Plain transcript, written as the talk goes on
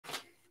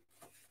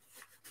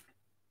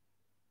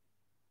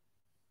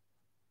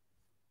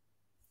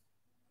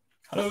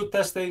Hello,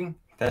 testing,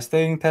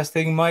 testing,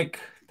 testing, mic,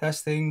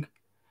 testing.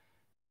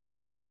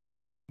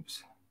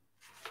 Oops.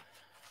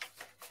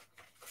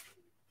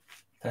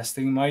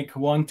 Testing mic,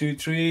 1, 2,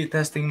 3,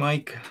 testing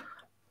mic.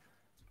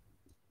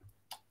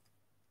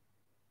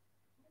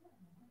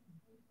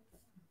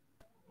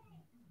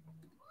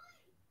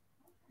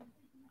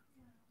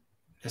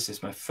 This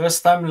is my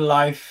first time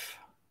live.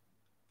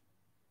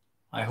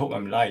 I hope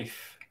I'm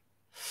live.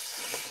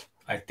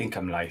 I think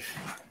I'm live.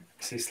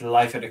 This is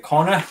live at the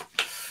corner.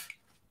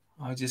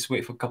 I'll just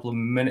wait for a couple of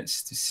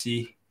minutes to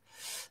see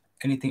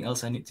anything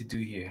else I need to do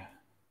here.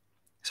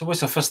 So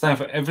what's the first time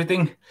for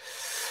everything?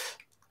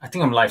 I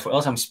think I'm live, or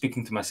else I'm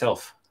speaking to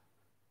myself.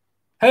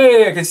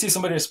 Hey, I can see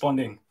somebody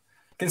responding.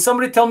 Can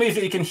somebody tell me if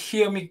you can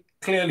hear me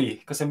clearly?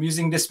 Because I'm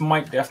using this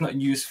mic that I've not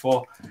used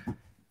for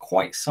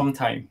quite some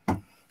time.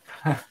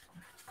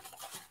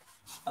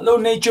 Hello,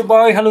 Nature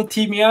Boy. Hello,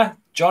 Timia.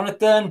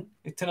 Jonathan,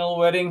 Eternal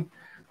Wedding.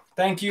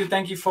 Thank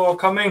you for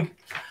coming.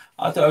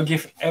 I thought I'll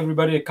give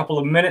everybody a couple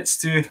of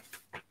minutes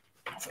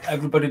for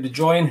everybody to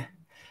join.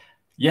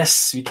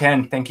 Yes, we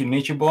can. Thank you,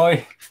 Nature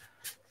Boy.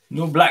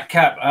 No black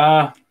cap.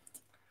 I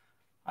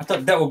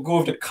thought that would go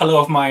with the color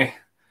of my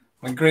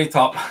gray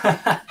top.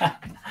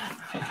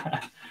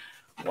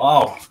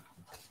 Wow.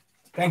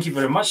 Thank you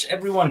very much,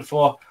 everyone,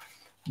 for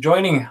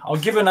joining. I'll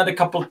give another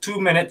 2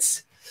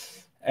 minutes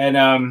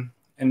and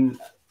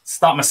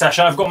start my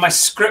session. I've got my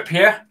script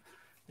here.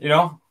 You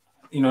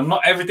know,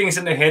 not everything is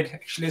in the head.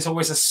 Actually, there's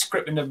always a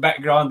script in the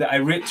background that I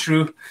read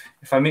through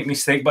if I make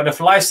mistake. But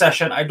the live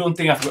session, I don't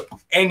think I've got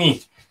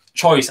any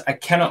choice. I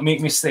cannot make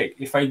mistake.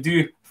 If I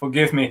do,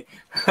 forgive me.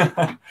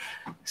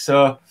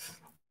 So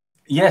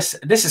yes,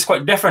 this is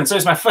quite different. So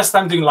it's my first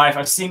time doing live.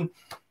 I've seen,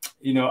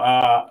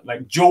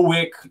 like Joe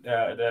Wick,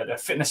 the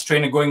fitness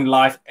trainer going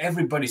live.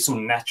 Everybody's so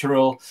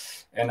natural.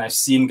 And I've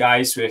seen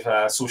guys with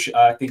social,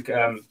 I think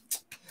a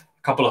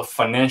couple of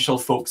financial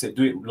folks that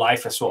do it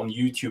live as well on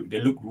YouTube. They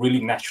look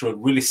really natural,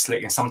 really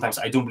slick. And sometimes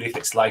I don't believe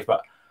it's live,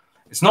 but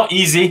it's not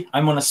easy.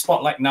 I'm on a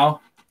spotlight now.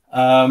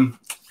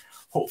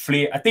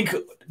 Hopefully, I think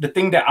the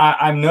thing that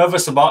I'm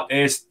nervous about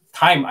is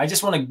time. I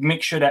just want to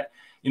make sure that,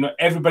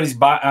 everybody's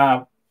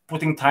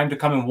putting time to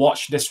come and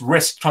watch this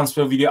risk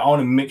transfer video. I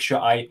want to make sure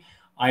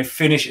I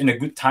finish in a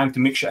good time to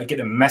make sure I get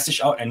the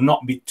message out and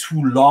not be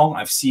too long.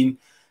 I've seen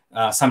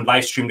some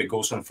live stream that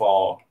goes on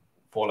for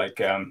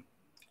like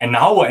an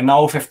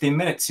hour 15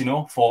 minutes,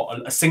 for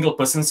a single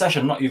person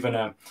session, not even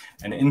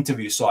an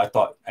interview. So I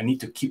thought I need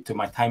to keep to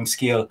my time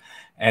scale.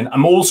 And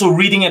I'm also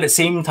reading at the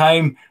same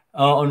time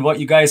on what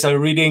you guys are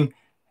reading.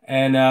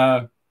 And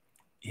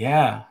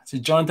yeah, so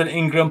Jonathan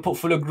Ingram,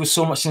 portfolio grew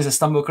so much since I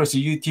stumbled across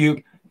the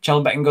YouTube.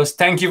 Charles Becken goes,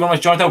 thank you very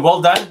much, Jonathan.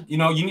 Well done.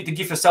 You need to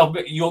give yourself,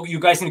 you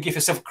guys need to give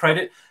yourself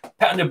credit,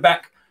 pat on the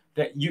back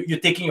that you're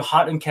taking your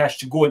hard-earned cash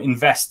to go and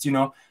invest.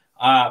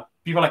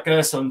 People like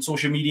us on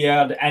social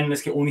media, the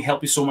analysts can only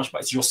help you so much,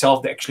 but it's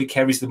yourself that actually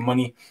carries the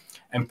money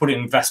and put it in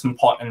an investment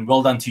pot. And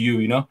well done to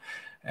you,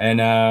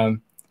 And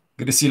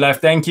good to see you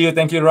live. Thank you,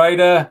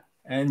 Ryder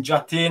and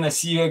Jatin. I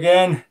see you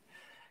again.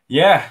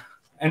 Yeah,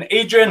 and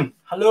Adrian,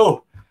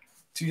 hello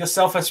to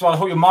yourself as well. I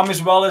hope your mom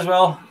is well as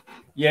well.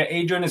 Yeah,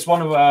 Adrian is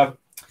one of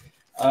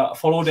a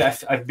follower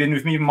that I've been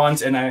with me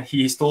months, and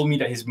he's told me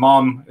that his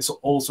mom is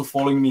also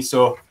following me.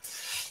 So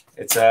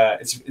it's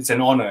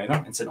an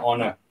honor, It's an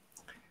honor.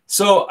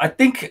 So I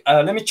think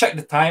let me check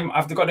the time.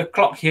 I've got the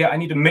clock here. I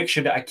need to make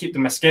sure that I keep to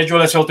my schedule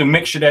as well to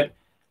make sure that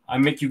I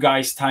make you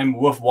guys time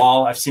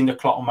worthwhile. I've seen the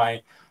clock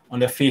on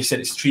the face that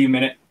it's 3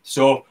 minutes.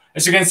 So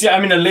as you can see,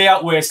 I'm in a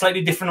layout where it's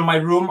slightly different in my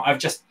room. I've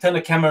just turned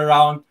the camera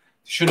around,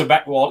 show the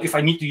back wall if I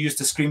need to use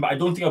the screen, but I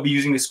don't think I'll be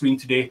using the screen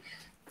today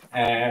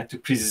to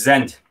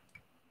present.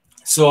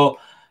 So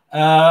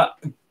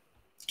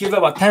give it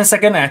about 10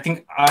 seconds. I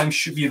think I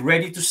should be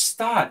ready to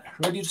start.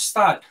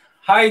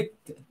 Hi,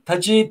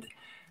 Tajid.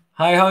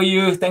 Hi, how are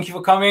you? Thank you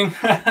for coming.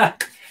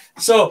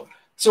 So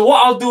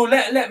what I'll do,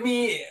 let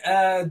me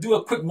do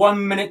a quick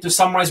 1 minute to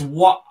summarize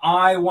what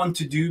I want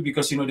to do,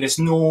 because there's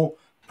no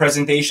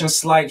presentation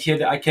slide here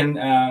that I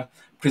can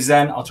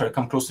present. I'll try to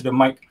come close to the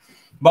mic.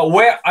 But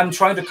where I'm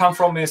trying to come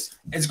from is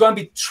it's going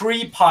to be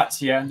 3 parts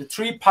here. And the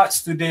 3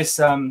 parts to this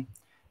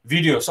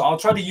video. So I'll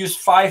try to use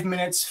 5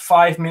 minutes,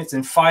 5 minutes,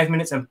 and 5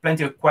 minutes, and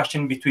plenty of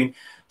questions in between.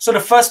 So the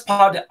first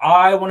part that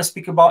I want to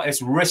speak about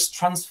is risk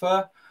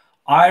transfer.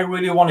 I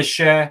really want to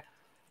share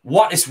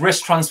what is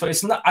risk transfer.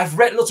 It's not. I've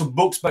read lots of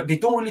books, but they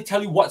don't really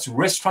tell you what's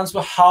risk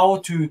transfer, how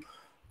to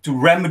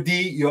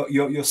remedy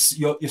your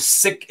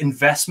sick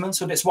investment.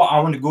 So that's what I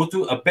want to go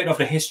to, a bit of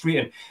the history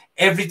and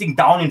everything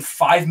down in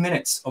 5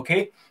 minutes.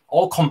 Okay,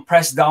 all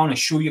compressed down and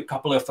show you a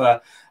couple of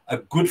a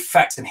good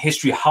facts and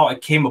history how I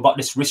came about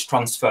this risk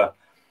transfer.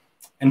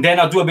 And then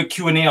I'll do a bit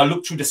Q&A. I'll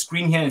look through the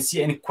screen here and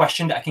see any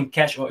question that I can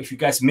catch, or if you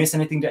guys miss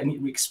anything that I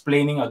need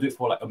explaining, I'll do it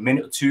for like a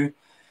minute or two.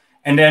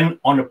 And then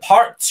on the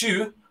part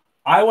 2,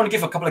 I want to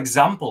give a couple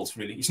examples,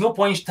 really. It's no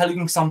point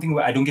telling something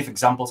where I don't give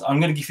examples. I'm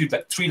going to give you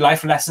like 3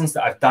 life lessons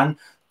that I've done,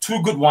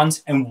 2 good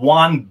ones and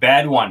 1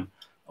 bad one.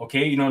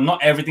 Okay,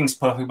 not everything's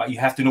perfect, but you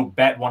have to know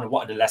bad one,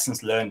 what are the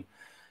lessons learned.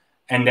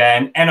 And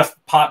then end of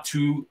part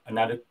 2,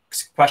 another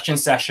question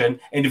session,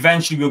 and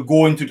eventually we'll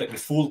go into like the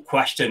full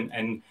question,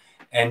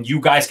 and you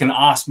guys can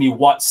ask me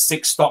what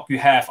 6 stock you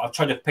have. I'll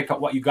try to pick up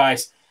what you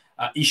guys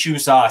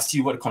issues are, see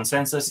what the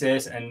consensus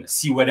is, and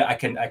see whether I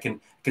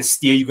can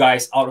steer you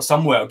guys out of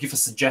somewhere or give a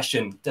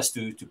suggestion just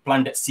to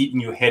plant that seed in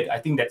your head. I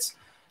think that's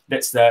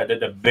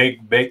the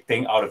big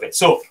thing out of it.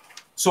 So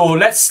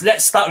let's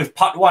start with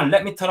part 1.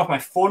 Let me turn off my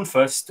phone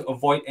first to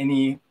avoid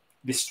any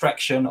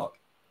distraction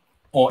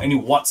or any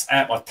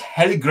WhatsApp or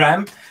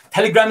Telegram.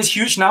 Telegram is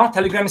huge now.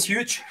 Telegram is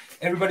huge.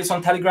 Everybody's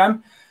on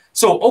Telegram.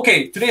 So,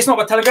 okay, today is not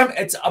about Telegram.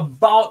 It's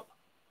about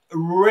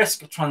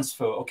risk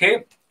transfer,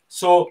 okay?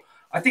 So,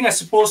 I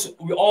suppose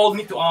we all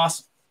need to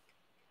ask,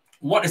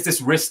 what is this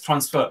risk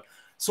transfer?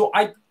 So,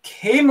 I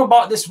came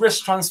about this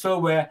risk transfer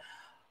where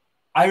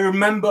I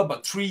remember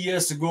about 3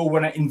 years ago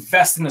when I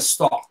invest in a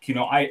stock. You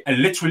know, I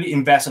literally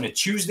invest on a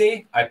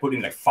Tuesday. I put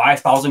in like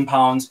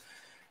 £5,000.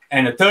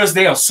 And a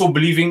Thursday, I was so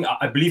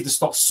I believe the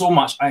stock so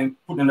much, I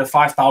put in the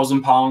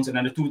 £5,000 and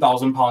then the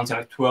 £2,000 and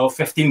like 12,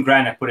 15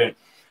 grand I put in.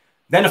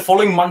 Then the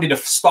following Monday, the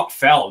stock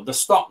fell. The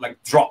stock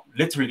like dropped,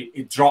 literally,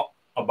 it dropped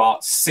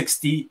about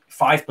 65%.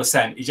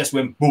 It just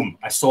went boom.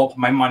 I saw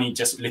my money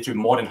just literally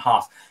more than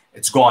half.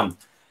 It's gone.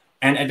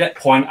 And at that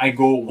point, I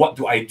go, what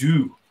do I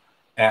do?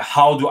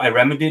 How do I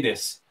remedy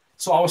this?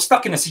 So I was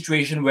stuck in a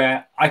situation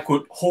where I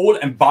could hold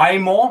and buy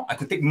more. I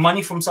could take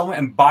money from somewhere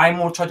and buy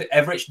more, try to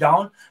average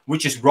down,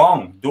 which is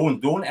wrong.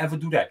 Don't ever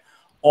do that.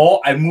 Or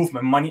I move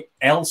my money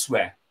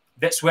elsewhere.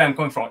 That's where I'm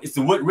coming from. It's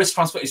the word risk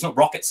transfer. It's not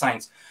rocket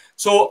science.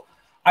 So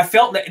I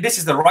felt that this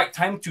is the right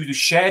time to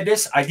share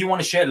this. I didn't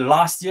want to share it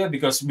last year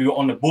because we were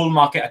on the bull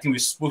market. I think we're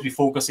supposed to be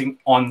focusing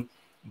on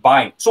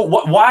buying. So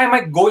why am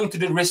I going to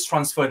the risk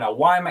transfer now?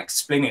 Why am I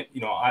explaining it?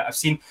 You know, I've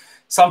seen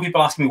some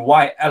people ask me,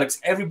 why, Alex?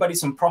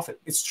 Everybody's in profit.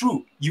 It's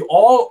true. You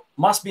all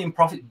must be in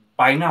profit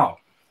by now,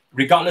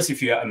 regardless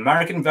if you're an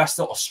American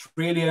investor,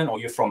 Australian, or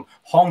you're from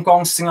Hong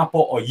Kong,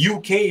 Singapore, or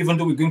UK, even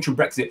though we're going through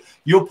Brexit,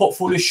 your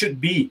portfolio should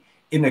be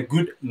in a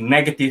good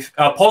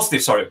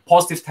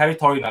positive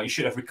territory now. You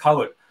should have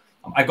recovered.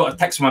 I got a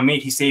text from my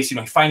mate. He says, you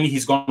know, finally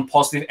he's gone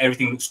positive.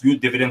 Everything looks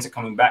good. Dividends are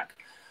coming back.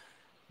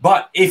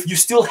 But if you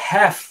still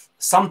have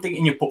something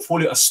in your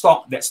portfolio, a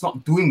stock that's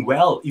not doing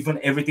well, even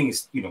everything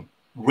is, you know,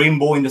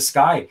 rainbow in the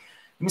sky, I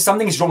mean,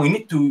 something is wrong. You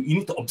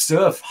need to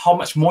observe how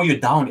much more you're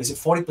down. Is it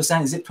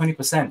 40%? Is it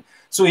 20%?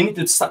 So you need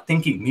to start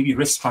thinking, maybe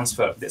risk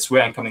transfer. That's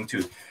where I'm coming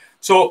to.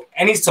 So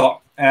any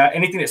stock,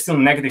 anything that's still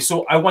negative.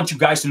 So I want you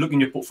guys to look in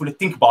your portfolio,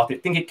 think about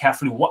it, think it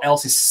carefully. What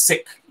else is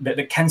sick?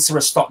 The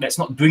cancerous stock that's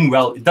not doing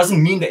well. It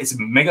doesn't mean that it's a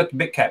mega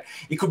big cap.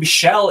 It could be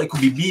Shell, it could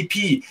be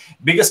BP,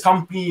 biggest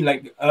company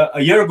like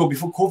a year ago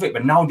before COVID,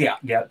 but now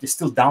they're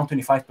still down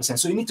 25%.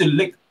 So you need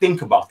to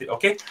think about it.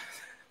 Okay,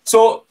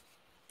 so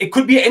it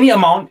could be any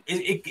amount.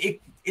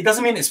 It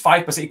doesn't mean it's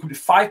 5%. It could be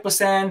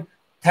 5%,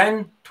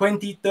 10,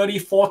 20, 30,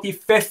 40,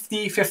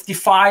 50,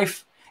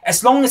 55.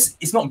 As long as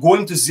it's not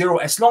going to zero,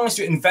 as long as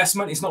your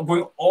investment is not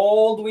going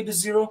all the way to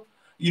zero,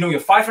 you know, your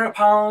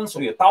 £500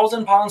 or your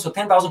 £1,000 or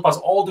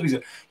 £10,000 all the way to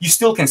zero, you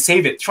still can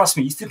save it. Trust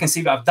me, you still can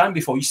save it. I've done it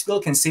before. You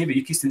still can save it.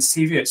 You can still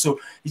save it. So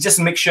you just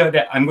make sure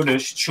that I'm going to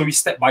show you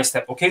step by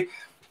step, okay?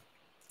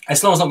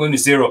 As long as it's not going to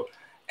zero.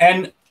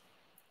 And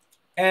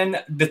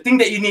the thing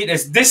that you need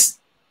is this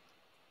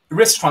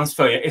risk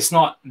transfer. It's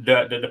not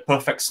the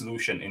perfect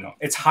solution, you know.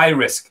 It's high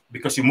risk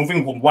because you're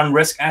moving from one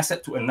risk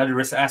asset to another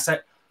risk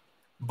asset,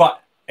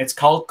 but it's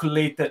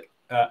calculated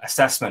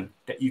assessment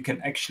that you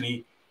can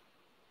actually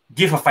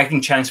give a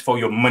fighting chance for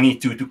your money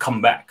to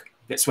come back.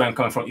 That's where I'm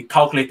coming from. You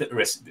calculated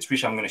risk,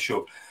 which I'm going to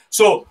show.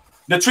 So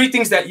the 3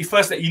 things that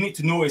you need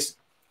to know is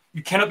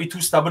you cannot be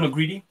too stubborn or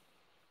greedy.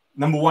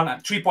 Number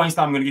 1, 3 points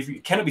that I'm going to give you.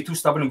 You cannot be too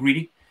stubborn or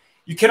greedy.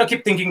 You cannot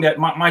keep thinking that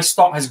my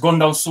stock has gone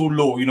down so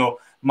low. You know,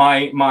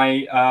 my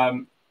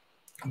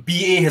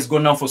BA has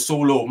gone down for so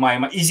low. My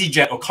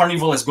EasyJet or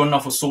Carnival has gone down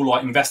for so low.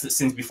 I invested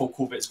since before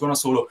COVID. It's gone down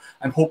so low.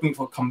 I'm hoping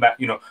for a comeback.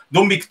 You know,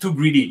 don't be too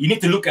greedy. You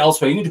need to look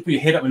elsewhere. You need to put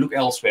your head up and look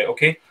elsewhere.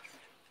 Okay.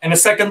 And the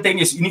second thing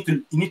is you need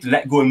to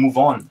let go and move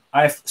on.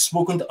 I've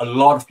spoken to a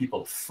lot of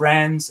people,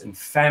 friends and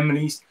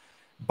families,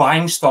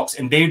 buying stocks,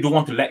 and they don't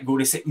want to let go.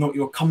 They say, no,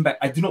 you'll come back.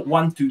 I do not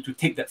want to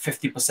take that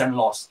 50%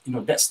 loss. You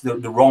know, that's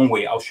the wrong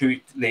way. I'll show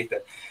you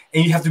later.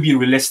 And you have to be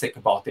realistic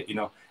about it. You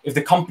know, if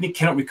the company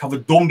cannot recover,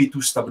 don't be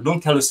too stubborn.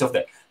 Don't tell yourself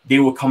that they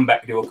will come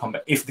back. They will come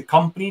back. If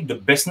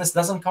the business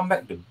doesn't come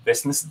back, the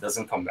business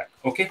doesn't come back.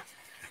 Okay.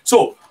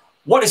 So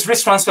what is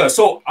risk transfer?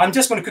 So I'm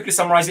just going to quickly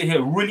summarize it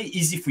here. Really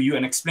easy for you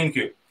and explain to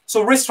you.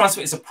 So risk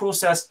transfer is a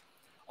process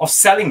of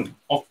selling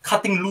or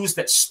cutting loose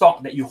that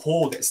stock that you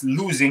hold that's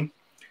losing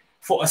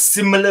for a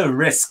similar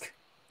risk,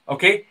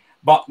 okay,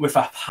 but with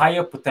a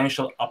higher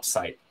potential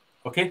upside,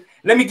 okay?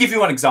 Let me give you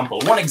one example.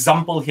 One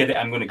example here that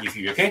I'm going to give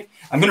you, okay?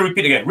 I'm going to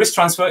repeat again. Risk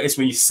transfer is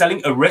when you're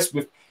selling a risk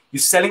you're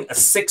selling a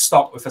sick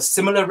stock with a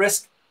similar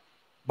risk,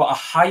 but a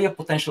higher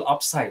potential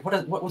upside.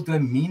 What do I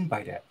mean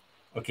by that?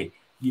 Okay,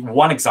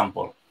 one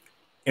example,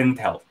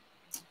 Intel,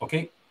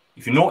 okay?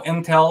 If you know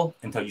Intel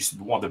is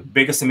one of the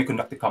biggest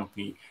semiconductor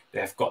company. They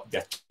have got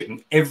their chip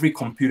in every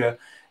computer,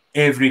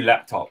 every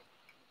laptop.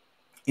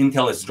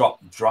 Intel has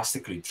dropped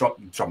drastically,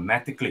 dropped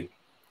dramatically.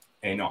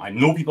 And, I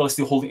know people are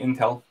still holding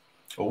Intel.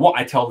 But what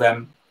I tell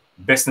them,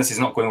 business is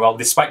not going well,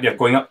 despite they're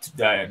going up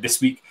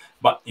this week.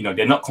 But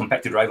they're not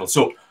competitive rivals.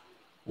 So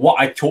what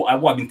I've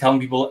been telling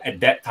people at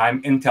that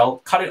time,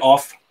 Intel, cut it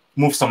off,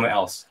 move somewhere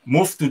else,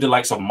 move to the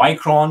likes of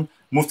Micron,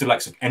 move to the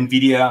likes of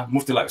Nvidia,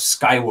 move to the likes of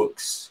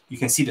Skyworks. You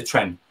can see the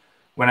trend.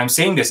 When I'm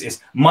saying this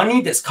is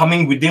money that's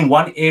coming within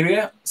one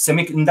area,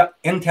 semiconductor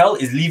Intel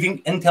is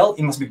leaving Intel,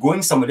 it must be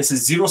going somewhere. This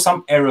is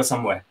zero-sum error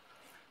somewhere.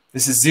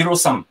 This is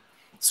zero-sum.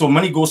 So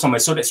money goes somewhere.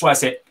 So that's why I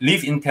said,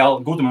 leave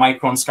Intel, go to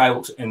Micron,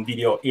 Skyworks,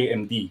 Nvidia, or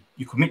AMD.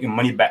 You could make your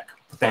money back,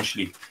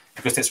 potentially,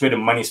 because that's where the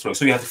money is flowing.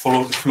 So you have to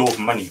follow the flow of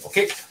money,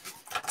 okay?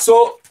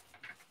 So,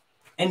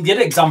 and the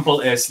other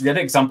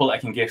example I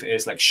can give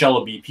is like Shell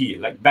or BP.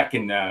 Like back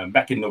in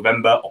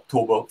November,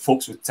 October,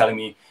 folks were telling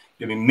me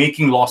they've been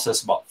making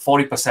losses, about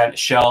 40%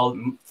 Shell,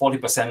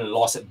 40%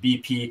 loss at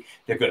BP.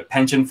 They've got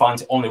pension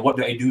funds. Only what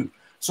do I do?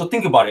 So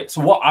think about it.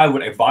 So what I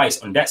would advise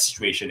on that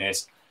situation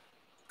is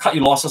cut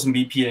your losses on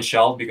BP and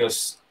Shell,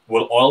 because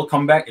will oil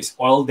come back? Is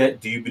oil dead?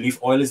 Do you believe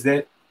oil is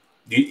dead?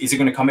 Is it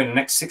going to come in the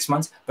next 6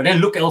 months? But then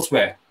look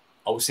elsewhere.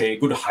 I would say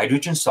go to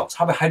hydrogen stocks.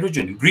 How about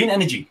hydrogen? Green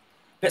energy.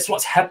 That's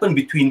what's happened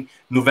between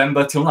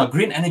November till now.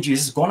 Green energy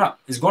has gone up.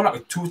 It's gone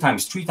up 2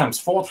 times, 3 times,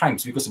 4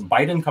 times because of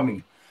Biden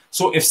coming.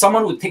 So if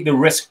someone would take the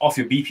risk off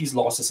your BP's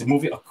losses and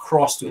move it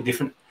across to a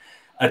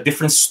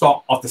different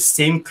stock of the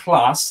same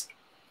class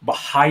but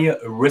higher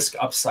risk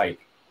upside,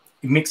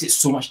 it makes it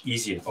so much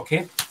easier.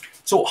 Okay.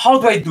 So how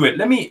do I do it?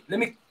 Let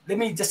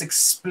me just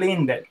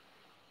explain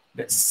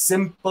that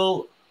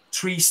simple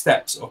 3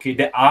 steps. Okay,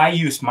 that I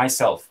use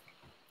myself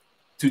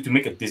to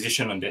make a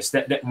decision on this.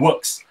 That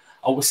works.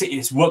 I would say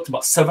it's worked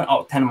about 7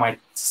 out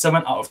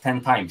of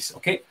 10 times.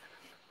 Okay,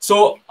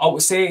 so I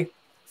would say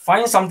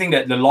find something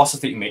that the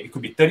losses that you make, it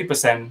could be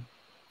 30%,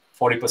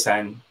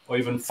 40%, or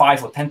even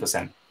 5 or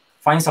 10%.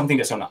 Find something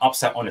that's on the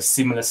upside on a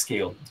similar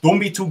scale. Don't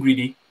be too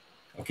greedy.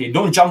 Okay,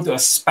 don't jump to a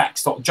SPAC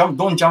stock.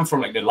 Don't jump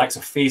from like the likes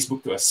of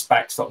Facebook to a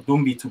SPAC stock.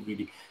 Don't be too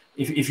greedy.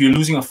 If you're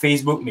losing on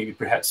Facebook, maybe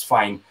perhaps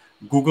find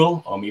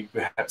Google, or maybe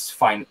perhaps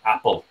find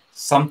Apple.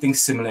 Something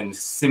similar in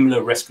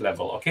similar risk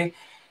level. Okay,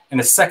 and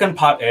the second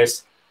part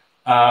is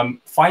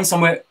find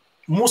somewhere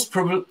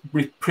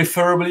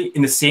preferably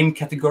in the same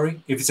category.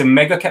 If it's a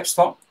mega cap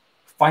stock,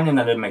 find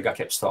another mega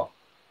cap stock.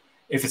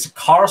 If it's a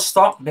car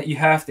stock that you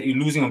have that you're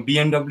losing on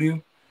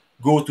BMW,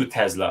 go to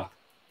Tesla.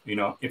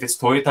 If it's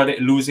Toyota that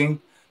you're losing,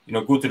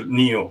 go to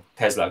NIO,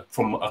 Tesla,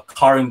 from a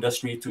car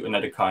industry to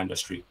another car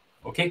industry.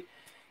 Okay.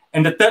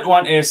 And the third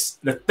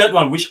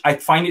one, which I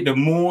find it the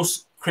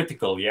most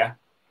critical. Yeah.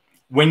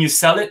 When you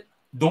sell it,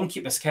 don't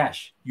keep as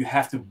cash. You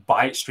have to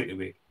buy it straight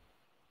away.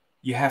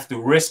 You have to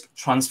risk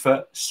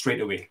transfer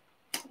straight away.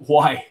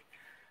 Why?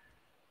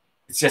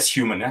 It's just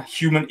human.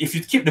 Human. If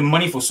you keep the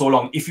money for so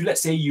long, if you,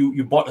 let's say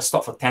you bought a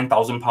stock for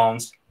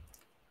 £10,000,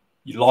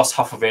 you lost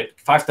half of it,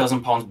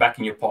 £5,000 back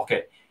in your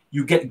pocket,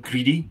 you get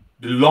greedy.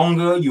 The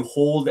longer you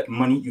hold that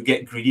money, you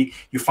get greedy.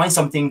 You find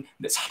something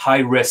that's high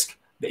risk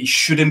that you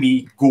shouldn't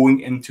be going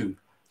into.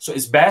 So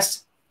it's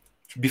best,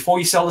 before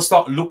you sell the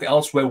stock, look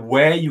elsewhere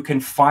where you can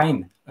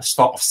find a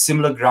stock of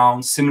similar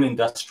ground, similar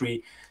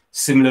industry,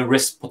 similar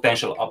risk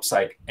potential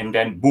upside, and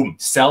then boom,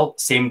 sell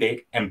same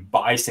day and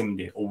buy same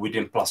day or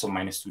within plus or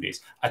minus 2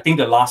 days. I think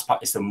the last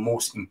part is the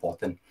most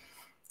important.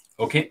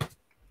 Okay.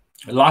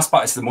 The last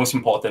part is the most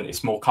important.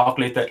 It's more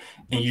calculated,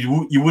 and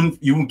you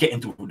won't get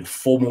into the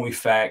FOMO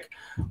effect,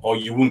 or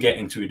you won't get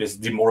into this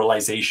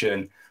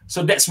demoralization.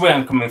 So that's where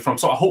I'm coming from.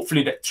 So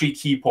hopefully that 3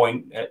 key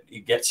point,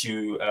 it gets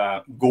you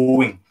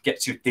going,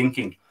 gets you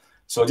thinking.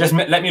 So just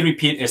let me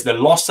repeat: is the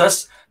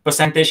losses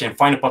percentage and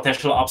find a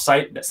potential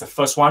upside. That's the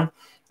first one.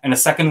 And the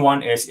second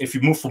one is, if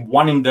you move from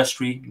one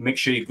industry, make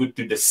sure you go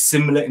to the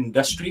similar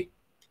industry.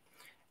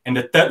 And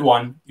the third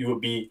one, it will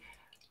be,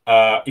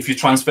 if you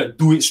transfer,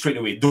 do it straight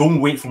away. Don't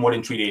wait for more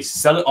than 3 days.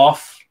 Sell it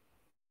off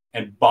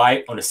and buy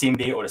it on the same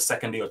day or the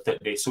second day or third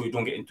day, so you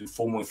don't get into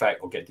FOMO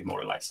effect or get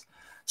demoralized.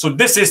 So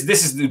this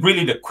is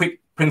really the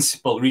quick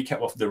principle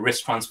recap of the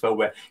risk transfer,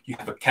 where you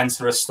have a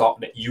cancerous stock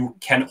that you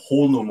can't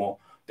hold no more,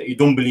 that you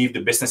don't believe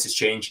the business has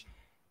changed.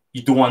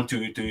 You don't want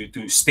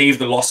to stave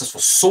the losses for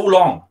so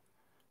long.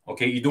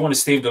 Okay, you don't want to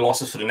stave the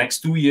losses for the next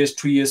 2 years,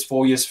 3 years,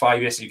 4 years,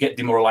 5 years. You get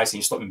demoralized and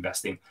you stop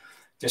investing.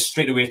 Just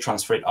straight away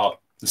transfer it out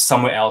to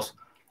somewhere else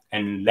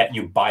and let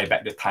you buy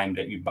back the time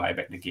that you buy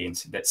back the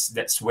gains.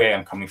 That's where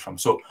I'm coming from.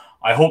 So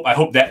I hope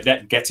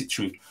that gets it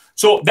through.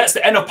 So that's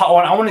the end of part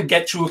 1. I want to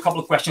get through a couple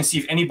of questions, see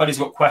if anybody's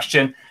got a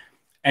question,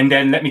 and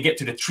then let me get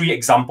to the 3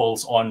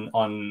 examples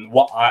on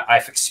what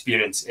I've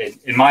experienced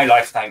in my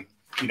lifetime.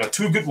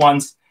 2 good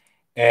ones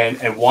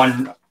and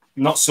 1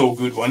 not so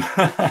good one.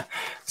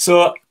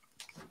 So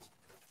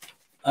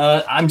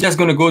I'm just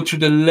going to go through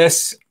the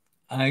list.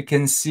 I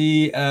can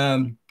see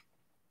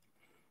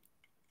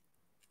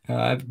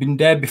I've been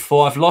there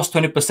before. I've lost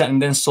 20%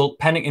 and then sold.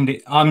 Panic in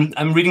the.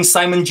 I'm reading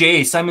Simon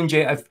J. Simon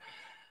J.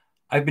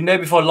 I've been there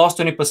before. Lost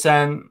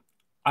 20%.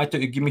 I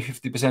thought you'd give me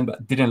 50%,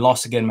 but didn't.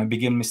 Lost again. My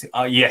beginning mistake.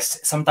 Yes.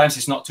 Sometimes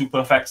it's not too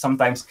perfect.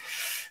 Sometimes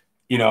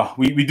you know,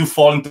 we do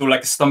fall into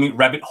like a stomach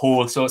rabbit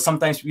hole. So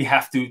sometimes we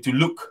have to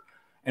look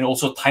and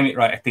also time it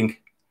right, I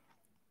think.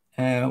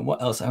 What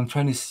else? I'm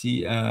trying to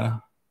see.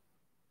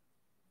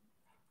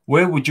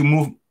 Where would you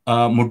move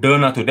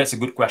Moderna to? That's a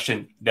good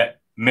question.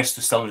 That missed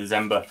to sell in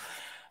December.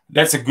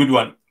 That's a good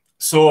one.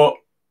 So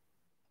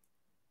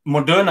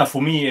Moderna for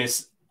me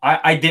is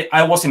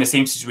I was in the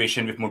same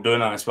situation with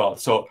Moderna as well.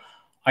 So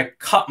I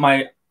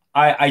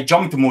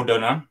jumped to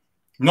Moderna,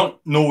 not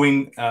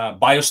knowing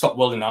BioStock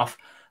well enough.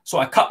 So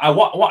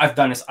what I've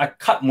done is I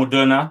cut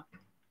Moderna,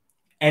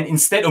 and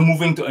instead of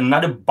moving to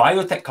another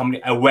biotech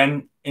company, I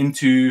went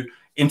into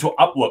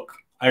Upwork.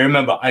 I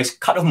remember I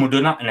cut off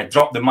Moderna and I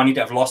dropped the money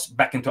that I've lost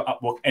back into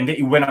Upwork, and then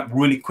it went up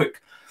really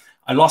quick.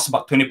 I lost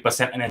about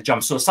 20% and I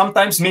jumped. So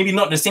sometimes maybe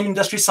not the same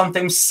industry,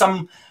 sometimes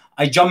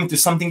I jumped into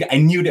something that I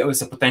knew there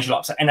was a potential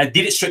upside, and I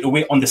did it straight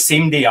away on the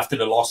same day after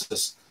the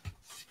losses.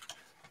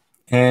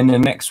 And the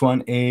next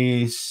one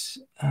is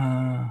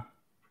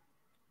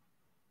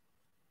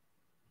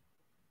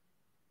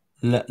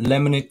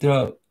Lemonade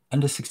drop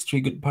under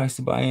 63, good price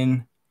to buy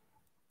in.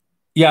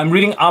 Yeah, I'm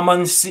reading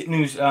Arman's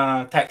news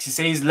text. He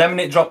says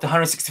Lemonade dropped to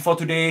 164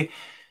 today.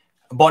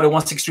 Bought at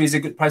 163 is a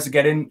good price to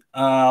get in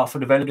for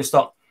the value of the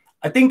stock.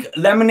 I think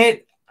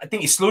Lemonade, I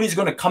think it slowly is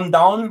going to come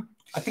down.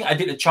 I think I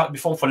did a chart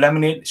before for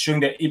Lemonade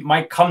showing that it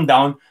might come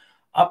down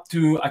up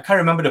to, I can't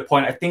remember the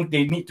point. I think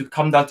they need to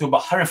come down to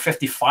about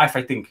 155,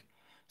 I think.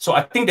 So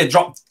I think they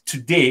dropped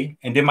today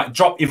and they might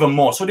drop even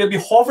more. So they'll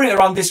be hovering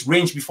around this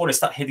range before they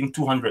start hitting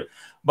 200.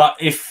 But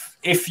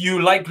if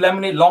you like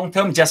Lemonade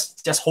long-term,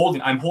 just hold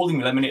it. I'm holding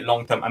Lemonade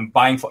long-term. I'm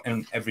buying for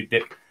every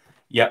dip.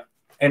 Yeah.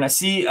 And I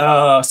see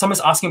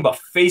someone's asking about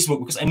Facebook,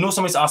 because I know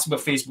someone's asking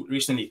about Facebook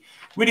recently.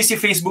 Where do you see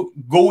Facebook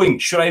going?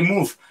 Should I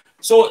move?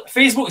 So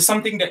Facebook is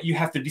something that you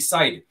have to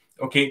decide,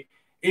 okay?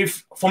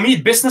 If, for me,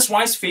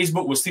 business-wise,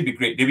 Facebook will still be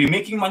great. They'll be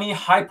making money,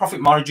 high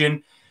profit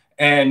margin,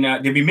 and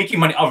they'll be making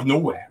money out of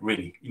nowhere,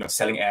 really, you know,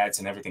 selling ads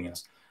and everything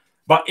else.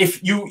 But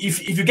if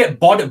you get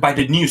bothered by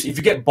the news, if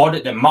you get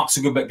bothered that Mark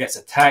Zuckerberg gets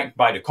attacked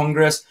by the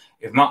Congress,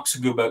 if Mark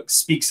Zuckerberg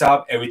speaks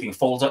up, everything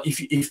falls out. If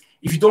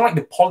you don't like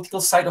the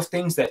political side of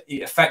things, that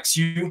it affects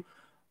you,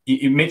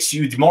 it makes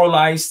you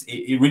demoralized,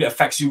 it really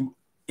affects you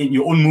in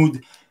your own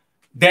mood,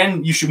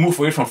 then you should move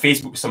away from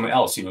Facebook to somewhere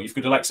else. You know, you've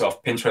got the likes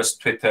of Pinterest,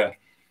 Twitter,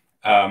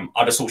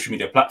 other social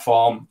media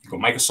platform. You've got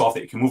Microsoft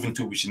that you can move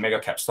into, which is mega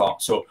cap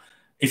stock. So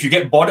if you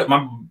get bored at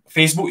my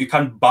Facebook, you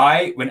can't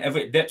buy whenever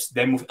it dips,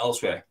 then move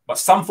elsewhere. But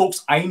some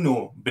folks I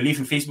know believe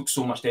in Facebook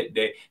so much that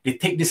they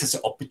take this as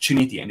an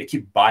opportunity and they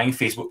keep buying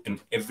Facebook in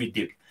every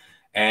dip.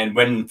 And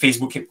when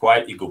Facebook keeps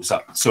quiet, it goes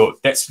up. So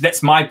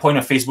that's my point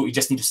of Facebook. You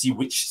just need to see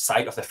which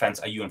side of the fence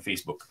are you on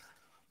Facebook.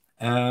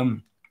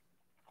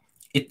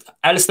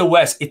 Alistair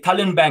West,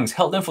 Italian banks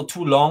held them for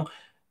too long,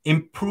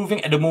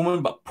 improving at the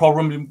moment, but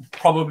probably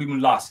will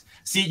last.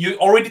 See, you're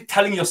already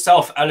telling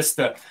yourself,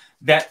 Alistair,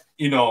 that,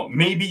 you know,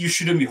 maybe you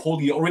shouldn't be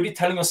holding. You're already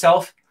telling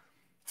yourself.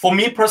 For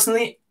me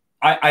personally,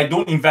 I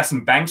don't invest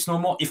in banks no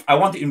more. If I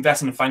want to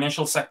invest in the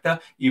financial sector,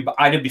 it will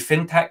either be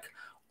fintech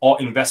or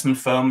investment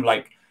firm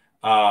like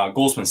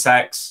Goldman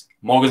Sachs,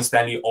 Morgan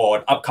Stanley,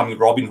 or upcoming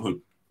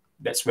Robinhood.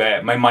 That's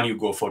where my money will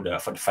go for the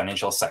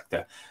financial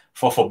sector.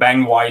 For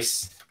bank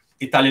wise,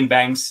 Italian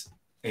banks,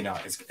 you know,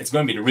 it's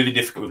going to be really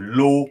difficult with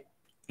low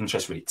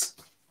interest rates.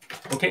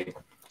 Okay.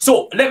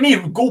 So let me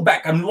go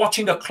back. I'm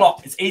watching the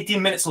clock. It's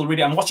 18 minutes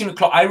already. I'm watching the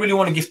clock. I really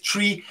want to give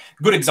 3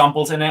 good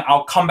examples, and then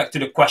I'll come back to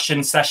the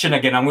question session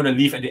again. I'm going to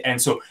leave at the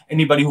end. So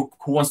anybody who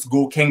wants to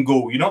go can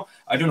go, you know.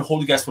 I don't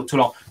hold you guys for too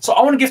long. So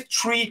I want to give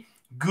 3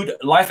 good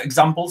life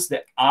examples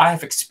that I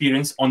have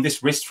experienced on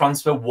this risk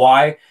transfer,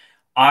 why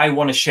I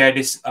want to share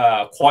this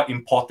quite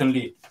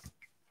importantly.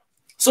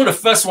 So the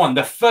first one,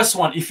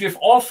 if you've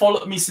all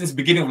followed me since the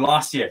beginning of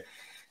last year,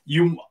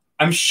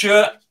 I'm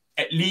sure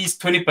at least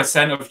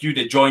 20% of you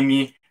that joined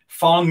me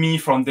found me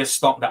from this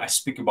stock that I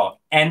speak about,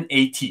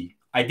 NAT.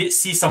 I did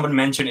see someone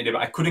mention it,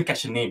 but I couldn't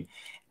catch the name.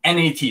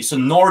 NAT, so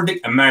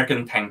Nordic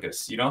American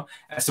Tankers. You know,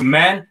 as a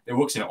man that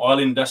works in the oil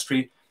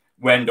industry,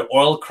 when the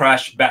oil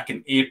crashed back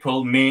in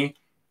April, May,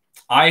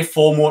 I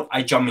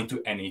jumped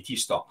into NAT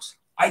stocks.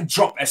 I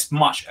dropped as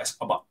much as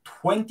about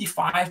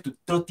 25 to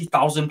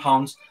 30,000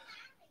 pounds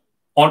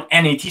on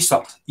NAT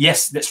stocks.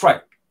 Yes, that's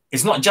right.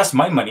 It's not just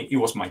my money. It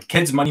was my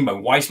kids' money, my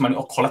wife's money,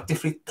 or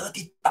collectively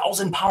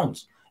 30,000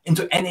 pounds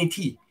into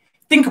NAT.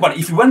 Think about it.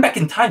 If you went back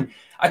in time,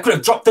 I could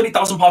have dropped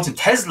 30,000 pounds in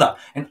Tesla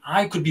and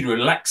I could be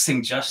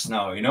relaxing just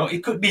now. You know,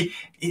 it could be,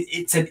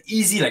 it's an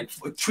easy like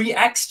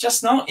 3x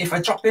just now if I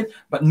drop in.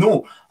 But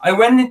no, I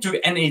went into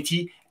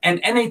NAT, and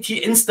NAT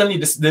instantly,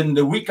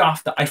 the week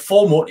after, I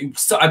FOMO'd.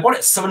 So I bought it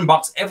at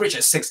 $7, average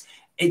at 6.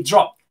 It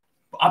dropped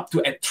up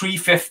to at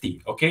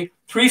 350. Okay,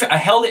 I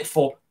held it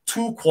for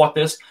 2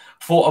 quarters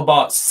for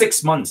about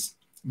 6 months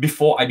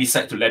before I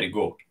decided to let it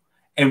go.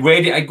 And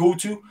where did I go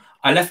to?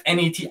 I left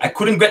NAT. I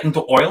couldn't get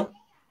into oil.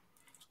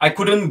 I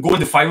couldn't go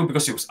into fiber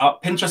because it was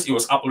up. Pinterest, it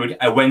was up already.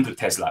 I went to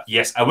Tesla.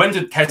 Yes, I went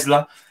to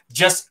Tesla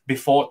just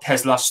before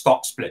Tesla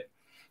stock split.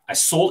 I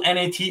sold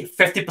NAT,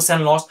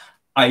 50% loss.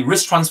 I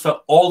risk transfer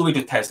all the way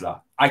to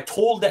Tesla. I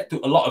told that to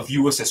a lot of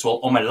viewers as well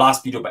on my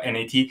last video about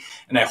NAT,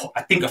 and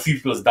I think a few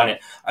people have done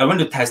it. I went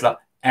to Tesla,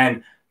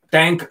 and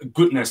thank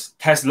goodness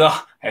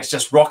Tesla has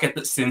just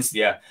rocketed since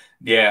the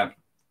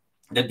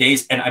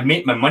days, and I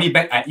made my money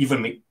back. I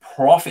even made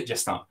profit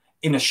just now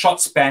in a short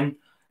span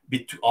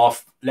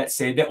of, let's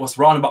say, that was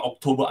around about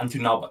October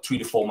until now, about 3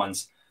 to 4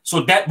 months.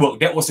 So that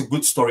worked. That was a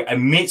good story. I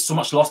made so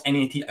much loss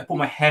NAT. I put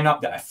my hand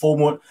up that I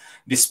FOMO'd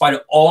despite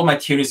all my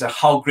theories of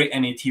how great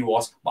NAT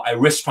was, but I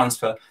risk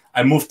transfer.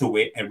 I moved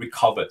away and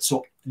recovered.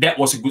 So that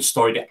was a good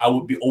story that I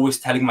would be always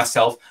telling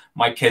myself,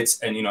 my kids,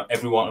 and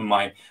everyone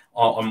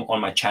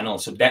on my channel.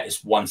 So that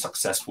is one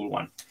successful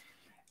one.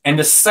 And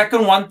the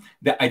second one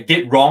that I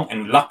did wrong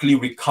and luckily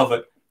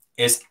recovered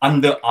is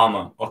Under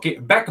Armour. Okay,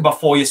 back about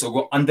 4 years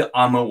ago, Under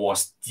Armour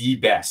was the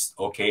best.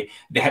 Okay,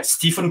 they had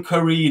Stephen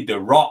Curry, The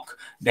Rock,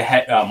 they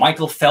had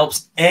Michael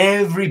Phelps,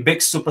 every big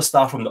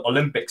superstar from the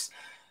Olympics.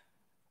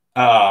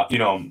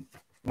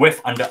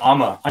 With Under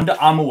Armour. Under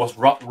Armour was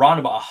around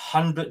about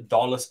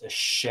 $100 a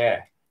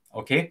share.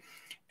 Okay,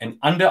 and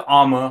Under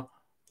Armour,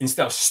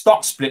 instead of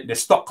stock split, the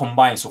stock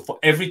combined. So for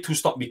every 2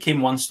 stock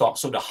became 1 stock.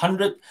 So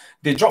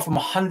they dropped from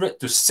 100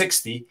 to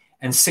 60,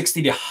 and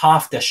 60 they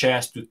halved their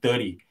shares to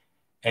 30.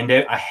 And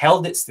then I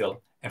held it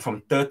still, and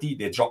from 30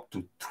 they dropped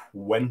to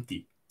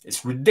 20.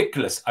 It's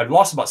ridiculous. I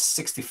lost about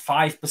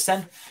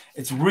 65%.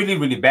 It's really,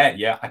 really bad.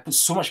 Yeah, I put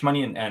so much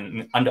money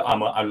in Under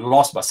Armour. I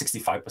lost about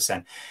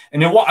 65%.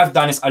 And then what I've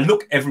done is I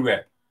look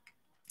everywhere,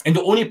 and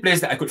the only place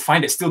that I could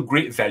find that's still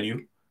great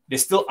value,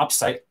 there's still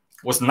upside,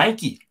 was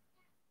Nike.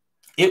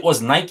 It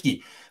was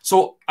Nike.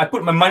 So I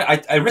put my money,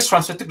 I risk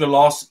transfer, took the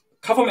loss,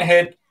 covered my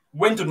head,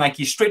 went to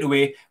Nike straight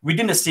away.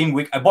 Within the same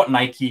week, I bought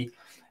Nike.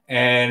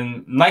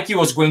 And Nike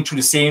was going through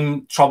the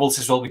same troubles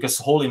as well, because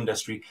the whole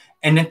industry.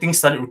 And then things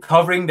started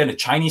recovering. Then the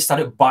Chinese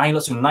started buying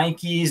lots of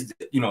Nikes.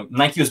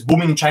 Nike was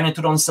booming in China in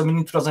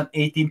 2017,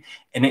 2018.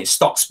 And then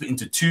stock split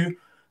into 2.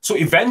 So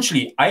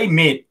eventually I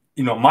made,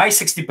 my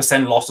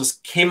 60% losses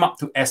came up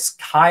to as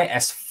high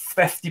as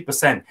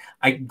 50%.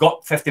 I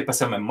got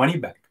 50% of my money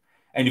back.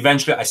 And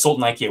eventually I sold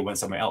Nike and went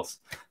somewhere else.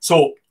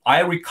 So I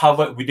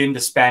recovered within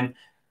the span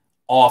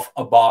of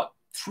about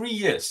 3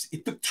 years.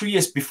 It took 3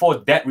 years before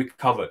that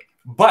recovered.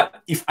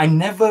 But if I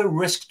never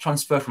risk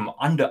transfer from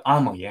Under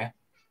Armour, yeah,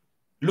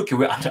 look at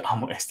where Under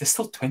Armour is. There's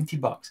still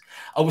 $20.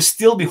 I will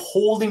still be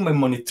holding my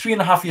money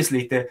 3.5 years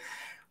later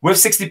with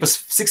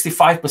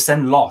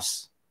 65%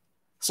 loss.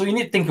 So you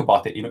need to think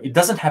about it. It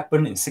doesn't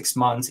happen in 6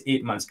 months,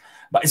 8 months,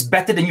 but it's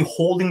better than you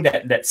holding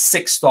that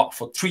 6 stock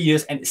for 3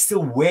 years and it's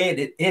still where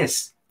it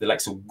is. The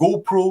likes of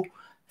GoPro,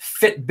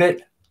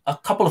 Fitbit, a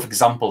couple of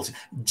examples,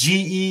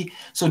 GE.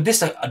 So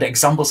these are the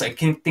examples I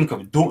can think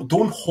of.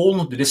 Don't hold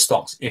on to these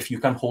stocks if you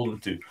can't hold on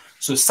to.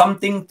 So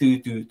something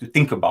to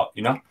think about,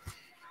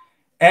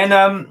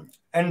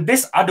 And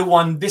this other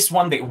one, this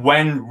one that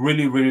went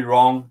really, really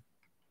wrong.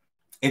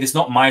 It is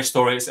not my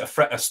story. It's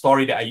a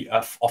story that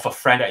of a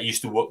friend that I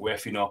used to work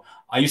with.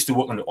 I used to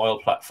work on the oil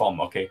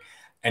platform. Okay,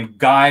 and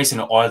guys in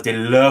the oil, they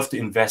love to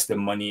invest their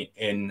money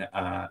in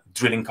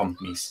drilling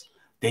companies.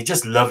 They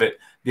just love it.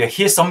 They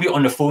hear somebody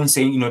on the phone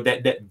saying,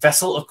 that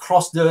vessel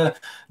across the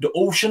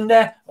ocean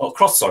there, or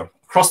across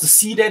the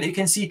sea there that you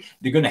can see,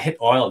 they're going to hit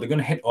oil. They're going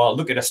to hit oil.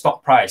 Look at the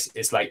stock price.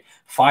 It's like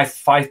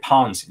five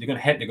pounds. They're going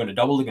to hit, they're going to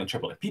double, they're going to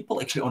triple. People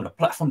actually on the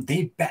platform,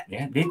 they bet,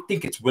 yeah. They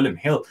think it's William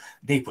Hill.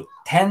 They put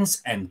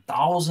tens and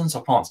thousands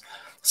of pounds.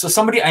 So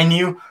somebody I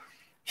knew,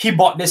 he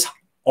bought this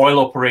oil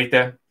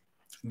operator,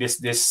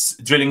 this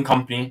drilling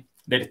company,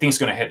 that the thing's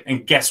going to hit.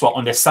 And guess what?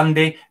 On the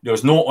Sunday, there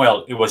was no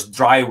oil. It was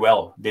dry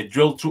well. They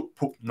drilled through,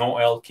 poop, no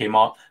oil, came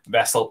out,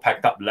 vessel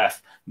packed up,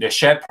 left. The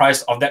share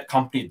price of that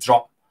company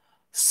dropped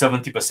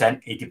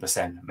 70%,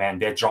 80%. Man,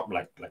 they dropped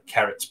like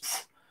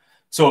carrots.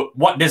 So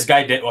what this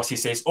guy did was he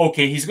says,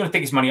 okay, he's going to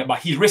take his money out, but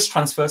he risk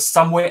transfers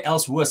somewhere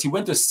else worse. He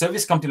went to a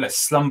service company like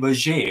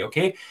Schlumberger,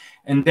 okay?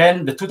 And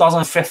then the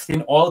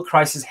 2015 oil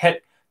crisis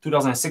hit,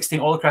 2016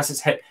 oil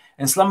crisis hit,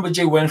 and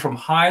Schlumberger went from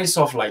highs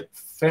of like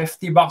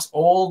 $50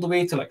 all the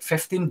way to like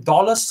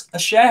 $15 a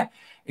share.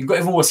 It got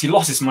even worse. He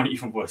lost his money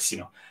even worse,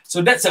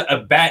 So that's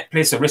a bad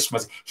place to risk.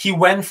 He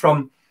went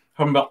from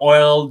the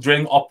oil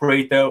drilling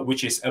operator,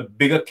 which is a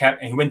bigger cap,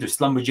 and he went to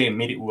Schlumberger and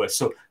made it worse.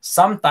 So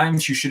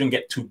sometimes you shouldn't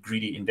get too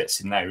greedy in that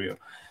scenario.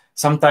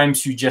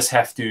 Sometimes you just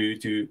have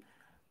to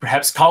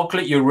perhaps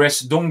calculate your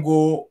risk. Don't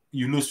go,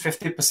 you lose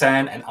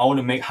 50% and I want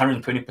to make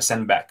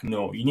 120% back.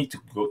 No, you need to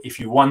go. If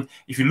you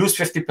lose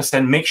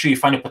 50%, make sure you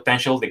find a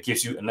potential that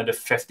gives you another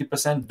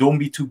 50%. Don't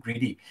be too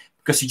greedy,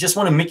 because you just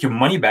want to make your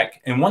money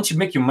back. And once you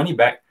make your money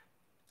back,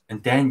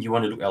 and then you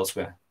want to look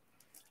elsewhere.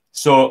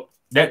 So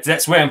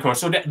that's where I'm coming.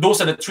 So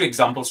those are the 3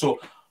 examples. So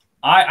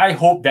I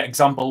hope that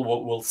example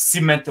will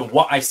cement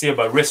what I say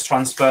about risk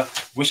transfer,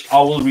 which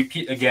I will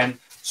repeat again.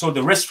 So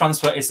the risk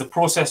transfer is the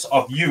process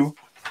of you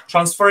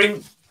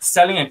transferring,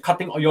 selling and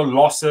cutting all your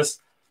losses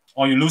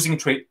or your losing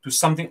trade to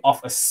something of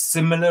a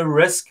similar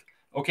risk,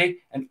 okay?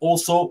 And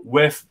also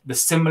with the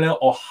similar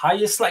or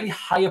higher, slightly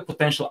higher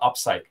potential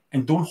upside.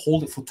 And don't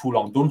hold it for too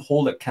long. Don't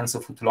hold it,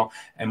 cancel for too long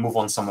and move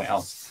on somewhere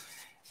else.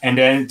 And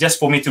then just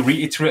for me to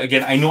reiterate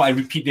again, I know I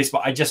repeat this,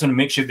 but I just want to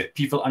make sure that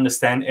people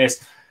understand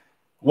is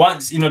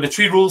once, the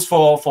 3 rules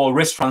for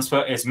risk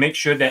transfer is make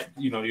sure that,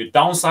 your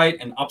downside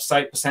and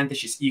upside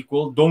percentage is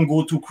equal. Don't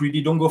go too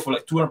greedy. Don't go for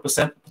like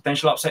 200%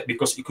 potential upside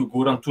because it could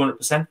go down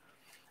 200%.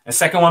 And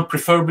second one,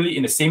 preferably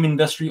in the same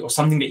industry or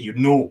something that you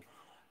know.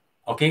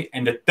 Okay.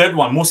 And the third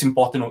one, most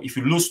important, if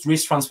you lose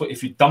risk transfer,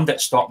 if you dump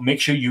that stock, make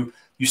sure you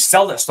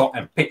sell that stock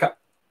and pick up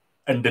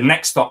and the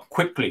next stock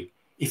quickly.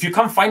 If you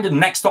can't find the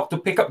next stock to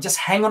pick up, just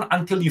hang on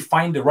until you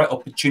find the right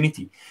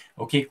opportunity.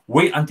 Okay,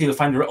 wait until you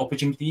find the right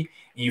opportunity.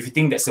 And if you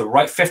think that's the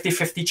right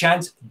 50-50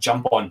 chance,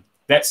 jump on.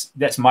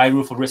 That's my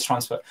rule for risk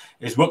transfer.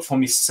 It's worked for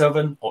me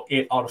 7 or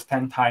 8 out of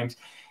 10 times.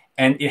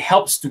 And it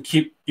helps to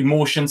keep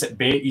emotions at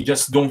bay. You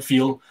just don't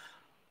feel,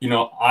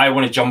 I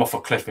want to jump off a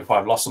cliff before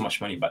I've lost so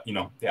much money. But,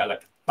 there are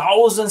like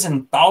thousands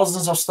and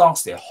thousands of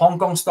stocks. There are Hong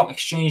Kong Stock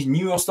Exchange,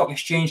 New York Stock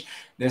Exchange.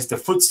 There's the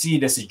FTSE,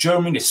 there's the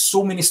German. There's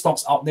so many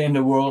stocks out there in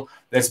the world.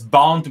 There's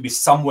bound to be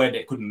somewhere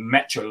that could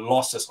match your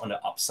losses on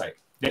the upside.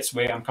 That's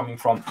where I'm coming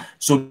from.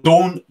 So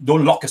don't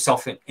lock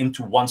yourself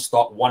into one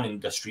stock, one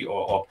industry,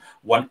 or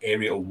one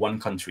area or one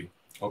country.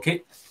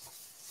 Okay.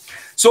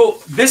 So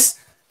this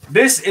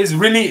is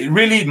really,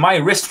 really my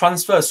risk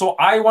transfer. So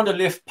I want to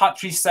leave part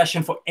 3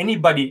 session for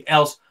anybody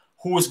else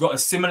who's got a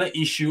similar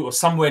issue or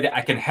somewhere that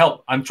I can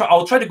help.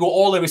 I'll try to go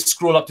all the way,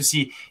 scroll up to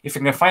see if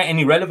I can find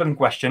any relevant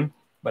question.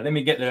 But let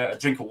me get a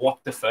drink of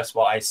water first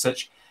while I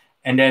search,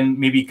 and then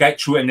maybe guide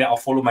through, and then I'll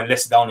follow my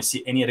list down and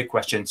see any other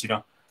questions.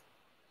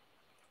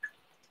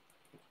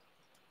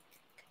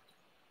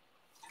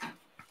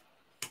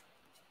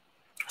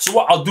 So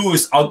what I'll do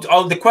is I'll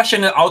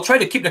try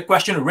to keep the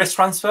question of risk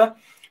transfer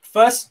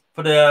first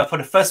for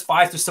the first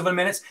 5 to 7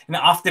 minutes, and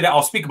then after that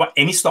I'll speak about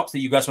any stocks that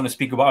you guys want to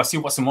speak about. I'll see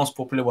what's the most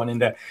popular one in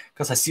there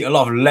because I see a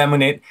lot of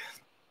lemonade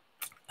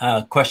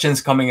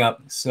questions coming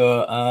up.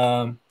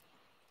 So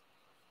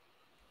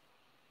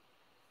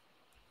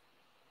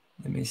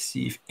let me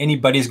see if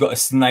anybody's got a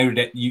scenario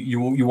that you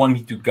want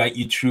me to guide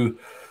you through.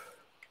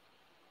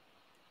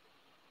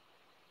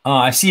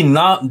 I see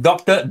now,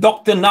 Dr.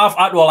 Nav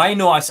Atwal. I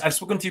know I've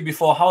spoken to you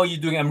before. How are you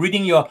doing? I'm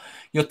reading your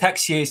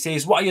text here. It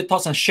says, what are your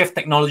thoughts on Shift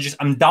Technologies?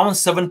 I'm down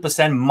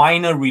 7%,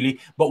 minor really,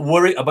 but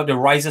worried about the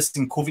rises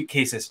in COVID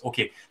cases.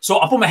 Okay, so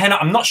I'll put my hand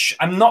up.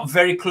 I'm not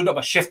very clued up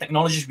about Shift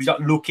Technologies without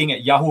looking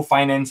at Yahoo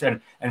Finance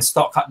and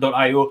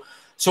StockCut.io.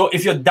 So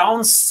if you're down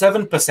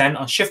 7%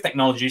 on Shift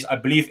Technologies, I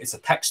believe it's a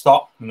tech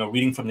stock,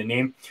 reading from the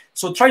name.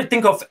 So try to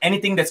think of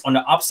anything that's on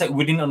the upside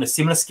within on a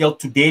similar scale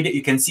today that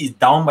you can see is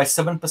down by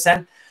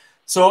 7%.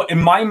 So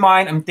in my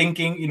mind, I'm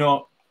thinking,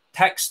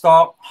 tech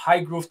stock,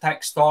 high growth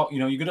tech stock,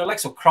 you're going to like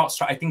so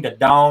CrowdStrike, I think they're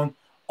down,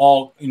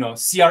 or,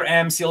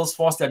 CRM,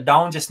 Salesforce, they're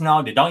down just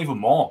now. They're down even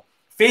more.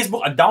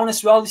 Facebook are down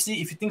as well. You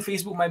see, if you think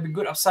Facebook might be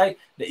good upside,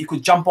 that you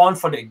could jump on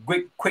for the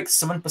quick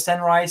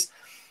 7% rise.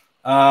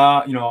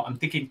 I'm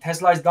thinking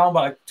Tesla is down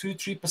by like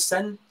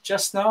 2-3%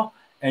 just now.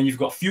 And you've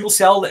got Fuel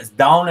Cell that's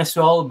down as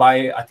well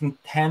by, I think,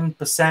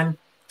 10%.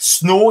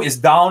 Snow is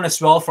down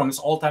as well from its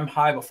all-time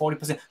high of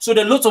 40%. So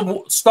there are lots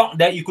of stock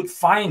that you could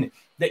find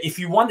that if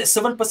you want that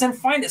 7%,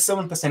 find that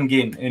 7%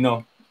 gain,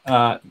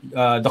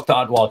 Dr.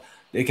 Atwal,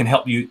 they can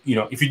help you,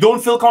 if you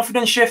don't feel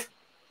confident, shift,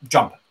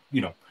 jump,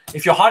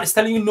 if your heart is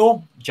telling you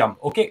no, jump,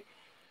 okay?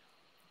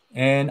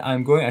 And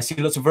I see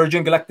lots of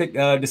Virgin Galactic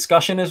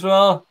discussion as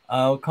well.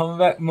 I'll come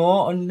back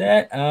more on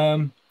that.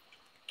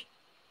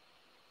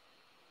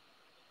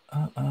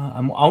 I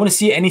want to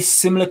see any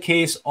similar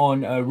case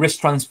on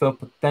risk transfer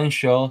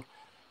potential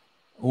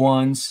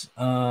ones.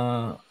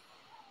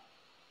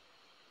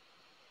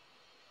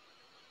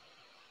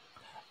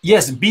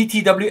 Yes,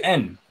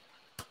 BTWN.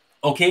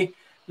 Okay,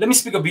 let me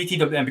speak of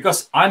BTWN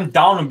because I'm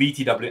down on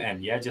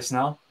BTWN. Yeah, just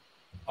now.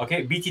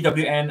 Okay,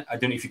 BTWN. I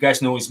don't know if you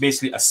guys know. It's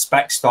basically a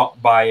SPAC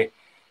stock by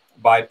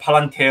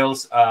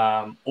Palantir's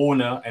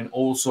owner and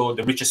also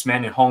the richest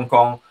man in Hong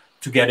Kong.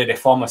 Together, they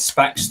form a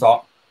SPAC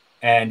stock.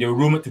 And they were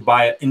rumored to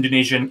buy an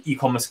Indonesian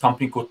e-commerce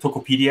company called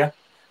Tokopedia.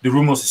 The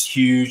rumors is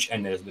huge,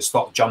 and the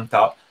stock jumped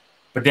up.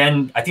 But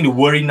then I think the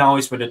worry now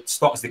is where the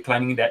stock is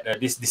declining, that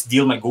this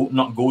deal might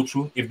not go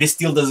through. If this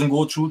deal doesn't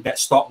go through, that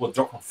stock will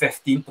drop from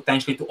 15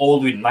 potentially to all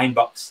the way to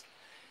 $9.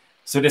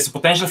 So there's a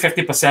potential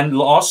 50%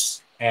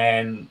 loss.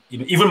 And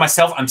even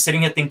myself, I'm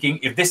sitting here thinking,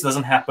 if this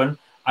doesn't happen,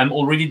 I'm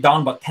already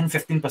down about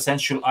 10-15%.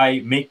 Should I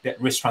make that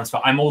risk transfer?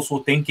 I'm also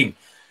thinking.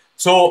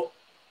 So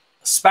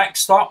SPAC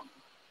stock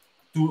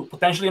to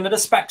potentially another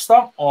SPAC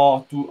stock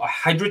or to a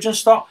hydrogen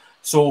stock.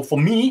 So for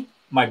me,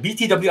 my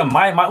BTW,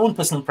 my own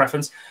personal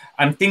preference,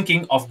 I'm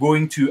thinking of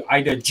going to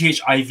either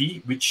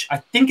GHIV, which I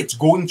think it's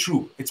going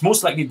through. It's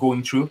most likely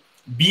going through.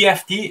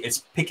 BFT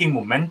is picking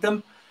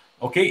momentum.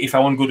 Okay, if I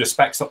want to go to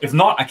SPAC stock. If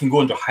not, I can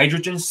go into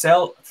hydrogen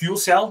cell, fuel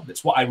cell.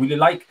 That's what I really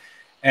like.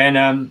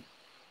 And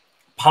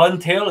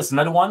Palantir is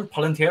another one.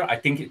 Palantir, I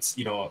think it's,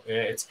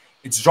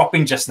 it's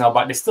dropping just now,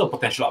 but there's still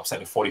potential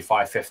upside of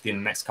 45, 50 in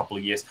the next couple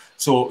of years.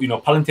 So,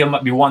 Palantir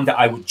might be one that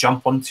I would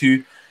jump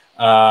onto.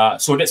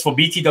 So that's for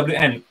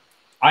BTWN.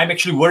 I'm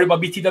actually worried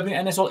about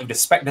BTWN as well. If the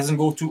spec doesn't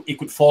go through, it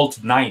could fall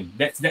to 9.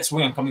 That's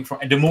where I'm coming from.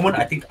 At the moment,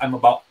 I think I'm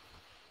about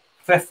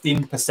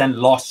 15%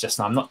 loss just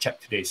now. I'm not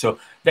checked today. So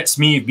that's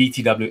me,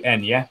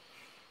 BTWN, yeah?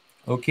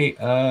 Okay.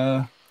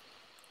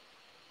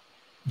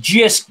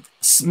 GS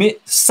Smith,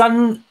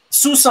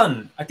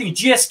 Susan, I think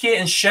GSK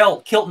and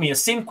Shell killed me. The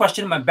same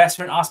question my best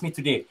friend asked me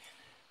today.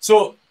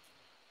 So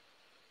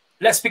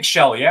let's pick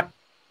Shell, yeah?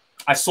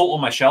 I sold all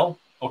my Shell,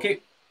 okay?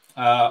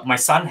 My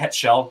son had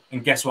Shell,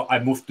 and guess what? I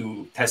moved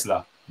to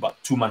Tesla about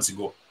 2 months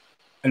ago.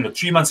 And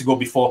 3 months ago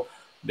before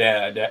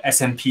the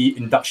S&P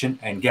induction,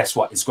 and guess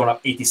what? It's gone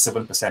up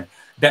 87%.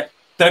 That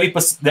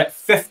 30%, that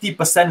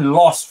 50%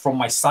 loss from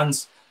my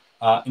son's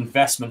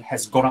investment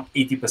has gone up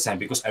 80%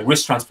 because I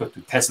risk transferred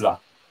to Tesla.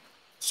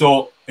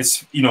 So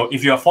it's, you know,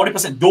 if you are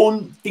 40%,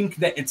 don't think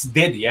that it's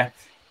dead, yeah?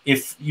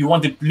 If you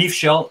want to leave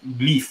Shell,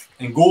 leave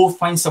and go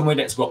find somewhere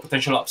that's got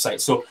potential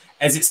upside. So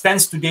as it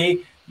stands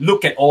today,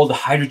 look at all the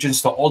hydrogen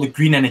stock, all the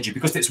green energy,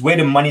 because that's where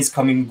the money is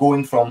coming,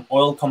 going from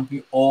oil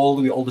company all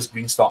the way, all these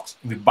green stocks.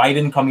 With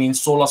Biden coming in,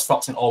 solar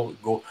stocks and all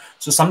would go.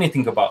 So something to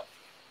think about.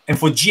 And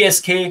for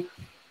GSK,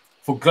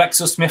 for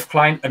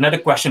GlaxoSmithKline, another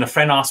question a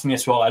friend asked me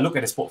as well. I look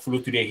at his portfolio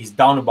today, he's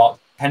down about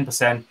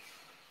 10%.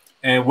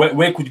 And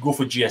where could you go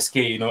for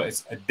GSK? You know,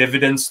 it's a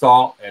dividend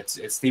stock, it's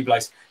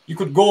stabilized. You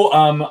could go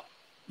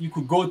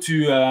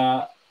to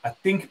I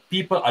think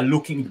people are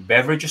looking at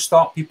beverage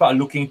stock. People are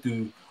looking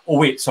to, oh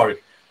wait, sorry,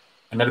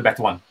 another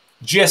better one.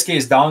 GSK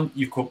is down.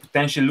 You could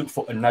potentially look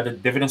for another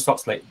dividend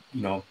stocks like,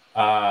 you know,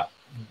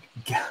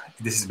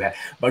 this is bad,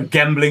 but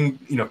gambling,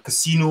 you know,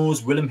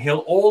 casinos, William Hill,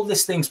 all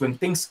these things. When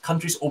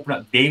countries open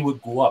up, they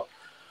would go up.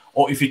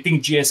 Or if you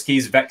think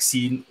GSK's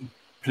vaccine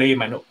play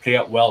might not play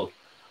out well,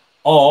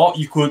 or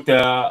you could,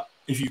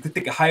 if you could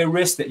take a higher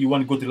risk that you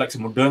want to go to like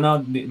some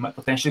Moderna, it might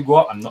potentially go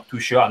up. I'm not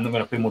too sure. I'm not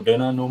going to play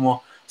Moderna no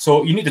more.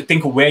 So you need to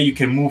think of where you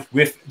can move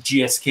with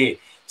GSK.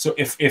 So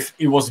if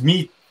it was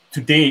me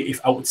today, if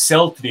I would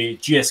sell today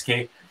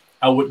GSK,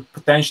 I would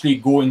potentially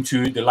go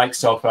into the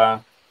likes of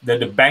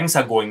the banks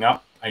are going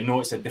up. I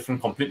know it's a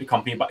different completely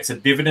company, but it's a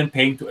dividend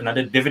paying to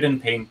another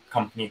dividend paying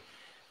company.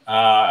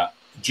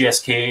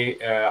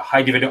 GSK,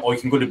 high dividend, or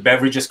you can go to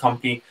beverages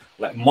company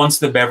like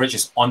Monster Beverage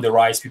is on the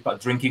rise. People are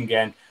drinking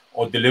again,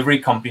 or delivery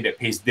company that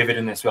pays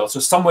dividend as well. So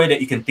somewhere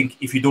that you can think,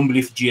 if you don't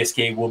believe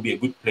GSK will be a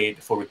good play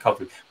for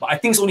recovery. But I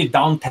think it's only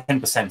down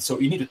 10%. So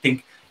you need to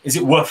think, is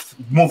it worth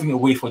moving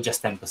away for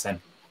just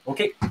 10%?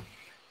 Okay.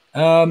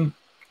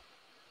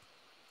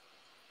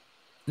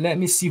 Let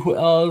me see who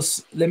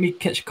else. Let me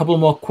catch a couple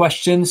more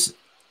questions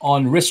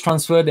on risk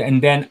transfer,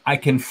 and then I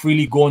can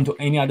freely go into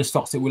any other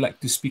stocks that we like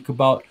to speak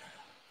about.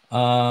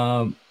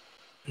 Let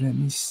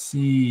me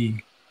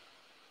see.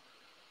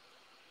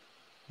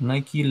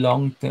 Nike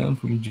long term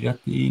from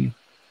Jatin.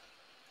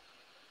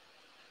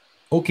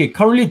 Okay,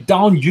 currently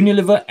down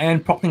Unilever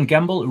and Procter &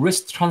 Gamble,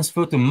 risk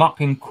transfer to Mark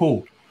 &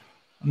 Co.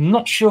 I'm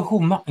not sure who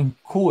Mark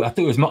 & Co. I thought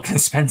it was Mark &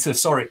 Spencer,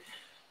 sorry.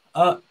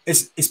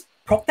 Is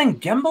Procter &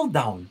 Gamble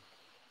down?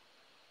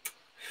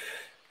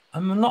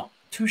 I'm not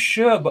too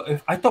sure,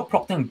 but I thought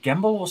Procter &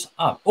 Gamble was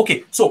up.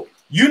 Okay, so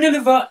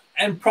Unilever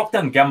and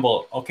Procter &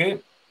 Gamble, okay?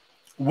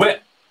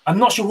 I'm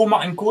not sure who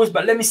Mark & Co. is,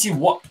 but let me see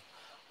what...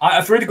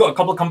 I've already got a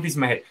couple of companies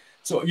in my head.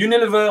 So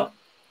Unilever,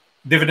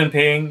 dividend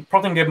paying,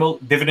 Procter & Gamble,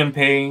 dividend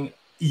paying. It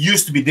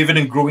used to be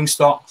dividend growing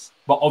stocks,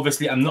 but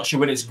obviously I'm not sure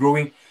whether it's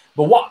growing.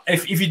 But what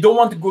if you don't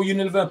want to go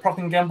Unilever and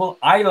Procter & Gamble,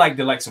 I like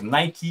the likes of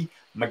Nike,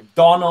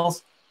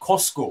 McDonald's,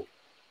 Costco.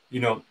 You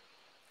know,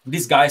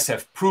 these guys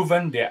have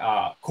proven they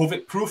are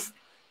COVID proof.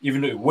 Even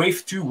though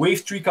wave 2,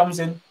 wave 3 comes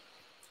in,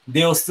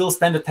 they'll still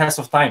stand the test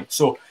of time.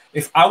 So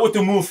if I were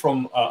to move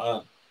from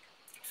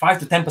 5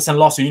 to 10%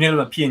 loss to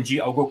Unilever and P&G,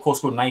 I'll go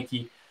Costco,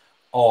 Nike,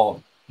 or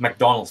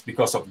McDonald's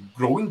because of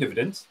growing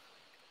dividends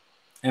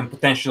and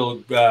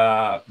potential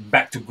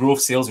back to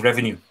growth sales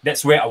revenue.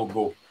 That's where I will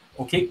go.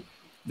 Okay,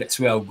 that's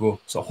where I'll go.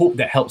 So I hope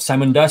that helps.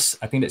 Simon does.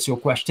 I think that's your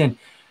question.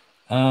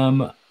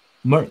 Merck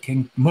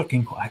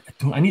 &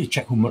 Co. I need to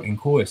check who Merck &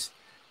 Co. is.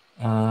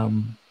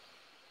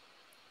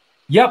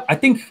 Yep, I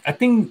think.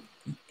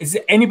 Is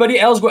there anybody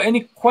else got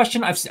any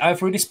question?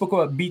 I've already spoken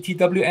about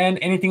BTWN.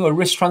 Anything or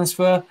risk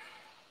transfer?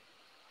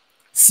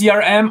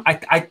 CRM.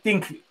 I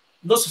think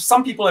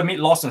some people have made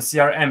loss on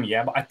CRM,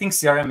 yeah, but I think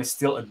CRM is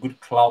still a good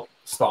cloud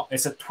stock.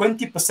 It's a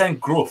 20%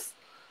 growth.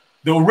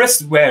 The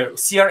risk where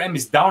CRM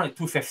is down at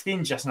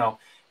 215 just now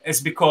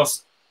is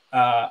because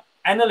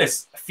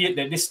analysts fear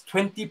that this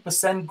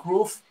 20%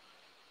 growth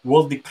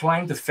will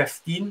decline to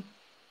 15,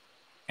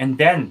 and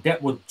then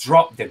that will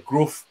drop their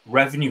growth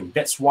revenue.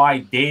 That's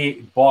why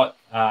they bought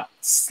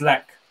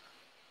Slack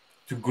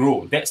to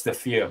grow. That's the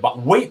fear. But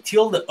wait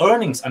till the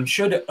earnings. I'm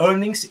sure the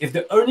earnings, if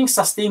the earnings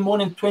sustain more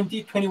than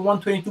 20,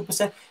 21,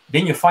 22%,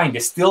 then you're fine. They're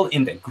still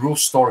in the growth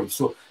story.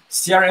 So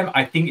CRM,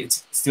 I think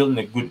it's still in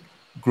a good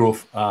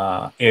growth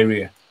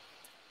area.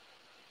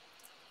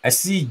 I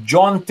see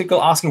John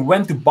Tickle asking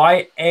when to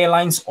buy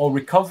airlines or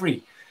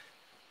recovery.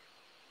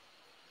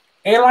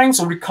 Airlines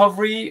or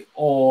recovery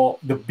or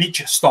the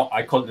beach stock.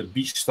 I call it the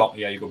beach stock.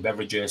 Yeah, you got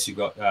beverages, you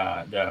got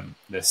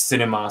the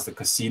cinemas, the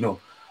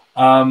casino.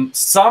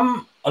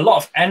 A lot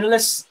of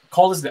analysts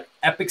call this the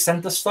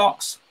epicenter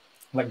stocks,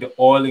 like the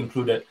oil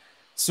included.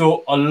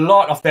 So a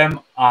lot of them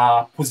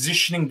are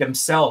positioning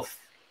themselves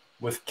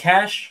with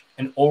cash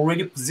and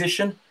already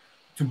positioned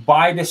to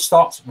buy the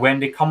stocks when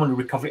they come on the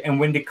recovery. And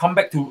when they come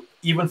back to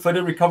even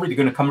further recovery, they're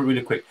going to come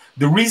really quick.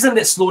 The reason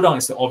that slow down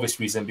is the obvious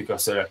reason,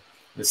 because the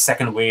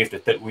second wave, the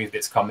third wave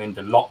that's coming,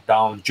 the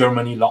lockdown,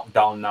 Germany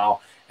lockdown now,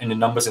 and the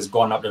numbers has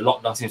gone up. The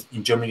lockdown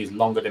in Germany is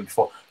longer than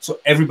before. So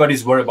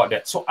everybody's worried about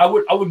that. So I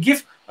would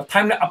give a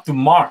timeline up to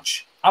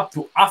March, up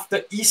to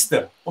after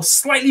Easter, or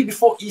slightly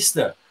before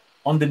Easter,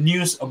 on the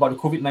news about the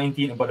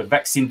COVID-19, about the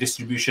vaccine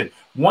distribution.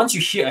 Once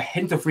you hear a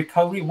hint of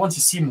recovery, once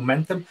you see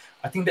momentum,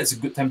 I think that's a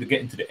good time to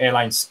get into the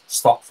airlines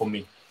stock for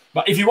me.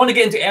 But if you want to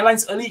get into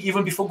airlines early,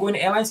 even before going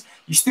to airlines,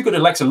 you still got the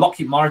likes of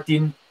Lockheed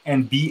Martin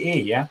and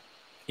BA, yeah?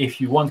 If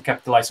you want to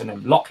capitalize on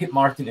them, Lockheed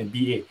Martin and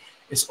BA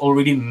is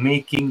already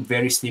making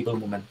very stable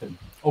momentum.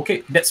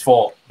 Okay, that's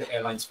for the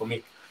airlines for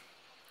me.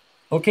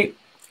 Okay,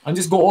 I'll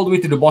just go all the way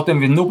to the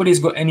bottom. If nobody's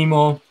got any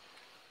more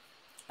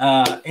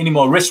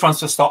risk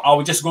transfer stock, I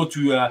will just go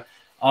to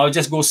I'll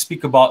just go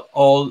speak about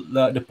all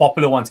the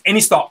popular ones.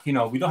 Any stock, we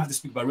don't have to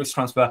speak about risk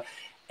transfer.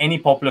 Any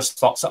popular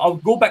stock. So I'll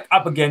go back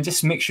up again,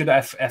 just make sure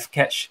that I've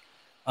catch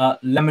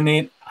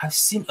Lemonade. I've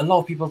seen a lot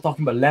of people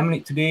talking about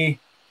Lemonade today.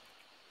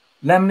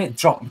 Lemonade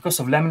dropped because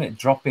of Lemonade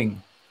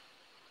dropping.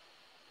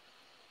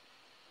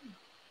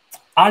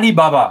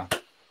 Alibaba.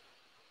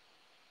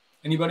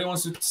 Anybody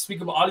wants to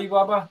speak about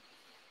Alibaba?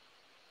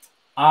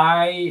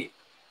 I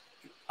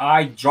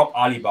dropped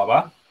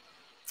Alibaba.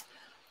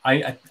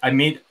 I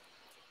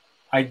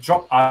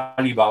dropped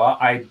Alibaba.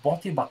 I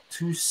bought it about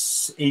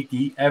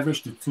 280,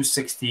 average to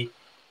 260,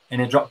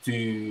 and it dropped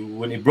to,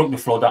 when it broke the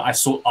floor down, I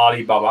sold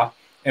Alibaba.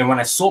 And when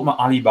I sold my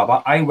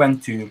Alibaba, I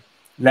went to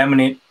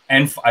Lemonade,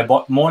 and I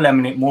bought more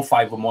Lemonade, more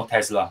Fiverr, more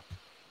Tesla.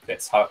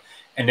 That's how.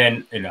 And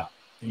then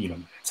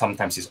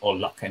sometimes it's all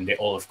luck, and they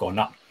all have gone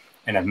up,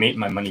 and I've made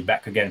my money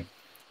back again.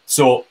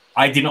 So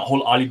I did not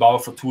hold Alibaba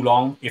for too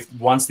long. If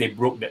once they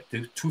broke that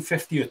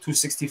 250 or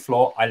 260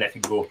 floor, I let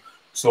it go.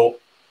 So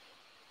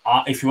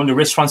if you want to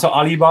risk transfer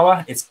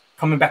Alibaba, it's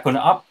coming back on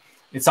the up.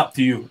 It's up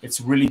to you. It's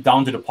really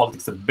down to the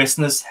politics. The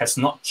business has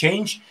not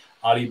changed.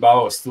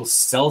 Alibaba will still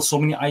sell so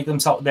many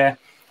items out there.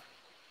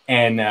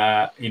 And,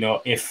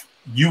 if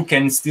you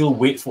can still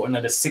wait for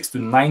another 6 to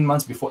 9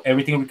 months before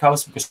everything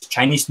recovers, because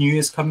Chinese New Year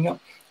is coming up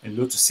and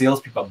loads of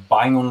sales, people are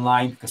buying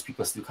online because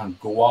people still can't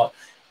go out.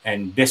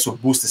 And this will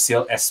boost the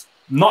sale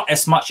not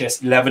as much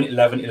as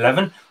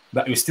 11/11/11,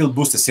 but it will still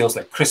boost the sales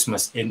like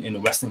Christmas in the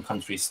Western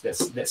countries.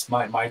 That's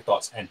my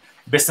thoughts. And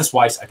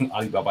business-wise, I think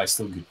Alibaba is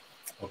still good.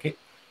 Okay.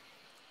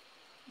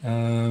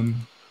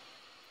 I'm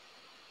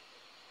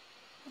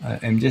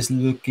just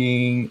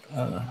looking.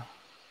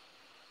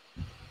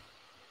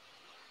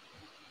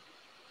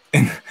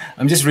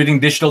 I'm just reading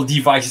Digital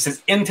Device. It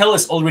says Intel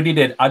is already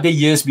dead. Are they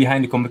years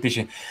behind the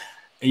competition?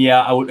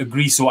 Yeah, I would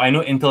agree. So I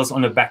know Intel is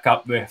on the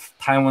backup with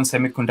Taiwan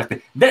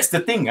Semiconductor. That's the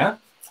thing, huh?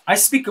 I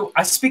speak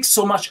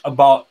so much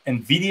about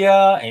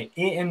NVIDIA and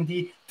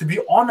AMD. To be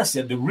honest,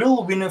 the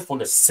real winner for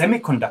the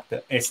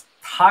semiconductor is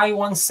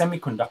Taiwan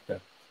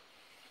Semiconductor.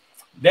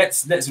 They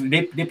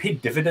pay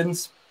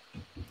dividends.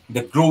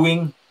 They're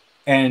growing,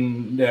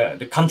 and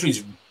the country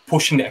is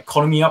pushing the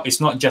economy up.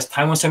 It's not just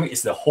Taiwan Semi;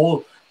 it's the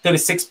whole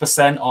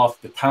 36% of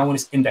the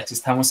Taiwanese index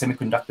is Taiwan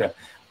Semiconductor.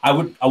 I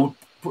would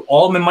put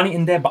all my money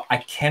in there, but I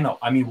cannot.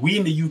 I mean, we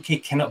in the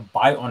UK cannot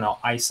buy on our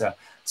ISA.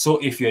 So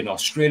if you're in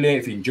Australia,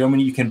 if you're in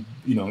Germany, you can,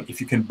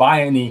 if you can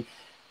buy any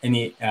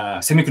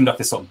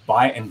semiconductor stock,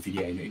 buy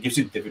NVIDIA. It gives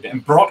you dividend.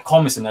 And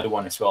Broadcom is another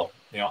one as well.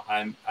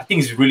 I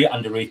think it's really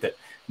underrated,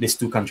 these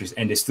two countries,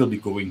 and they still be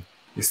going.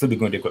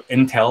 They've got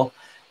Intel,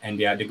 and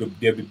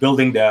they'll be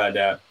building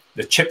the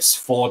chips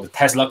for the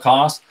Tesla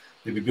cars.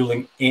 They'll be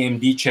building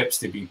AMD chips.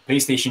 They'll be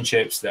PlayStation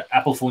chips, the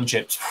Apple phone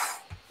chips.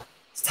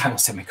 It's Taiwan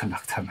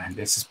Semiconductor, man.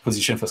 This is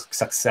position for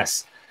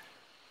success.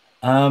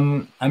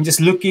 I'm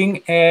just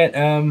looking at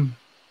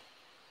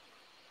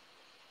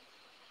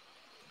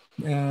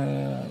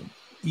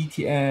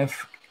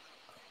ETF.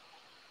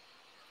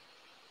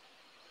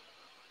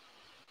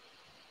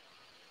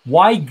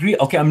 Why green?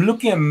 Okay, I'm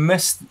looking at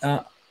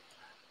Raiso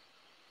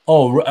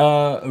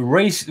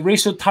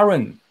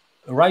Taran.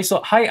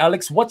 Raiso, hi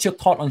Alex, what's your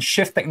thought on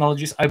Shift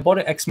Technologies? I bought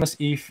it Xmas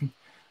Eve.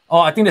 Oh,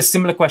 I think there's a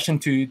similar question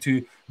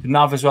to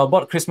Nav as well.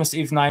 Bought Christmas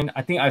Eve 9.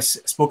 I think I've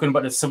spoken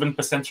about the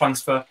 7%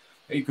 transfer.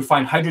 You could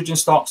find hydrogen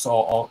stocks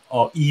or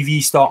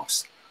EV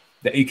stocks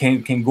that you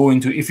can go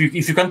into. If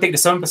you can't take the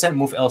 7%,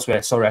 move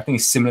elsewhere. Sorry, I think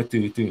it's similar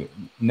to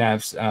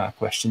Nav's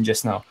question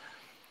just now.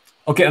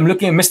 Okay, I'm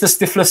looking at Mr.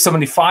 Stifler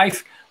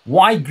 75.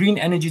 Why green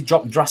energy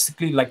dropped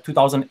drastically like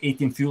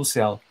 2018 fuel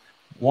cell?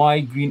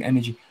 Why green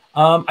energy?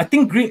 I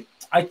think green.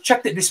 I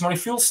checked it this morning.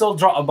 Fuel cell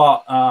dropped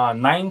about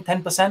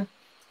 9-10%.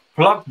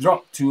 Plug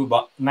dropped to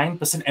about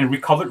 9% and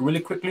recovered really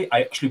quickly. I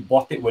actually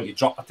bought it when it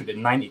dropped up to the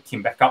 9. It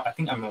came back up. I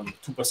think I'm on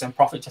 2%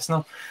 profit just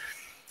now.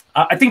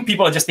 I think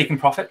people are just taking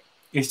profit.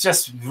 It's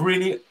just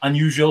really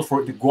unusual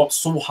for it to go up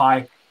so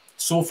high,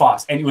 so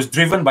fast. And it was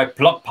driven by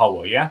plug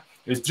power, yeah?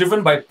 It's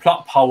driven by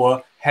Plug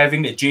Power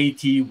having the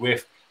JT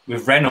with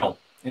Renault,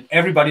 and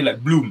everybody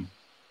like Bloom,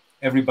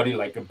 everybody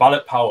like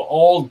Ballard Power,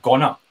 all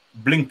gone up.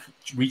 Blink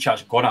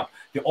Recharge gone up.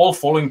 They're all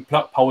following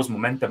Plug Power's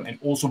momentum, and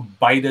also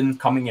Biden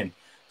coming in.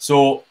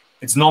 So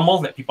it's normal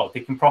that people are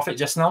taking profit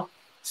just now.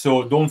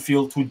 So don't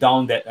feel too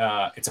down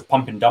that it's a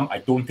pump and dump. I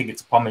don't think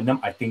it's a pump and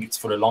dump. I think it's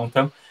for the long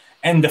term.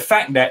 And the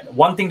fact that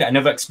one thing that I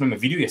never explained in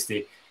my video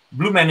yesterday,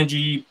 Bloom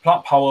Energy,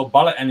 Plug Power,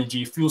 Ballard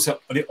Energy, Fuel Cell,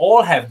 they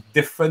all have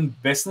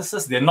different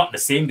businesses. They're not the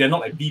same. They're not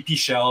like BP,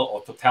 Shell,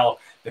 or Total.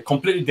 They're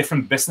completely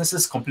different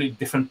businesses, completely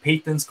different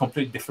patents,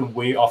 completely different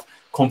way of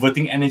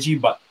converting energy.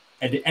 But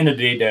at the end of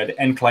the day, the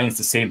end client is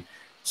the same.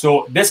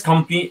 So this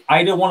company,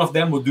 either one of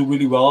them will do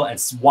really well, and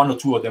one or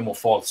two of them will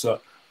fall.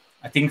 So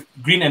I think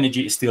green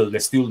energy is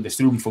there's still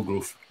room for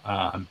growth.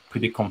 I'm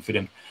pretty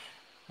confident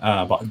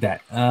about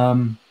that.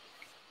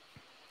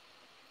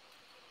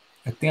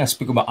 I think I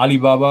speak about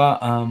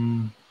Alibaba.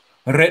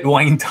 Red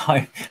wine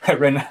time. I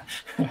ran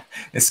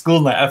a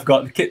school night. I've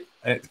got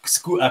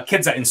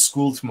kids are in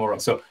school tomorrow,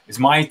 so it's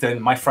my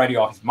turn. My Friday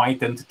off. It's my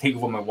turn to take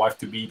over my wife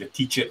to be the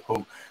teacher at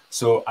home.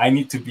 So I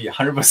need to be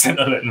 100%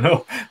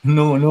 alert.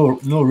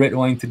 No red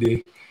wine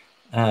today.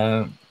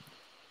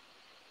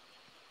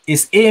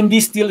 Is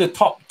AMD still the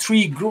top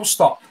 3 growth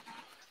stock?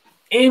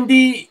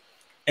 AMD,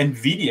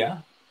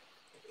 Nvidia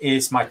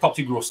is my top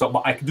 3 growth stock,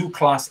 but I do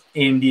class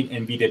AMD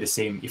and Nvidia the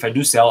same. If I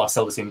do sell, I'll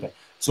sell the same thing.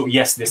 So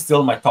yes, they're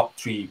still my top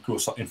 3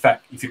 growth stock. In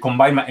fact, if you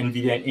combine my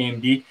Nvidia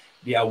and AMD,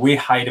 they are way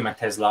higher than my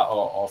Tesla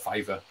or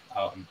Fiverr.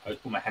 I'll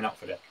put my hand out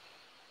for that.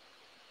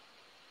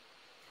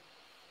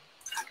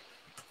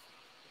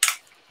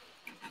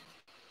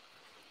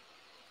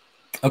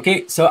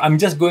 Okay, so I'm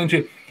just going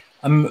to,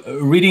 I'm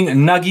reading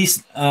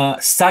Nagi's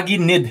Sagi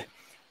Nid.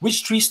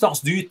 Which 3 stocks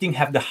do you think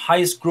have the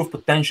highest growth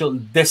potential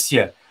this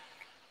year?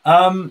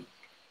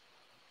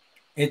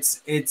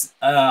 It's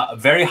a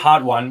very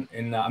hard one,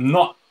 and I'm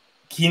not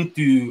keen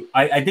to.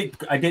 I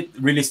did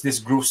release this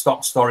growth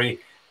stock story,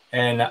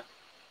 and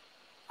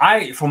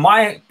from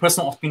my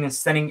personal opinion,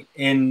 standing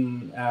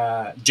in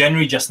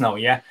January just now,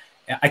 yeah,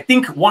 I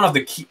think one of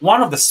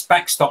the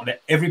spec stock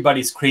that everybody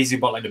is crazy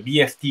about, like the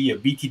BFT, or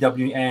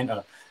BTWN,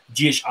 or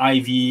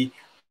GHIV,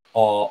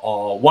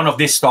 or one of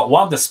this stock,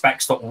 one of the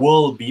spec stock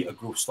will be a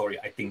growth story.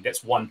 I think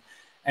that's one.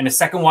 And the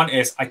second one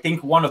is, I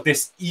think one of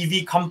these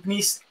EV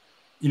companies,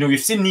 you know,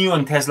 we've seen NIO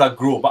and Tesla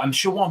grow, but I'm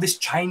sure one of these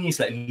Chinese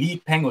like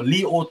Li Peng or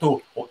Li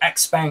Auto or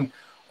XPeng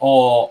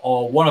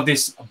or one of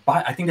these,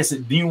 I think there's a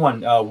new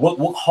one,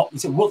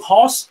 is it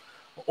Workhorse?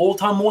 Old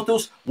Town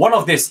Motors? One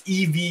of this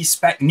EV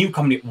spec new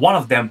company, one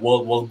of them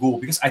will go,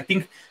 because I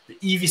think the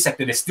EV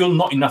sector, there's still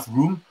not enough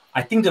room.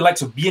 I think the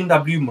likes of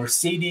BMW,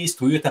 Mercedes,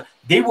 Toyota,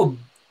 they will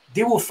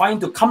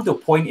come to a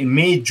point in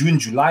May, June,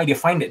 July, they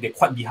find that they're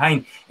quite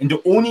behind. And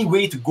the only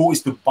way to go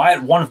is to buy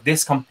one of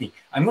this company.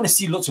 I'm going to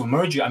see lots of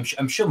merger.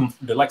 I'm sure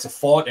the likes of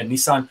Ford and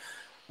Nissan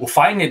will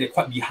find that they're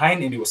quite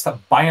behind and they will start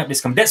buying up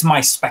this company. That's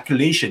my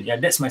speculation. Yeah,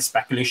 that's my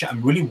speculation.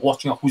 I'm really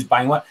watching out who's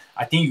buying what.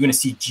 I think you're going to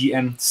see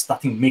GM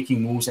starting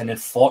making moves, and then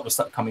Ford will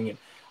start coming in.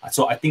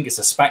 So I think it's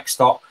a spec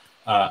stock.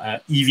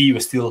 EV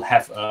will still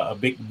have a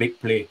big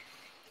play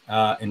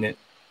in it.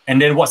 And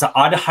then what's the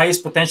other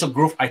highest potential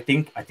growth? I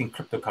think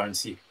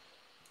cryptocurrency.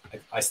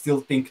 I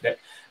still think that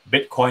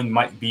Bitcoin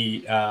might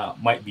be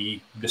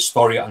the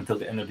story until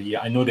the end of the year.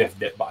 I know they have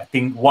that, but I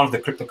think one of the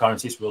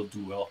cryptocurrencies will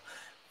do well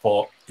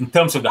in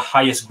terms of the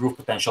highest growth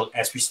potential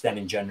as we stand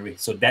in January.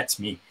 So that's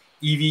me.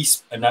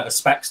 EVs, a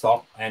spec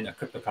stock, and a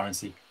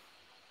cryptocurrency.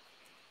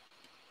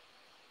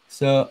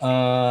 So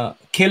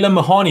Kayla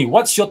Mahoney,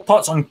 what's your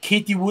thoughts on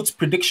Katie Wood's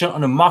prediction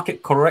on a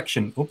market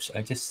correction? Oops,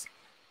 I just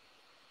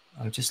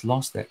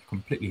lost that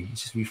completely.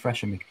 It's just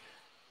refreshing me.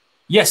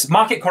 Yes,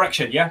 market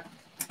correction. Yeah,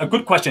 a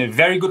good question. A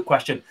very good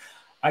question.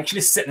 I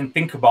actually sit and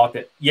think about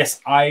it.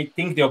 Yes, I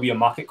think there'll be a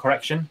market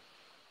correction.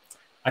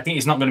 I think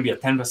it's not going to be a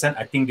 10%.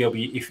 I think there'll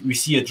be, if we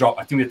see a drop,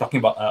 I think we're talking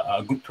about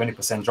a good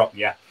 20% drop.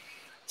 Yeah.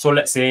 So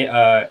let's say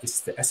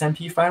it's the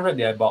S&P 500.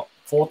 They're about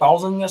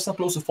 4,000, yes,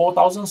 close to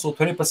 4,000. So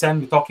 20%,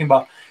 we're talking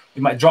about,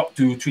 it might drop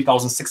to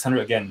 3,600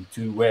 again,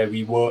 to where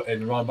we were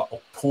in around about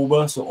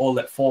October. So all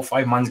that 4 or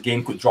 5 months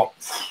gain could drop.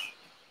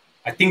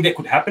 I think that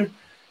could happen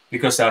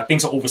because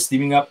things are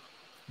oversteaming up.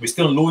 We're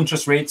still low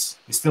interest rates.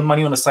 There's still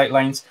money on the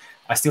sidelines.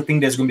 I still think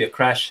there's going to be a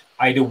crash,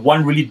 either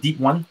one really deep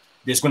one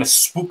that's going to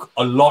spook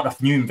a lot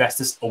of new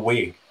investors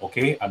away.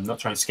 Okay, I'm not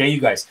trying to scare you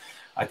guys.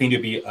 I think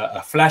there'll be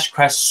a flash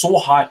crash so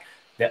hard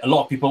that a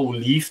lot of people will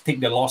leave, take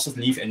their losses,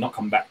 leave, and not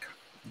come back.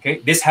 Okay,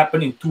 this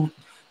happened in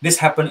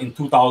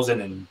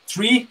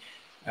 2003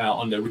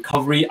 on the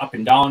recovery up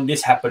and down.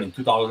 This happened in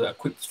 2000, a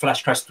quick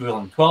flash crash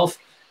 2012.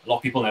 A lot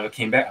of people never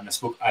came back.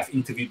 I've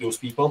interviewed those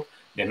people.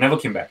 They never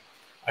came back.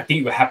 I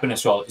think it will happen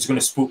as well. It's going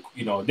to spook,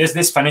 you know,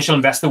 this financial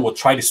investor will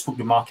try to spook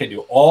the market.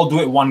 They'll all do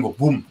it one go,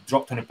 boom,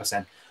 drop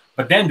 20%.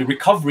 But then the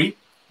recovery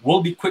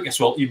will be quick as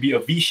well. It'll be a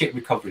V-shaped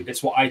recovery.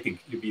 That's what I think.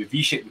 It'll be a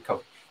V-shaped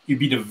recovery. It'll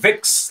be the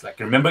VIX. Like,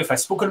 remember, if I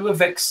spoke about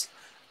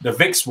the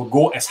VIX will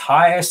go as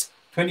high as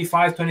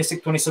 25,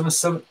 26,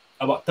 27,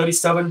 about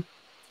 37.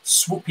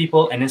 swoop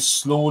people, and then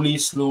slowly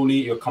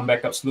it'll come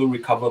back up, slowly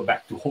recover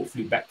back to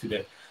hopefully back to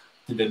the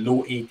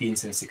low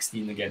 18s and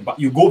 16 again. But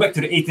you go back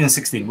to the 18 and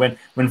 16. When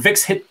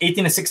VIX hit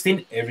 18 and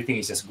 16, everything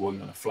is just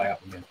going on a fly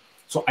up again.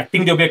 So I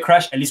think there'll be a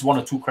crash, at least 1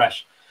 or 2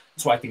 crash.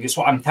 So I think that's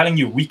what I'm telling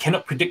you. We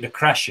cannot predict the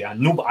crash. Yeah,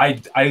 no,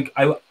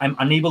 I'm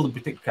unable to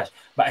predict the crash.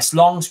 But as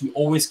long as we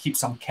always keep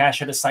some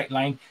cash at the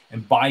sideline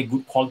and buy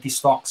good quality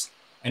stocks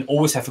and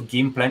always have a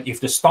game plan. If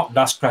the stock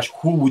does crash,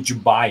 who would you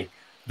buy?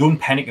 Don't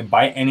panic and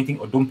buy anything,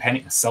 or don't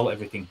panic and sell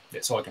everything.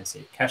 That's all I can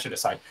say. Cash at the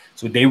side.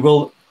 So they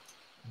will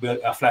build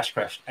a flash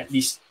crash, at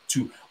least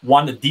 2.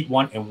 One a deep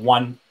one, and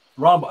one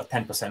around about a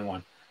 10%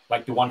 one,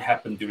 like the one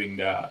happened during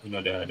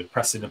the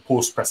president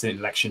post-president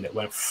election that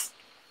went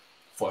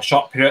for a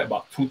short period,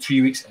 about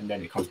 2-3 weeks, and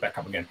then it comes back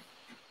up again.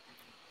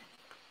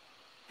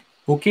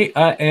 Okay,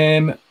 I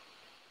am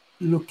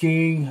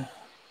looking.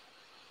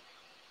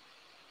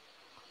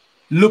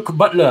 Luke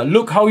Butler,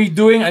 Luke, how are you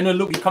doing? I know,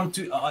 Luke, you come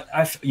to,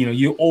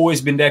 you've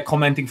always been there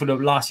commenting for the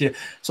last year.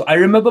 So I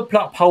remember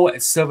Plug Power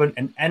at 7,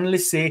 and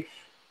analysts say,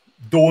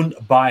 don't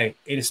buy.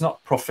 It is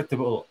not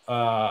profitable.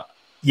 The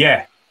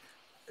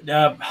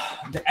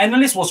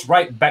analyst was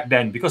right back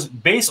then, because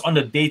based on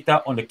the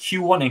data on the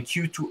Q1 and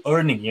Q2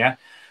 earning,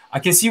 I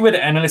can see where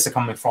the analysts are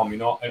coming from.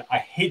 I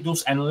hate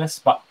those analysts,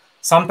 but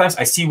sometimes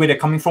I see where they're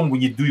coming from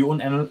when you do your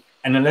own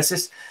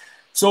analysis.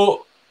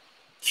 So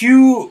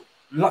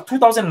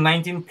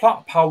 2019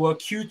 Plug Power,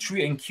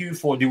 Q3 and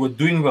Q4, they were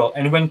doing well.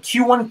 And when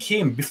Q1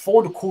 came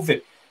before the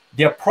COVID,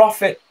 their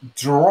profit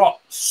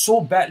dropped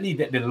so badly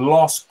that they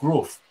lost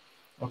growth.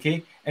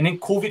 Okay. And then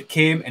COVID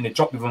came and they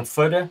dropped even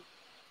further.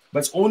 But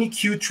it's only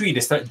Q3 they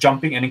started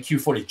jumping, and then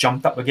Q4 they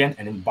jumped up again,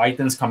 and then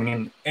Biden's coming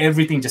in.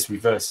 Everything just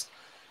reversed.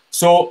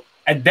 So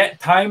at that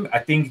time, I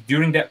think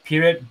during that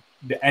period,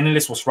 the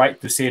analyst was right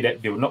to say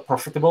that they were not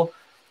profitable.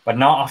 But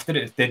now after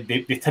that,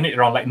 they turn it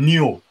around, like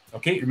NIO.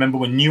 Okay, remember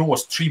when NIO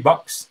was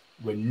 $3?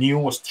 When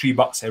NIO was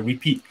 $3, I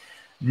repeat,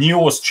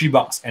 NIO was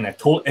 $3, and I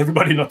told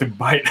everybody not to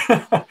buy it.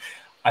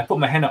 I put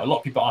my hand out. A lot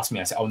of people ask me.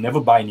 I said, I'll never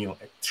buy NIO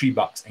at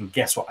 $3. And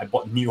guess what? I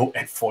bought NIO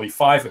at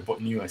 45. I bought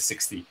NIO at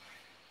 60.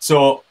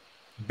 So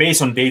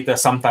based on data,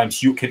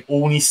 sometimes you can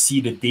only see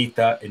the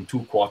data in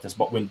 2 quarters.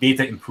 But when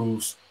data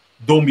improves,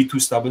 don't be too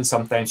stubborn.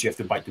 Sometimes you have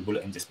to bite the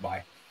bullet and just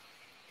buy.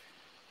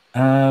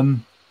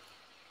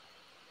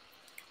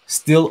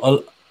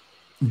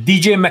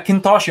 DJ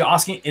McIntosh, you're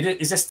asking,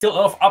 is there still a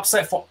lot of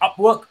upside for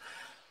Upwork?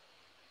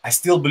 I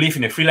still believe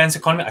in the freelance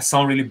economy. I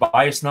sound really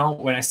biased now.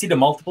 When I see the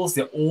multiples,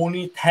 they're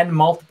only 10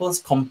 multiples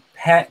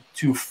compared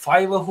to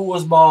Fiverr, who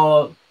was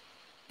about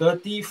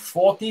 30,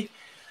 40.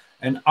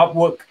 And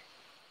Upwork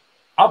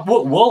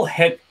will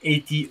hit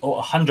 80 or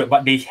 100,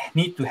 but they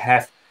need to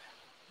have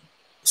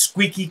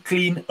squeaky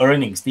clean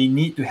earnings. They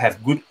need to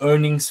have good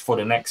earnings for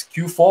the next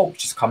Q4,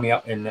 which is coming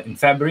up in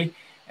February.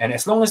 And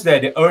as long as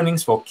the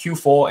earnings for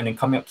Q4 and then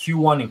coming up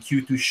Q1 and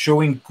Q2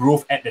 showing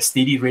growth at a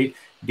steady rate,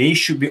 they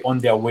should be on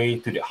their way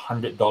to the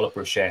 $100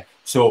 per share.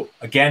 So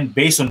again,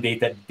 based on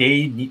data,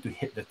 they need to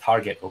hit the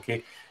target,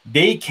 okay?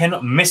 They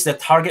cannot miss the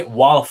target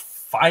while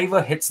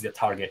Fiverr hits the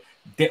target.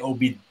 That will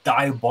be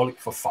diabolic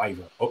for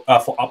Fiverr,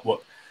 for Upwork.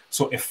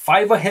 So if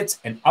Fiverr hits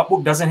and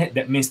Upwork doesn't hit,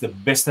 that means the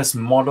business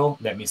model,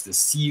 that means the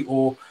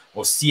CEO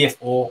or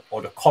CFO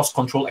or the cost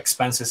control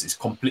expenses is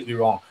completely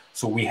wrong.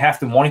 So we have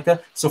to monitor.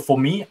 So for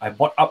me, I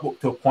bought Upwork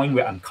to a point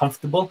where I'm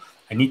comfortable.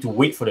 I need to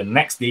wait for the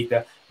next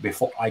data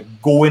before I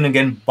go in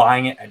again,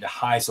 buying it at the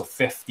highs of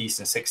 50s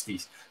and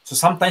 60s. So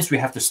sometimes we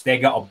have to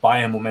stagger our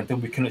buying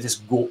momentum. We cannot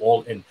just go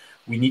all in.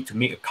 We need to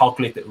make a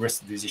calculated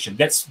risk decision.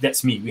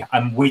 That's me.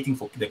 I'm waiting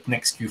for the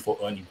next Q4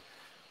 earning.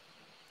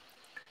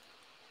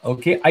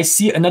 Okay, I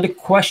see another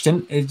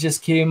question. It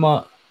just came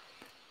up.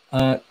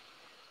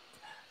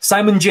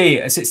 Simon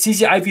J. I said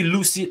CCIV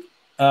Lucid.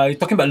 You're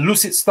talking about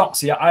Lucid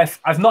stocks. Yeah,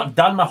 I've not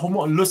done my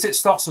homework on Lucid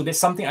stocks, so there's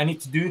something I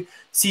need to do.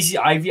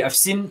 CCIV. I've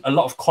seen a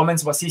lot of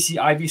comments about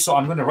CCIV, so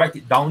I'm going to write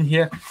it down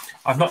here.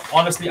 I've not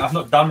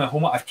done my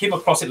homework. I came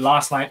across it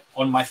last night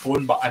on my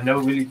phone, but I've never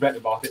really read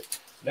about it.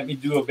 Let me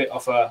do a bit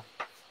of a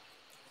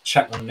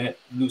check on it.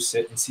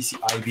 Lucid and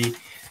CCIV.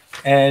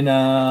 And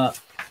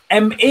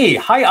MA.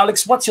 Hi,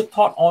 Alex. What's your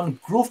thought on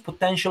growth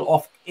potential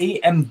of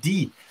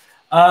AMD?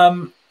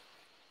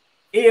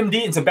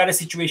 AMD is a better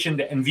situation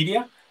than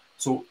NVIDIA.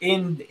 So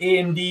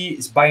AMD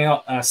is buying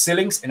out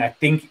Xilinx, and I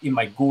think it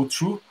might go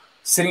through.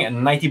 Sitting at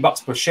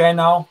 $90 per share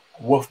now,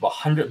 worth about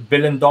 $100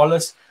 billion.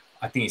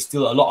 I think it's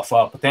still a lot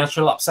of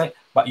potential upside,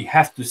 but you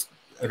have to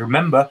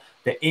remember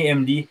that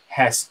AMD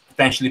has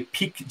potentially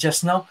peaked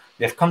just now.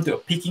 They've come to a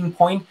peaking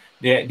point.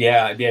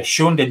 They're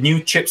shown the new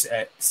chips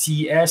at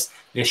CES.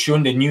 They're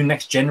shown the new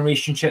next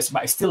generation chips,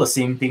 but it's still the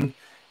same thing.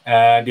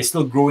 They're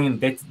still growing in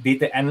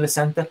data analyst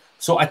center.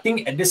 So I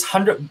think at this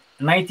 $190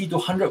 to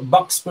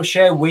 $100 per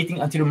share,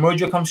 waiting until the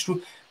merger comes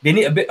through, they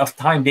need a bit of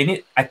time.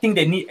 I think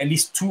they need at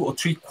least 2 or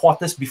 3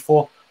 quarters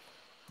before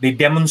they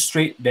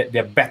demonstrate that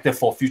they're better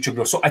for future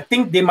growth. So I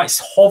think they might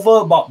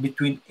hover about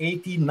between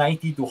 80,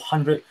 90 to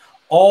 100,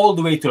 all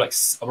the way to like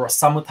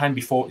summertime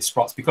before it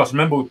sprouts. Because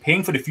remember, we're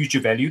paying for the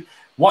future value.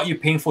 What you're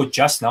paying for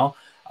just now,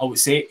 I would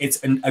say it's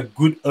a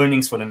good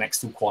earnings for the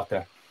next 2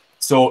 quarters.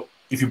 So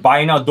if you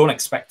buy now, don't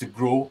expect to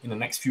grow in the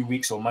next few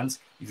weeks or months.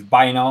 If you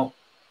buy now,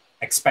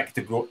 expect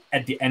to grow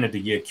at the end of the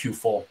year,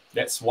 Q4.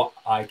 That's what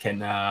I can,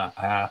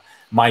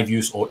 my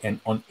views on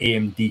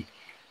AMD.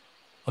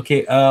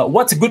 Okay,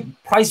 what's a good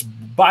price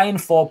buying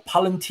for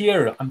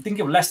Palantir? I'm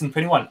thinking of less than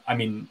 21. I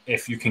mean,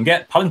 if you can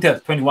get Palantir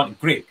at 21,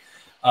 great.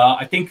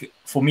 I think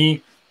for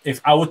me, if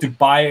I were to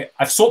buy,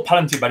 I've sold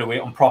Palantir, by the way,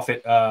 on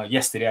profit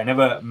yesterday. I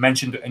never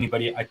mentioned to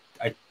anybody. I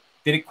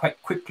did it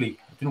quite quickly.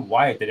 I don't know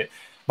why I did it.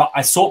 But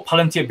I sold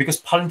Palantir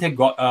because Palantir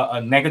got a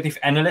negative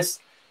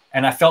analyst,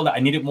 and I felt that I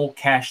needed more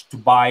cash to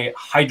buy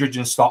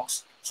hydrogen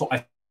stocks. So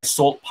I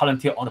sold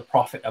Palantir on a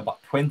profit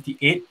about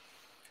 28.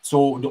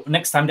 So the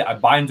next time that I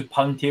buy into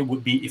Palantir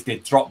would be if they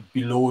drop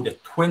below the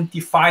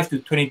 25 to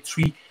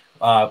 23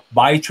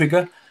 buy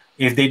trigger.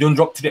 If they don't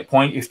drop to that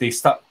point, if they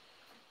start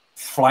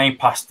flying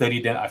past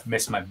 30, then I've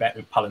missed my bet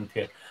with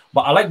Palantir.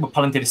 But I like with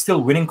Palantir, they're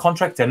still winning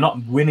contracts. They're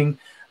not winning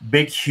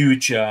big,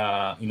 huge,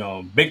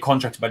 big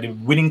contracts, but they're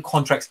winning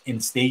contracts in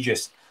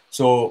stages.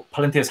 So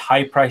Palantir is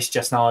high price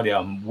just now. They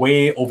are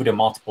way over the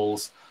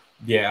multiples.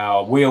 They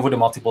are way over the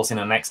multiples in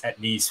the next, at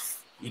least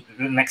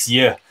next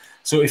year.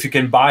 So if you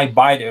can buy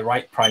the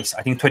right price,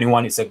 I think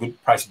 21 is a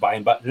good price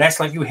buying, but less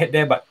like you hit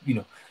there, but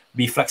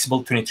be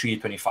flexible 23,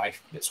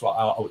 25. That's what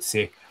I would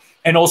say.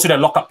 And also the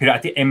lockup period, I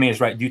think MA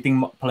is right. Do you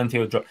think Palantir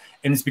will drop?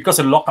 And it's because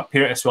of the lockup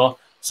period as well.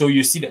 So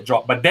you see that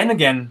drop. But then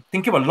again,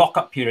 think about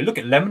lockup period. Look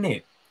at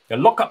Lemonade. The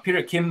lockup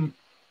period came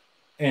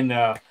in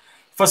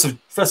first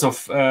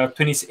of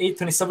 28,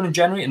 27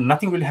 January, and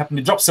nothing really happened.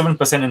 They dropped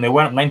 7% and they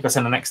went up 9%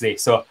 the next day.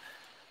 So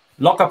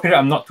lockup period,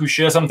 I'm not too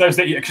sure. Sometimes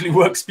that actually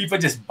works. People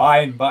just buy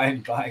and buy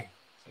and buy.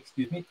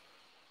 Excuse me.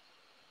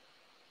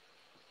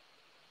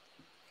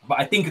 But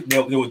I think they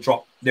will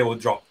drop. They will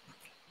drop.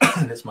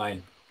 That's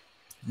mine.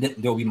 That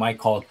will be my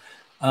call.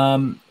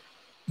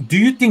 Do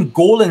you think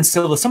gold and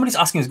silver? Somebody's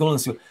asking is gold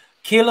and silver.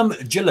 Caleb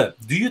Giller,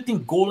 do you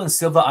think gold and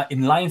silver are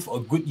in line for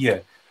a good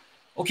year?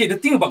 Okay, the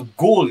thing about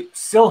gold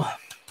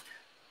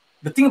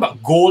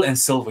and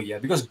silver, yeah,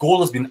 because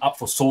gold has been up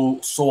for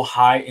so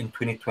high in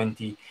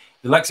 2020.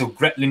 The likes of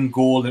Gretlin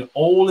Gold and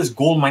all these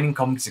gold mining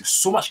companies have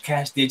so much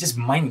cash, they're just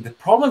mining. The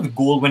problem with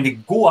gold, when they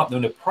go up,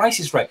 when the price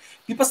is right,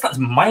 people start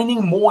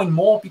mining more and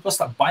more. People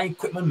start buying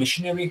equipment,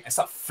 machinery, and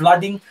start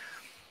flooding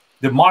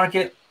the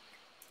market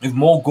with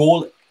more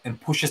gold and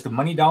pushes the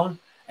money down.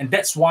 And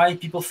that's why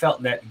people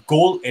felt that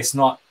gold is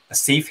not a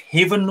safe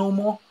haven no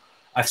more.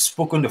 I've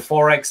spoken to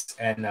Forex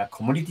and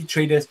commodity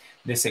traders.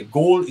 They said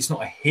gold is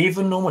not a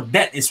haven no more.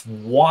 That is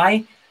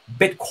why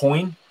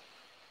Bitcoin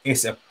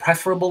is a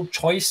preferable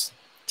choice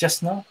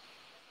just now.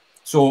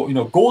 So,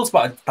 gold's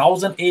about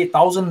 1,008,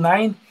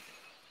 1,009.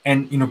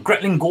 And,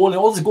 Gretlin Gold and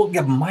all this gold,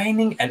 they're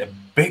mining at a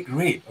big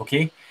rate,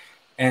 okay?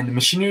 And the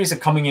machineries are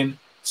coming in.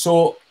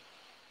 So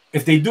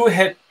if they do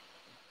hit,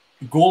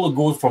 gold will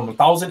go from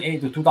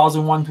 1,008 to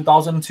 2,001,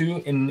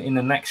 2,002 in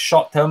the next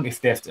short term if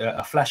there's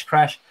a flash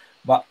crash.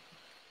 But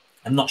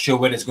I'm not sure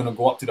whether it's going to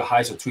go up to the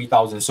highs of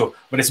 3,000. So,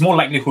 but it's more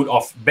likelihood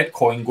of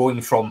Bitcoin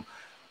going from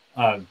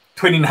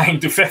 29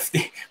 to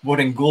 50 more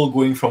than gold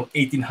going from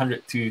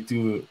 1,800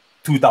 to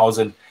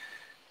 2,000.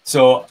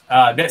 So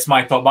that's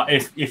my thought. But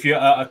if you're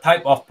a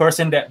type of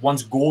person that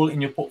wants gold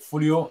in your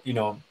portfolio,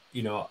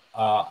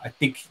 I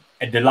think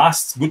at the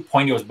last good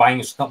point I was buying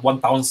was not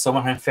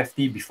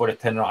 1,750 before the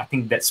turnaround. I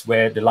think that's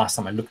where the last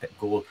time I looked at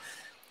gold.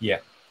 Yeah.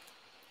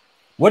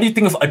 What do you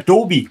think of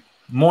Adobe?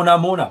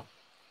 Mona.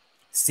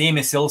 Same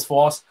as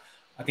Salesforce.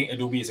 I think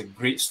Adobe is a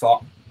great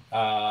stock.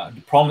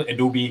 The problem with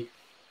Adobe,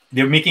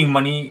 they're making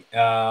money.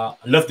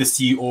 Love the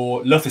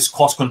CEO. Love his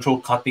cost control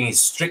cutting,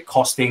 his strict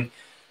costing.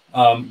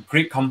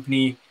 Great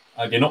company.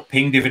 They're not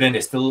paying dividend.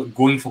 They're still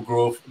going for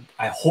growth.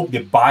 I hope they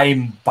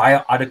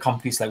buy other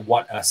companies like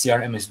what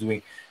CRM is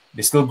doing.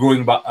 They're still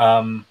growing, but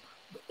the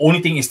only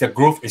thing is the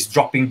growth is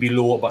dropping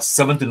below about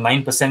 7 to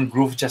 9%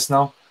 growth just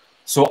now.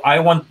 So I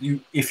want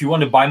you, if you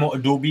want to buy more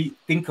Adobe,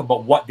 think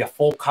about what their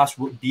forecast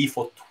would be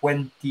for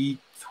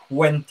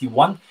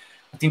 2021.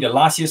 I think the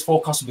last year's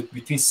forecast was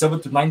between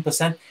 7 to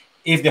 9%.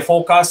 If their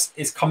forecast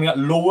is coming out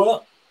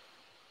lower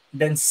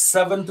than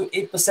 7 to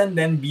 8%,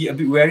 then be a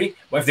bit wary.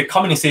 But if they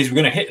come in and say we're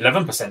going to hit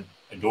 11%,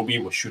 Adobe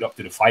will shoot up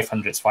to the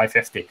 500s,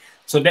 550.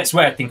 So that's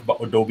where I think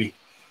about Adobe.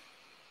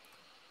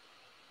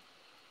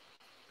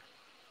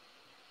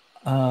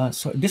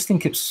 So this thing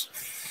keeps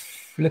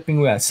flipping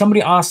well.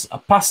 Somebody asked,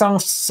 Pasang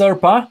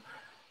Serpa,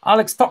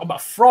 Alex, talk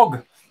about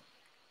Frog.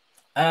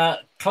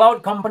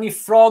 Cloud company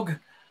Frog.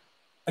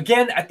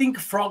 Again, I think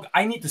Frog,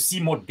 I need to see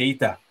more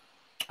data.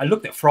 I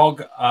looked at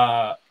Frog.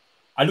 I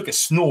look at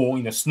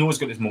Snow. Snow's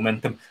got this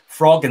momentum.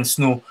 Frog and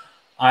Snow.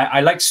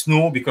 I like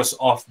Snow because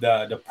of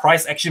the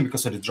price action,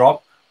 because of the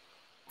drop.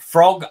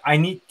 Frog, I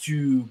need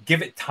to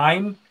give it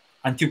time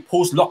until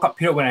post lockup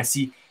period when I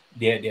see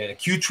the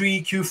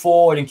Q3,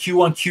 Q4, and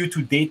Q1,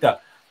 Q2 data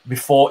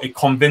before it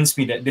convinced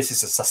me that this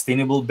is a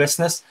sustainable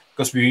business.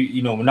 Because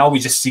now we're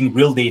just seeing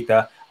real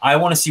data. I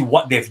want to see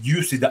what they've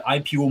used with the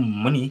IPO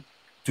money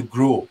to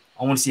grow.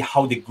 I want to see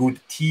how they grew the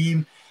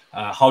team,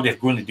 how they've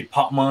grown the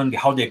department,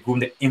 how they've grown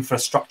the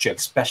infrastructure,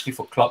 especially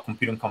for cloud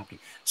computing company.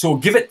 So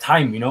give it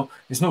time,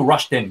 there's no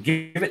rush then.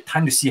 Give it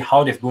time to see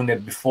how they've grown there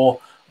before,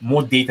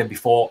 more data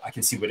before I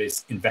can see whether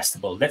it's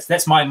investable.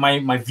 That's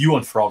my view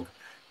on Frog.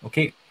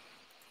 Okay.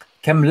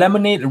 Can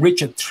Lemonade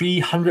reach a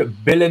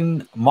 300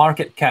 billion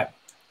market cap?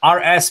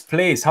 RS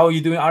Plays, how are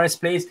you doing, RS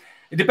Plays?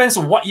 It depends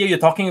on what year you're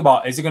talking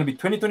about. Is it going to be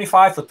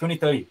 2025 or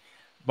 2030?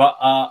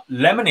 But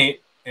Lemonade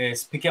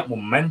is picking up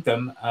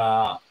momentum.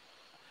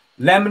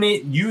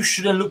 Lemonade, you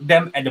shouldn't look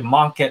them at the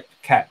market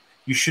cap.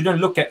 You shouldn't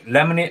look at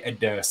Lemonade at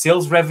the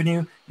sales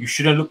revenue. You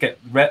shouldn't look at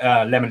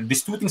Lemonade.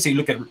 There's two things that you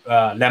look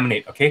at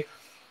Lemonade, okay?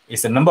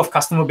 It's the number of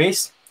customer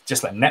base,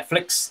 just like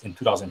Netflix in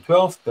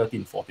 2012,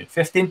 13, 14,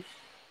 15.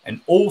 And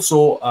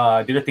also,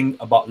 the other thing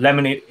about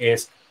Lemonade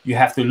is you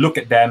have to look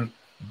at them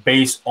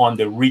based on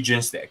the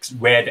regions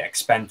where they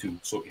expand to.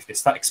 So if they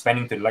start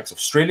expanding to the likes of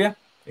Australia,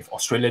 if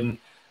Australian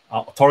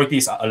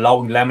authorities are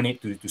allowing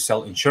Lemonade to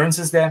sell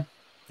insurances there,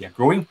 they're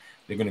growing.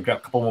 They're going to grab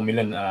a couple more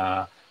million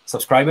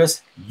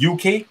subscribers.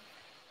 UK,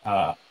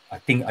 I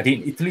think, are they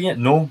in Italy yet?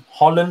 No.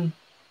 Holland,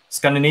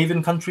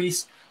 Scandinavian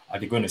countries. Are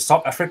they going to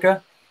South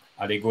Africa?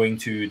 Are they going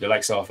to the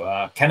likes of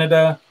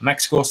Canada,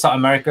 Mexico, South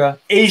America?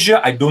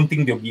 Asia, I don't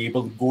think they'll be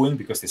able to go in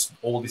because there's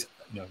all this,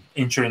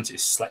 insurance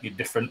is slightly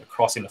different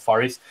across in the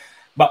Far East.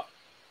 But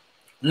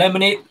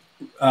Lemonade,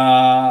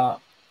 I'm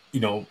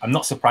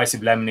not surprised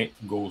if Lemonade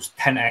goes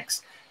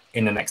 10x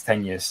in the next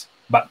 10 years.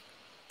 But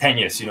 10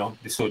 years,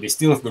 so they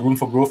still have the room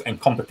for growth and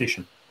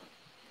competition.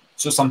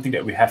 So something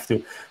that we have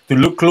to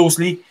look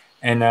closely.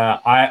 And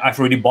I've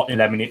already bought in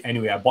Lemonade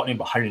anyway. I bought in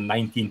about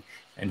 119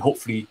 and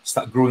hopefully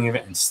start growing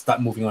it and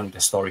start moving on with the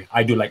story.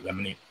 I do like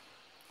Lemonade.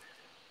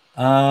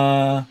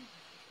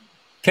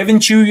 Kevin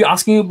Chu, you're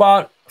asking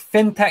about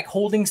FinTech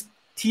Holdings,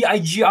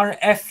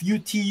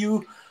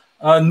 TIGRFUTU.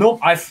 Nope,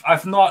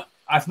 I've not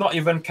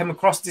even come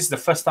across this. The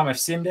first time I've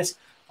seen this.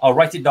 I'll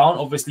write it down.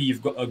 Obviously,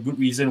 you've got a good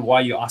reason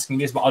why you're asking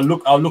this, but I'll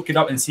look it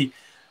up and see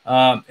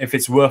if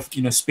it's worth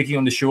speaking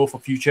on the show for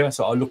future.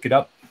 So I'll look it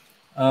up.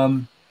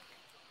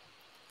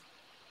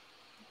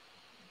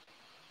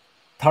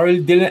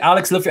 Taril, Dylan,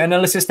 Alex, love your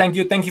analysis. Thank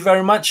you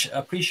very much.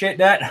 Appreciate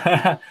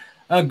that.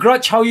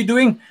 Grudge, how are you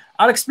doing?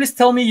 Alex, please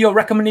tell me your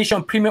recommendation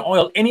on Premier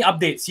Oil. Any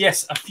updates?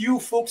 Yes, a few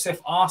folks have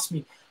asked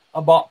me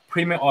about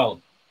Premier Oil.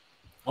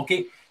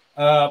 Okay,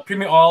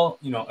 Premier Oil,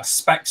 a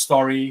SPAC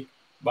story.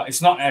 But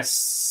it's not as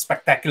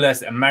spectacular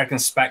as the American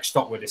SPAC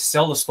stock where they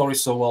sell the story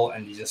so well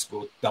and they just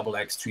go double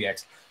X,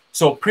 3X.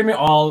 So Premier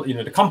Oil,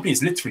 the company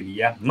is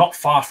literally, not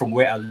far from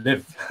where I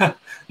live.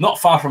 Not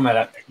far from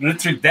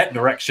literally that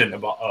direction,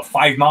 about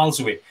 5 miles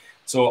away.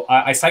 So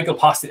I cycle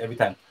past it every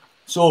time.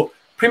 So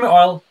Premier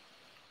Oil,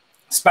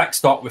 SPAC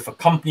stock with a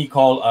company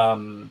called,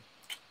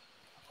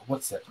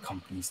 what's that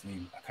company's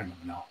name? I can't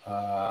remember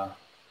now.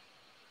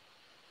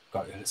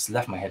 God, it's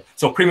left my head.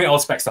 So Premier Oil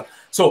SPAC stock.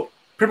 So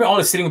Premier Oil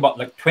is sitting about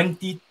like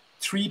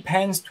 23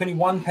 pence,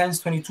 21 pence,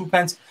 22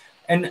 pence.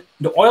 And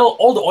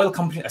all the oil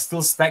companies are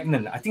still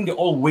stagnant. I think they're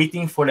all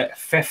waiting for that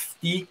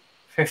 50,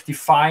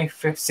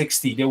 55,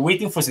 60. They're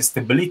waiting for the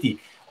stability.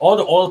 All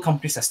the oil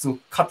companies are still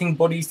cutting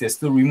bodies. They're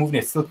still removing,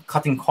 they're still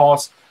cutting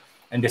costs.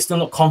 And they're still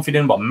not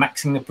confident about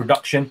maxing the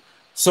production.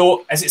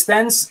 So as it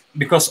stands,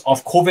 because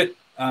of COVID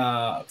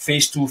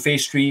phase 2,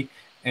 phase 3,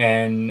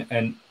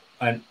 and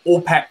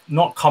OPEC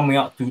not coming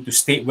out to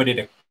state whether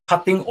they're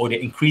cutting or they're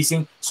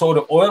increasing. So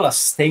the oil are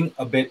staying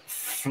a bit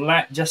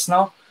flat just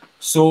now.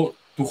 So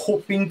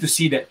hoping to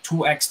see that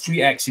 2x,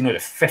 3x, the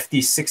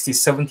 50, 60,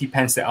 70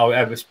 pence that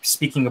I was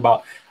speaking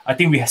about, I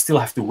think we still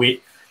have to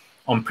wait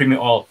on Premier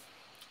Oil.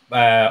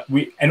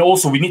 We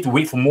need to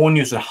wait for more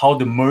news on how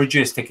the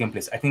merger is taking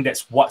place. I think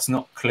that's what's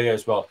not clear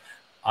as well.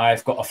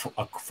 I've got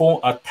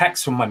a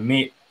text from my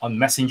mate on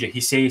Messenger.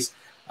 He says,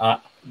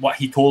 what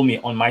he told me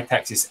on my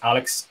text is,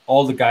 Alex,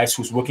 all the guys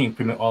who's working in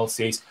Premier Oil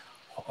says,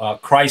 working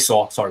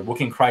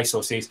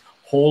Chrysor says,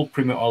 hold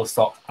Premier Oil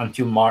stock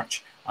until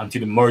March,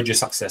 until the merger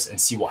success, and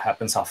see what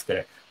happens after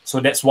that. So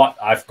that's what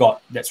I've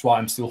got. That's why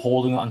I'm still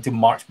holding until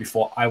March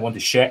before I want to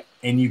share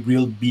any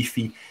real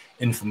beefy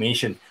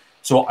information.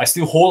 So I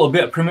still hold a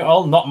bit of Premier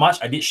Oil, not much.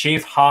 I did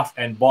shave half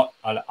and bought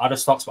other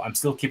stocks, but I'm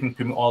still keeping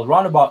Premier Oil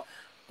around about,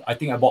 I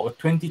think I bought with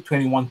 20,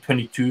 21,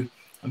 22.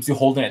 I'm still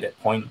holding at that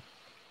point.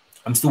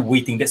 I'm still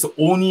waiting. That's the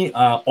only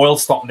oil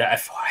stock that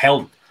I've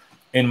held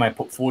in my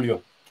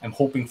portfolio. I'm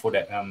hoping for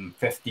that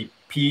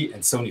 50p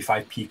and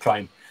 75p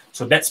climb.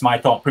 So that's my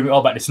thought, Premier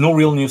Oil, but there's no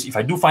real news. If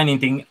I do find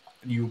anything,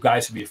 you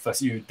guys will be the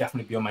first. You'll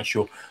definitely be on my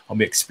show. I'll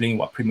be explaining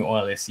what Premier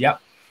Oil is. Yeah.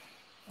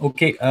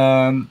 Okay.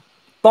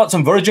 Thoughts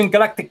on Virgin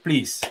Galactic,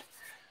 please.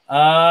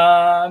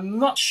 I'm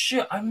not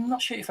sure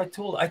if I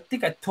told. I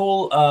think I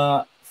told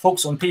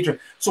folks on Patreon.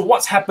 So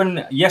what's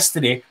happened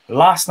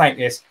last night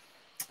is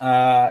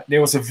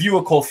there was a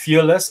viewer called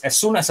Fearless. As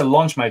soon as I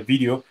launched my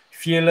video,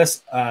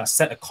 Fearless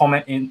set a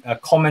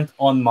comment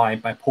on my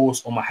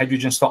post, on my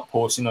hydrogen stock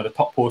post, the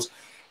top post.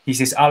 He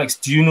says, Alex,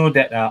 do you know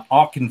that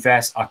ARK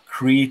Invest are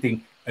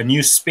creating a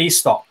new space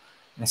stock?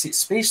 And I said,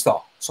 space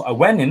stock. So I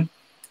went in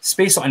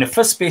Space stock, and the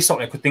first space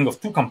stock I could think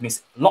of two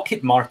companies: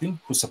 Lockheed Martin,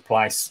 who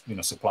supplies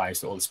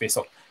to all the space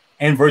stock,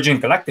 and Virgin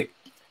Galactic.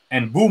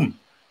 And boom,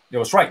 that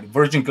was right.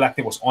 Virgin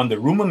Galactic was on the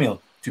rumor mill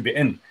to be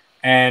in,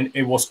 and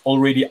it was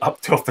already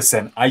up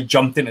 12%. I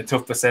jumped in at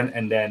 12%,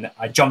 and then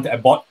I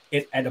bought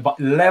it at about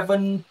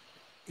 11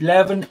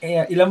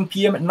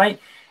 p.m. at night.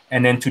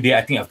 And then today,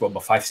 I think I've got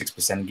about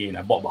 5-6% gain.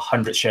 I bought about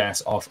 100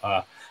 shares of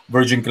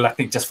Virgin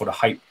Galactic just for the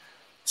hype.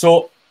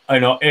 So,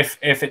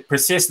 if it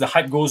persists, the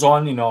hype goes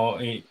on,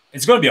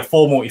 it's going to be a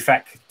FOMO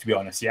effect, to be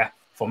honest. Yeah,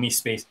 for me,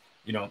 space,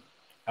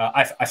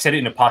 I've said it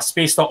in the past,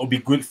 space stock will be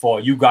good for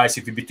you guys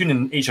if you're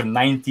between the age of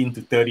 19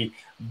 to 30,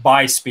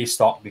 buy space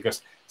stock,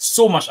 because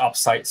so much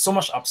upside.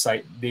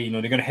 They're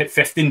going to hit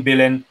 15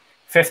 billion,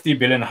 50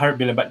 billion, 100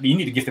 billion, but you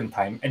need to give them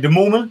time. At the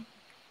moment,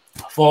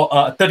 for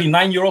a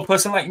 39-year-old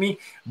person like me,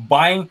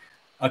 buying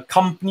a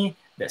company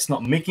that's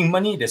not making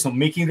money, that's not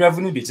making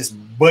revenue, they're just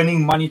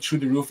burning money through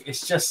the roof,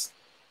 it's just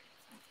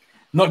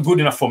not good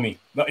enough for me.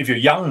 But if you're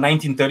young,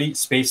 1930,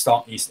 space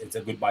stock it's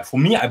a good buy. For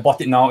me, I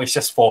bought it now. It's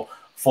just for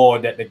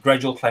the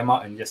gradual climb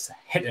out and just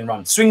hit and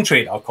run. Swing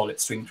trade, I'll call it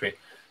swing trade.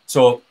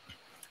 So,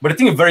 but the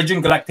thing with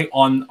Virgin Galactic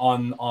on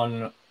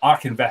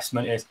ARK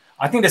Investment is,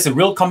 I think there's a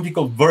real company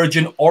called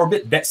Virgin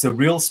Orbit. That's the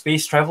real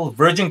space travel.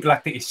 Virgin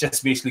Galactic is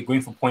just basically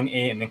going from point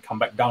A and then come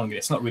back down again.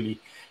 It's not really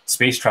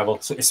space travel.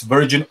 So it's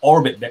Virgin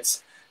Orbit.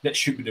 That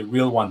should be the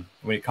real one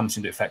when it comes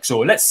into effect. So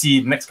let's see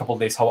the next couple of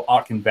days how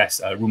ARK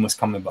Invest rumors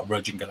coming about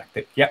Virgin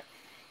Galactic. Yeah.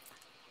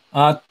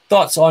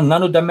 Thoughts on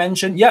Nano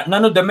Dimension? Yeah,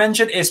 Nano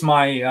Dimension is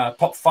my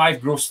top 5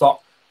 growth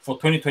stock for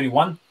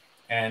 2021,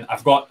 and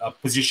I've got a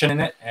position in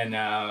it. And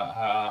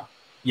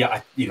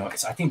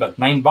it's I think about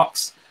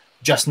 $9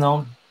 just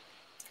now.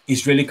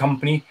 Israeli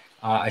company.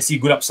 I see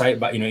good upside,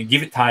 but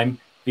give it time.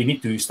 They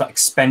need to start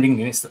expanding.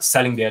 They need to start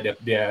selling their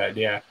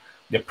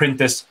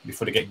printers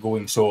before they get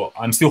going. So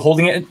I'm still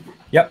holding it.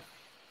 Yep.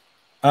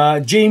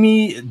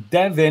 Jamie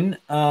Devin,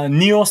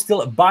 NIO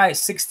still buy at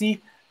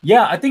 60.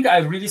 Yeah, I think I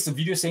released a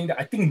video saying that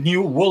I think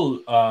NIO will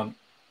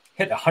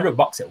hit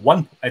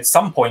 $100 at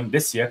some point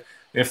this year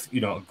with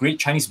great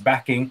Chinese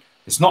backing.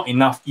 There's not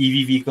enough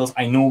EV vehicles.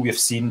 I know we've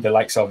seen the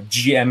likes of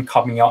GM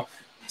coming out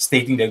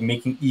stating they're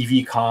making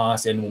EV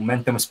cars, and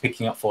momentum is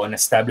picking up for an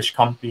established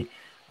company.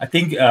 I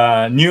think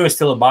NIO is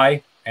still a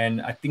buy,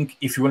 and I think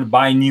if you want to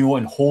buy NIO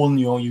and hold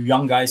NIO, you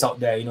young guys out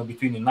there,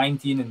 between the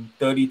 19 and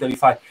 30,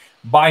 35,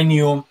 buy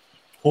NIO,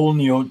 hold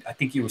NIO. I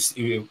think it will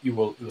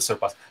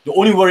surpass. The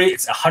only worry,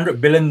 it's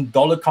 $100 billion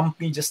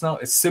company just now.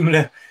 It's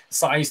similar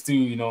size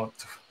to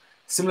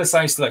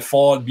like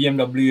Ford,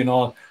 BMW, and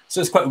all. So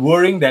it's quite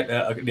worrying that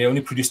they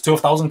only produce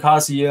 12,000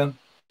 cars a year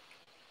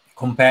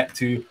compared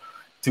to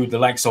the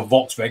likes of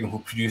Volkswagen, who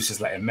produces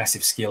like a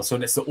massive scale. So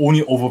that's the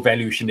only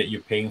overvaluation that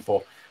you're paying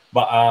for.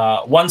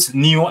 But once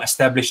NIO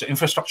established the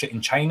infrastructure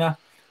in China,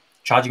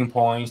 charging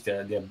points,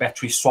 their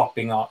battery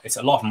swapping out, it's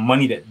a lot of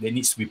money that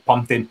needs to be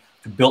pumped in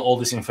to build all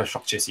these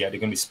infrastructures. Yeah, they're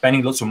going to be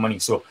spending lots of money.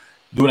 So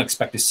don't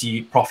expect to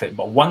see profit.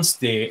 But once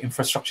the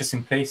infrastructure is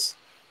in place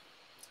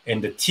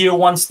in the tier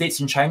 1 states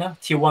in China,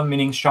 tier 1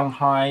 meaning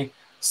Shanghai,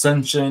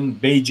 Shenzhen,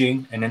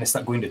 Beijing, and then they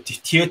start going to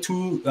tier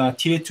 2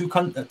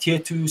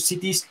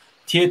 cities,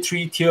 tier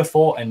 3, tier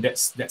 4, and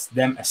that's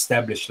them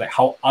established, like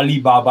how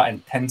Alibaba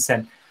and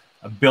Tencent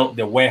built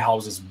their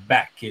warehouses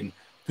back in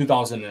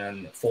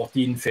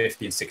 2014,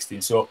 15,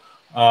 16. So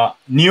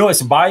NIO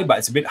is a buy, but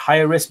it's a bit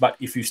higher risk. But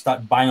if you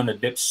start buying on the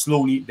dip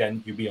slowly,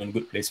 then you'll be on a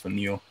good place for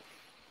NIO.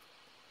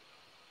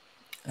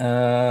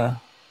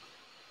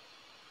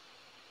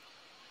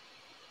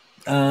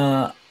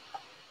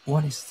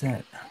 What is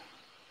that?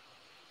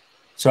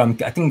 So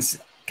I think it's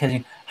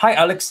catching. Hi,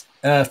 Alex,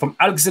 from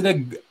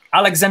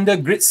Alexander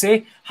Grit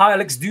say, hi,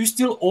 Alex, do you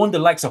still own the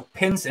likes of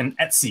Pins and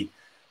Etsy,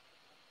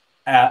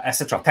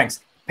 etc.? Thanks.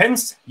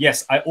 Pins,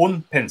 yes, I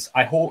own Pins.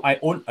 I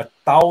own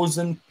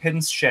 1,000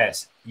 Pins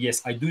shares.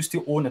 Yes, I do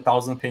still own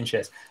 1,000 Pins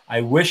shares.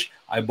 I wish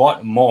I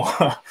bought more.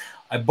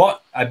 I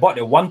bought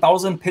a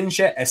 1,000 Pin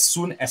share as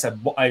soon as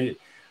I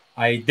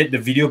did the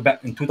video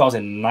back in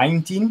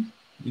 2019.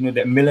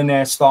 That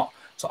millionaire stock.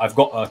 So I've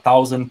got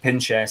 1,000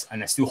 Pin shares,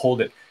 and I still hold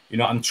it.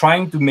 I'm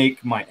trying to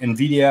make my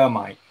Nvidia,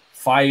 my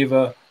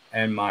Fiverr,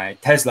 and my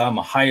Tesla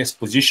my highest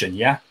position,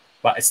 yeah?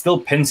 But it's still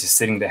Pins is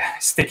sitting there,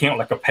 sticking out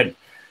like a pen.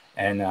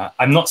 And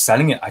I'm not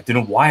selling it. I don't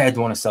know why I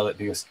don't want to sell it,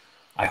 because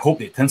I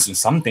hope it turns into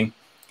something.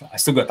 I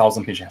still got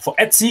 1,000 Pin shares. For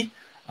Etsy,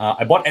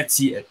 I bought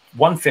Etsy at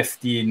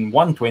 115,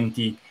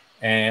 120,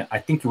 and I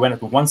think it went up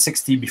to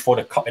 160 before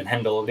the cup and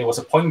handle. There was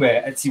a point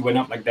where Etsy went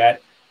up like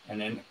that, and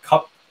then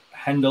cup,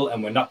 handle,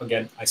 and went up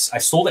again. I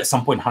sold at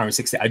some point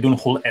 160. I don't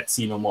hold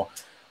Etsy no more.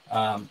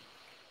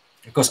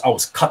 Because I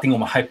was cutting on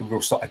my hyper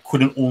growth stock. I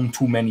couldn't own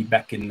too many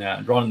back in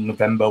around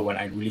November when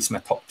I released my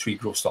top 3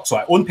 growth stocks. So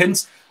I own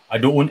Pins. I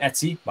don't own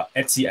Etsy, but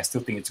Etsy, I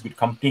still think it's a good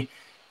company.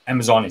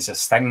 Amazon is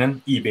just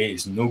stagnant. eBay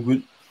is no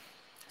good.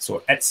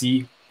 So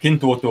Etsy,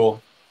 Pinduoduo,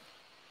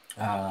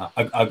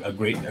 are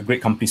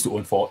great companies to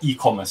own for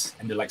e-commerce,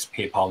 and the likes of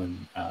PayPal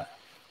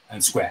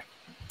and Square.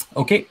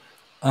 Okay.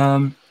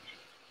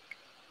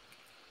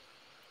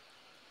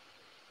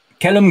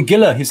 Callum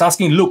Giller, he's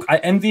asking, look, I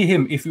envy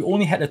him. If you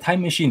only had a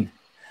time machine.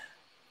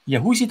 Yeah,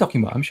 who is he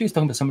talking about? I'm sure he's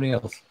talking about somebody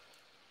else.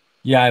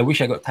 Yeah, I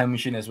wish I got time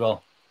machine as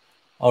well.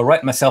 I'll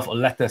write myself a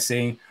letter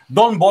saying,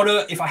 don't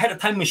bother. If I had a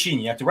time machine,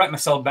 you have to write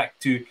myself back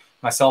to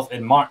myself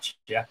in March.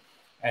 Yeah.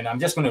 And I'm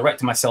just going to write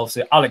to myself,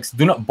 say, Alex,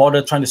 do not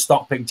bother trying to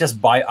stock pick. Just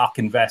buy ARK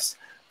Invest.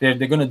 They're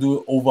going to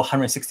do over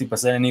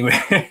 160%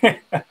 anyway.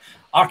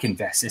 ARK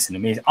Invest is an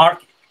amazing.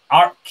 ARK,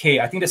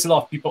 I think there's a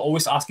lot of people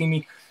always asking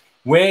me,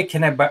 where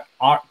can I buy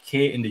ARK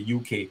in the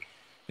UK?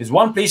 There's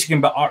one place you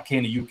can buy ARK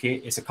in the UK.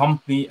 It's a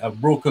company, a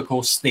broker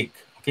called Stake.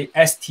 Okay,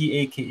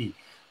 STAKE.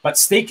 But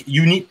Stake,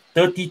 you need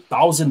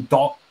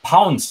 £30,000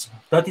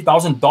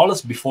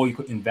 $30,000 before you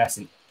could invest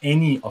in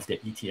any of their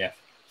ETF.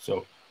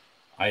 So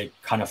I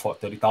can't afford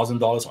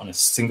 $30,000 on a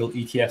single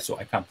ETF, so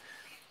I can't.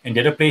 And the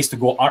other place to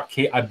go, ARK,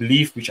 I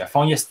believe, which I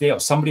found yesterday, or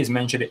somebody has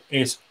mentioned it,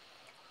 is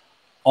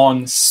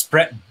on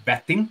spread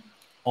betting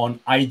on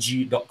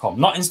IG.com.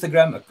 Not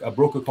Instagram, a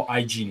broker called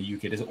IG in the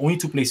UK. There's only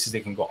two places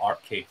they can go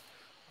ARK.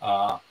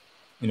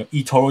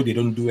 eToro, they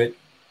don't do it.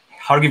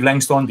 Hargreaves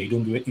Langston, they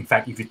don't do it. In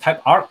fact, if you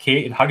type ARK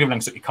in Hargreaves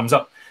Langston, it comes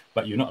up,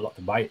 but you're not allowed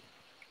to buy it.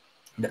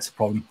 That's a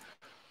problem.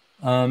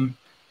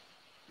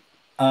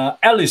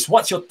 Alice,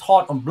 what's your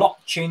thought on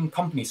blockchain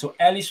companies? So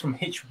Alice from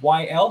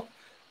HYL,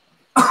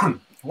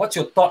 what's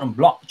your thought on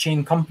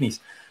blockchain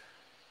companies?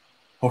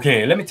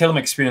 Okay, let me tell you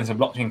my experience on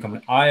blockchain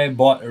company. I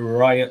bought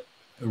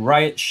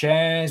Riot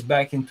shares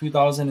back in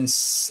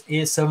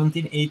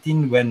 2017,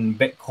 18 when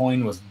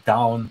Bitcoin was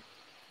down.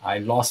 I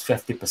lost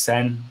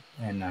 50%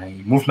 and I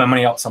moved my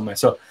money out somewhere.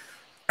 So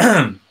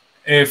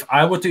if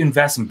I were to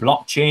invest in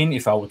blockchain,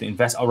 I'd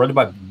rather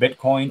buy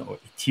Bitcoin or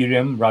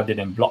Ethereum rather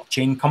than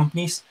blockchain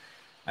companies.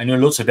 I know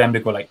lots of them,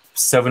 they've got like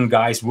 7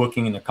 guys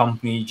working in a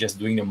company, just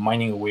doing the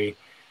mining away.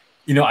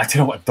 I don't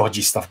know what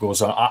dodgy stuff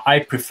goes on.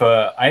 I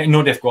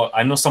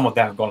know some of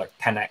them have got like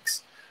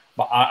 10x,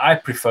 but I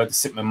prefer to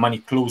sit my money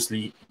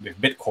closely with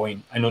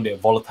Bitcoin. I know they're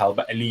volatile,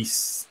 but at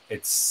least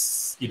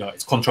it's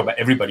controlled by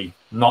everybody,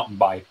 not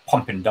by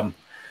pump and dump.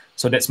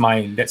 So that's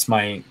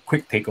my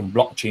quick take on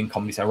blockchain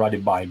companies. I'd rather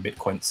buy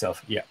Bitcoin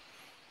itself. Yeah.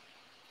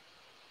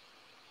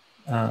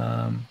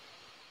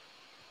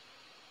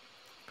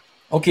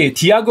 Okay,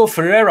 Tiago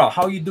Ferreira,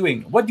 how are you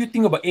doing? What do you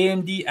think about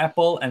AMD,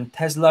 Apple, and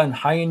Tesla and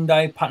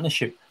Hyundai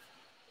partnership?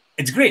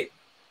 It's great.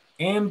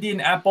 AMD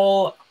and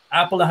Apple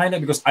and Hyundai,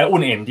 because I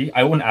own AMD,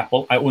 I own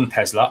Apple, I own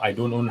Tesla. I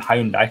don't own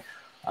Hyundai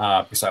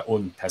because I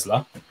own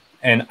Tesla.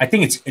 And I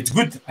think it's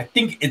good. I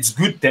think it's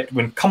good that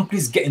when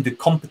companies get into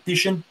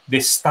competition, they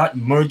start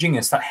merging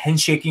and start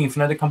handshaking with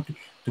another company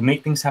to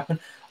make things happen.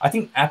 I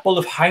think Apple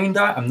of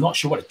Hyundai, I'm not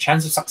sure what the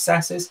chance of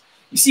success is.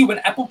 You see, when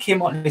Apple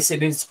came out, they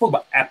spoke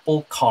about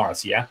Apple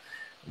cars, yeah?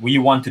 We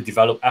want to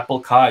develop Apple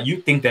car. You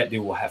think that they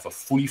will have a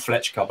fully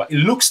fledged car, but it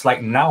looks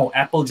like now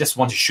Apple just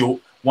wants to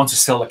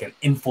sell like an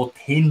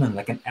infotainment,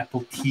 like an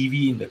Apple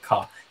TV in the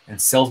car and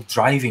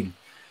self-driving.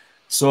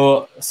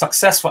 So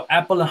success for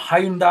Apple and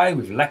Hyundai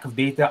with lack of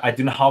data. I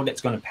don't know how that's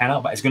going to pan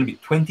out, but it's going to be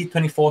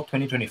 2024,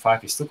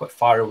 2025. It's still quite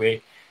far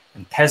away.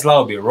 And Tesla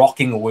will be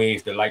rocking away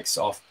with the likes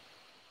of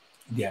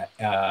the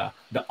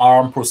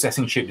ARM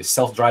processing chip, the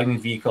self-driving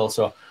vehicle.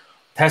 So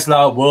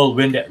Tesla will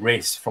win that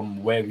race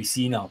from where we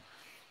see now.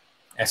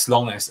 As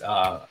long as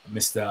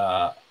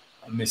Mr.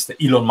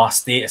 Elon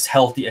Musk stay as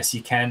healthy as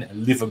he can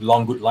and live a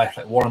long, good life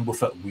like Warren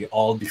Buffett, we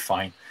all be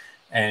fine.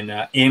 And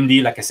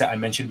AMD, like I said, I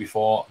mentioned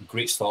before,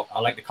 great stock. I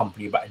like the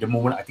company, but at the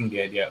moment, I think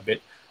they're a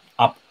bit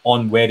up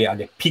on where they are,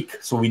 their peak.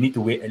 So we need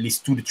to wait at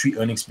least 2 to 3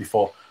 earnings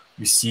before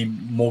we see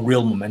more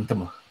real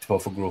momentum for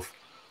growth.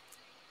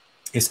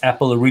 Is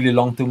Apple a really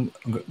long-term?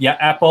 Yeah,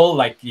 Apple,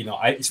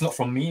 it's not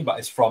from me, but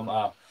it's from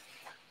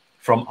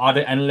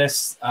other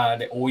analysts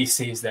that always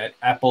says that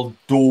Apple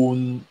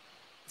don't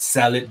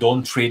sell it,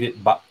 don't trade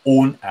it, but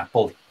own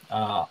Apple.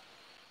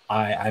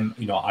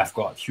 I've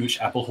got huge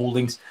Apple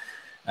holdings,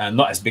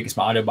 not as big as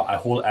my other, but I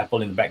hold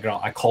Apple in the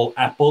background. I call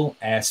Apple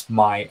as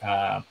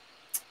my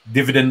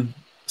dividend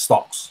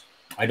stocks.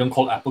 I don't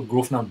call Apple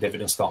growth now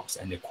dividend stocks,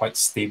 and they're quite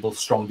stable,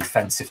 strong,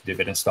 defensive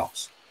dividend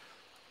stocks.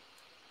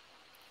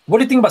 What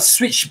do you think about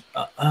Switch?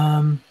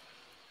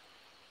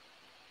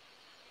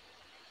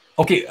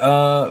 Okay,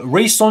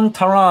 Rayson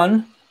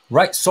Taran,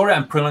 right? Sorry,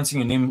 I'm pronouncing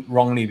your name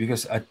wrongly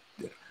because I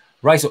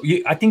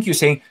think you're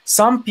saying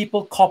some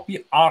people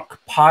copy ARK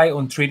Pi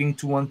on Trading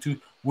 212.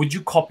 Would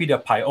you copy the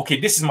Pi? Okay,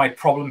 this is my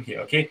problem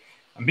here. Okay,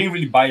 I'm being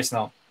really biased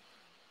now.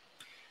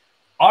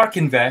 ARK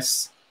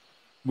Invest,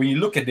 when you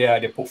look at their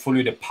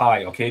portfolio, the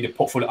Pi, okay, the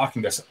portfolio ARK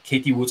Invest,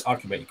 Katie Wood's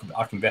ARK Invest, it could be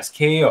ARK Invest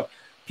K, or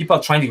people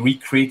are trying to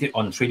recreate it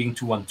on Trading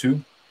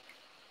 212.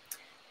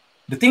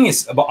 The thing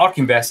is about ARK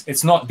Invest,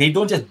 it's not, they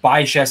don't just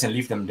buy shares and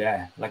leave them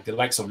there, like the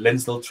likes of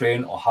Lensdale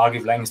Train or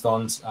Hargreaves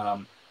Langston's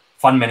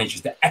fund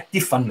managers. They're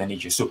active fund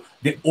managers. So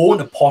they own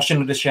a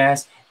portion of the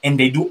shares and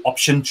they do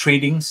option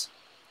tradings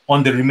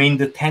on the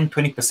remainder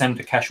 10-20% of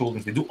the cash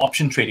holdings. They do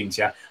option tradings,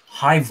 yeah,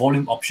 high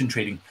volume option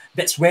trading.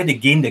 That's where they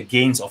gain the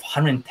gains of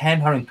 110,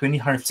 120,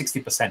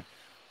 160%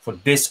 for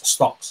these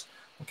stocks.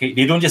 Okay,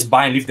 they don't just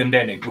buy and leave them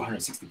there and they go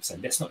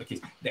 160%. That's not the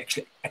case. They're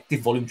actually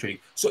active volume trading.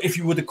 So if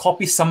you were to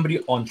copy somebody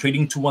on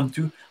Trading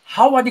 212,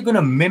 how are they going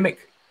to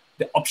mimic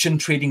the option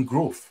trading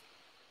growth?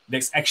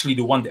 That's actually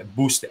the one that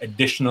boosts the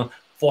additional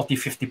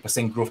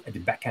 40-50% growth at the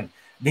back end.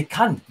 They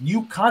can't.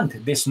 You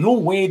can't. There's no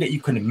way that you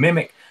can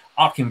mimic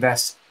ARK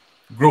Invest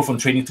growth on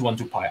Trading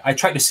 212 Pi. I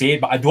tried to say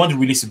it, but I don't want to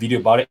release a video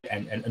about it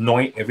and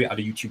annoy every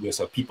other YouTubers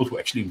or people who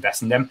actually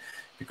invest in them,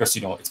 because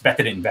it's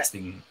better than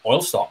investing in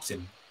oil stocks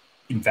and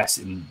invest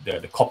in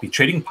the copy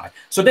trading pie.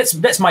 So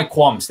that's my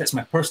qualms. That's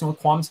my personal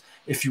qualms.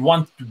 If you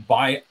want to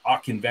buy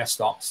ARK Invest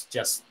stocks,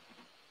 just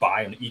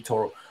buy on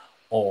eToro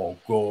or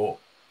go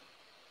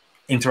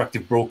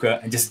Interactive Broker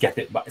and just get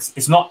it. But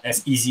it's not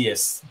as easy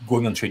as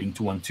going on Trading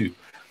 212.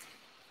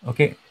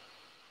 Okay.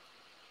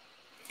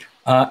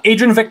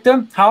 Adrian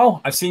Victor,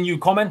 how? I've seen you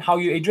comment. How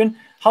are you, Adrian?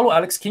 Hello,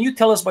 Alex. Can you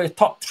tell us about your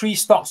top 3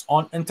 stocks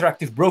on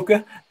Interactive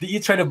Broker? Did you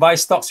try to buy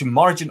stocks in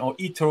Margin or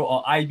eToro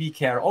or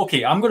IBKR?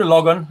 Okay, I'm going to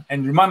log on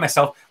and remind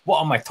myself what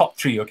are my top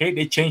 3. Okay,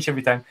 they change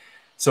every time.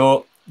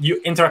 So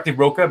Interactive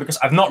Broker, because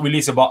I've not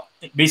released about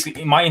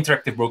basically my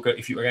Interactive Broker.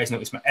 If you guys know,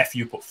 it's my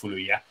FU portfolio.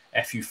 Yeah,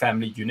 FU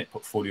family unit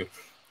portfolio.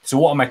 So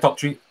what are my top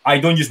 3? I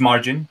don't use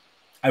Margin.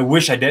 I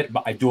wish I did,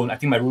 but I don't. I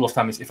think my rule of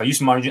thumb is if I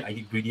use Margin, I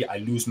get greedy, I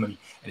lose money,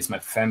 and it's my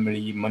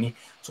family money.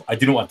 So I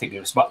didn't want to take the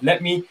risk. But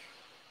let me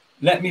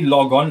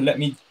log on. Let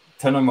me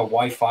turn on my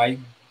Wi-Fi.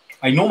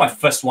 I know my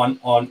first one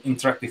on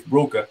Interactive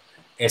Broker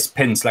is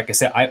pins. Like I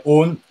said, I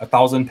own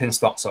 1,000 pin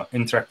stocks on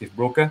Interactive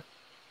Broker.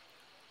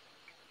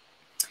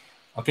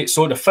 Okay,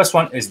 so the first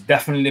one is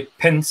definitely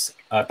pins,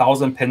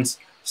 1,000 pins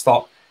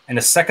stock. And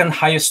the second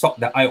highest stock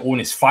that I own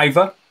is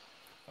Fiverr.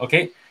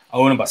 Okay, I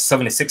own about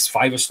 76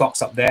 Fiverr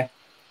stocks up there.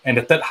 And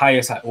the third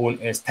highest I own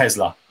is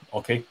Tesla.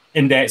 Okay,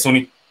 in there it's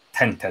only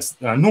 10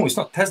 Tesla. No, it's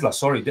not Tesla.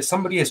 Sorry,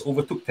 somebody has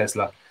overtook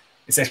Tesla.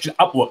 It's actually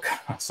Upwork.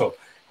 So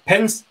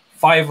pins,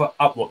 Fiverr,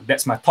 Upwork.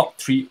 That's my top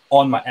 3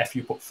 on my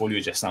FU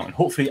portfolio just now. And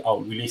hopefully I'll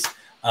release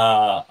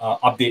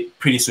update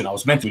pretty soon. I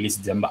was meant to release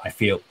December. I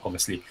failed,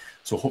 obviously.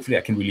 So hopefully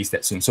I can release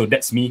that soon. So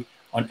that's me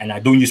on, and I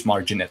don't use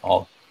Margin at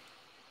all.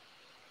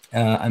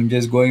 I'm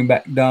just going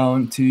back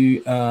down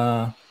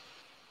to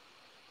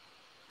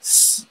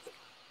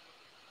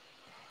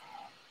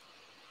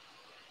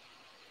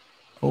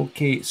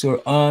okay, so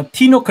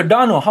Tino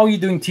Cardano, how are you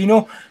doing,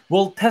 Tino?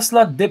 Will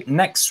Tesla dip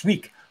next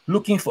week?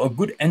 Looking for a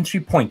good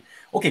entry point.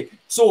 Okay,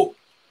 so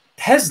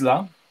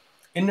Tesla,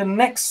 in the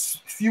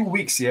next few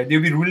weeks here, they'll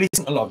be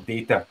releasing a lot of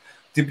data.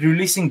 They'll be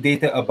releasing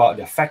data about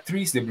their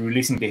factories. They'll be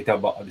releasing data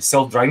about the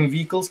self-driving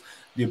vehicles.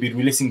 They'll be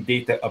releasing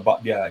data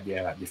about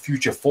their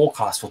future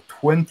forecast for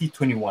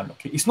 2021.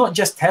 Okay, it's not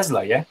just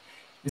Tesla, yeah?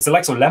 It's the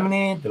likes of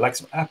Lemonade, the likes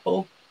of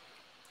Apple,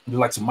 the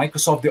likes of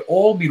Microsoft. They'll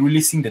all be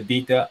releasing the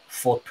data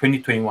for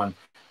 2021,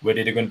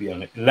 whether they're going to be on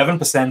like 11%,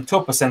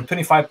 12%,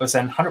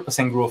 25%,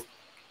 100% growth.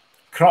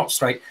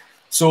 CrowdStrike.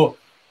 So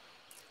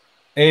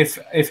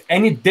if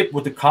any dip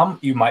were to come,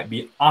 it might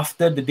be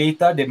after the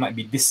data. There might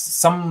be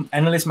some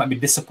analysts might be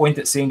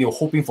disappointed, saying they were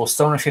hoping for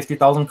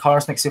 750,000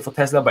 cars next year for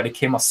Tesla, but it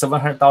came out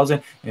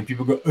 700,000, and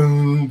people go,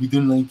 oh, we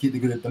don't like it,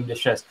 they're going to dump their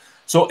shares.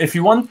 So if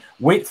you want,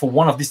 wait for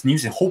one of these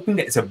news and hoping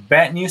that it's a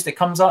bad news that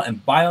comes out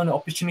and buy on the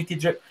opportunity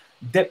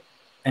dip,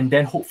 and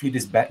then hopefully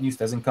this bad news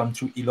doesn't come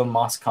through. Elon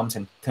Musk comes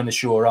and turn the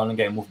show around and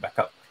get moved back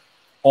up.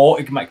 Or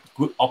it might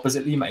go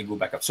oppositely, it might go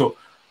back up. So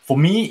for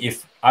me,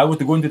 if I were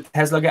to go into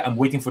Tesla again, I'm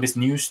waiting for this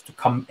news to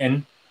come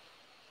in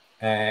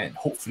and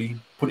hopefully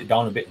put it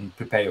down a bit and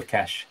prepare your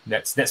cash.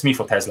 That's me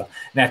for Tesla.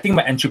 And I think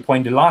my entry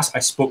point, the last I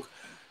spoke,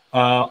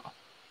 I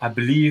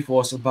believe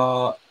was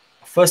about,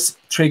 first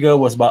trigger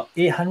was about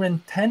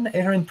 810,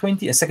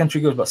 820, and second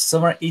trigger was about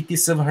 780,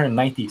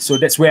 790. So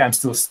that's where I'm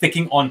still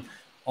sticking on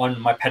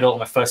my pedal on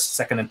my first,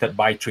 second, and third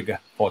buy trigger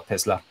for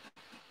Tesla.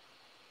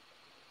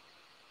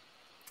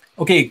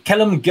 Okay,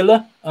 Callum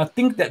Giller, I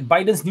think that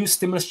Biden's new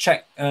stimulus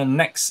check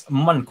next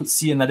month could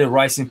see another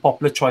rise in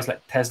popular choice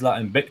like Tesla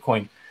and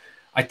Bitcoin.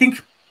 I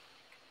think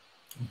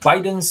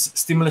Biden's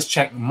stimulus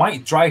check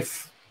might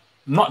drive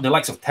not the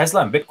likes of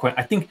Tesla and Bitcoin.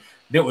 I think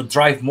they would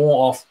drive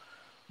more of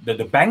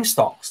the bank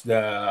stocks,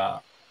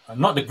 not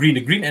the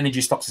green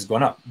energy stocks has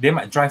gone up. They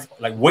might drive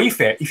like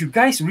Wayfair. If you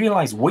guys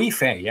realize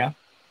Wayfair, yeah,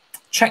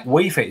 check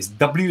Wayfair, is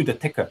W the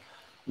ticker.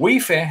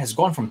 Wayfair has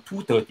gone from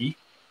 230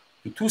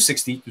 to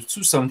 260 to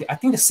 270. I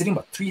think they're sitting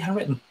about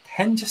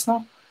 310 just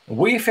now.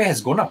 Wayfair has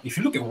gone up. If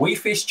you look at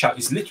Wayfair's chart,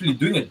 it's literally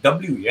doing a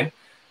W, yeah?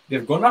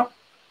 They've gone up,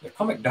 they've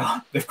come back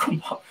down, they've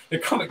come up,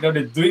 they've come back down.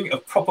 They're doing a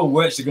proper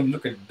wedge. They're going to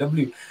look at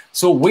W.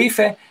 So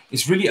Wayfair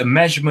is really a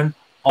measurement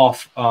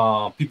of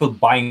people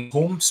buying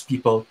homes,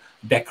 people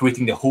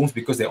decorating their homes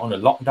because they're on a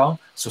lockdown.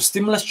 So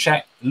stimulus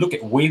check, look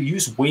at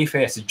use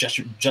Wayfair as a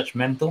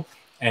judgmental,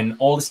 and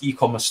all this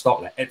e-commerce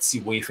stock like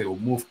Etsy, Wayfair will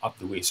move up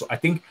the way. So I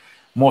think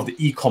more of the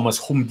e-commerce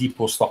Home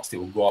Depot stocks, they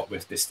will go up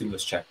with the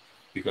stimulus check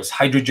because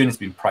hydrogen has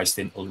been priced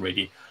in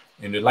already.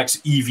 And the likes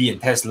of EV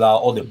and Tesla,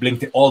 all the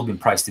Blink, they've all been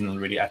priced in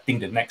already. I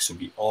think the next will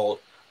be all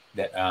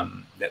that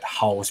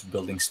house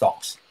building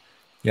stocks.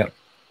 Yep.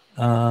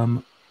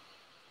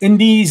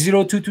 Indy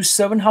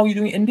 0227, how are you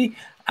doing, Indy?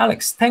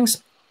 Alex,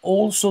 thanks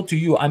also to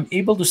you. I'm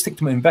able to stick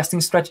to my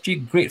investing strategy.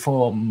 Great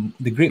for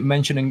the great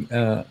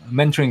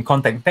mentoring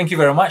content. Thank you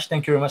very much.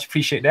 Thank you very much.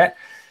 Appreciate that.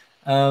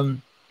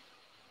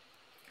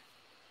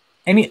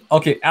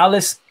 Okay,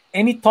 Alice,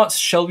 any thoughts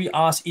shall we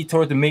ask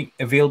eToro to make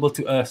available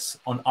to us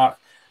on ARK?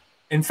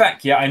 In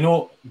fact, yeah, I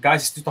know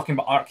guys are still talking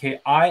about ARK here.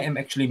 I am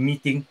actually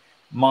meeting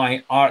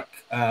my ARK,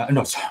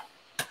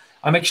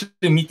 I'm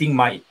actually meeting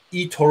my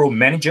eToro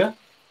manager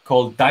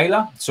called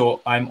Daila.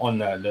 So I'm on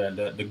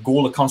the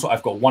Gold account. So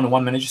I've got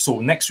one-on-one manager. So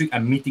next week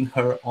I'm meeting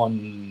her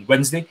on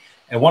Wednesday.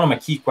 And one of my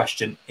key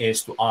questions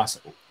is to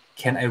ask,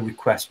 can I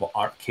request for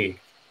ARK?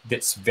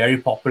 That's very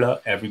popular.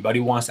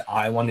 Everybody wants it.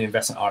 I want to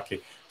invest in ARK.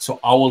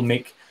 So I will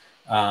make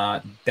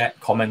that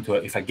comment to her.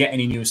 If I get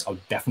any news, I'll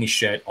definitely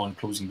share it on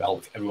Closing Bell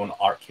with everyone on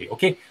ARK.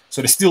 Okay.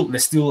 So there's still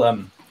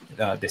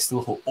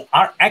hope. Oh,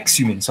 RX,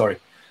 you mean? Sorry.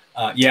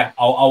 Yeah,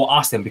 I'll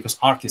ask them because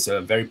ARK is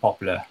a very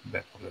popular.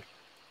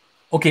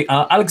 Okay,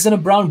 Alexander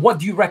Brown, what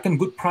do you reckon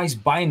good price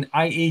buying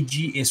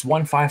IAG is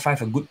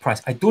 155 a good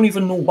price? I don't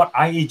even know what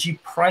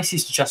IAG price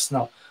is just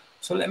now.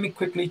 So let me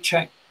quickly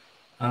check.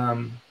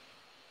 IAG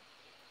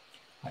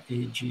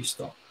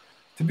stock.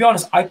 To be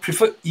honest, I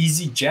prefer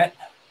EasyJet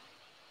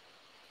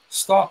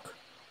stock.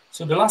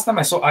 So the last time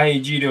I saw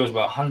IAG, there was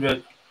about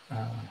 100.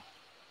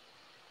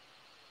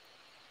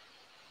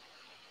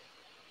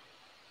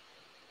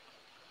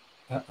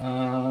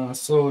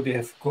 So they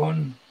have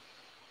gone.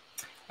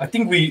 I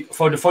think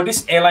for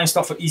this airline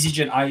stock for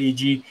EasyJet and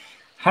IAG,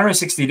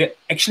 160. They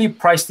actually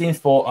priced in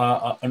for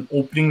an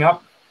opening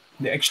up.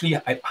 They actually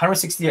at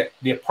 160.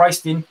 They're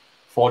priced in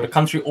for the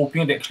country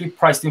opening. They actually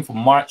priced in for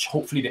March.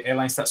 Hopefully the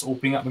airline starts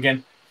opening up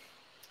again.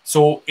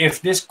 So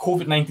if this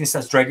COVID-19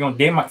 starts dragging on,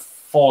 they might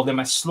fall. They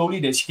might slowly.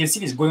 You can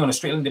see this going on a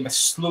straight line. They might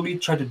slowly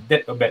try to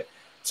dip a bit.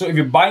 So if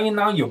you're buying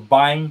now, you're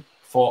buying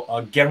for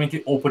a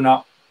guaranteed open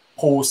up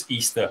post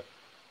Easter.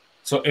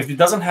 So if it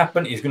doesn't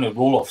happen, it's going to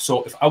roll off.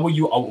 So if I were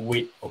you, I would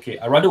wait. Okay,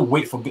 I'd rather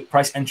wait for good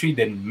price entry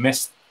than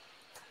miss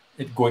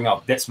it going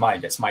up. That's my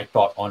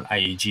thought on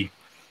IAG.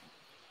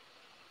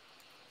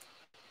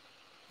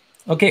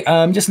 Okay,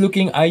 I'm just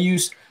looking.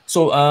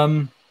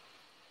 Rider64,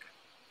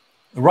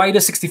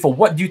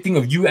 what do you think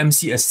of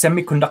UMC, a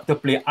semiconductor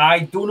player? I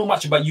don't know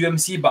much about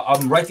UMC, but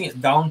I'm writing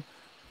it down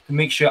to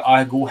make sure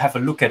I go have a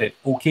look at it.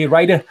 Okay,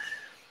 Rider.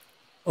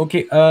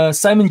 Okay,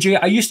 Simon J,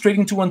 I use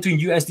trading 212 in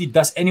USD.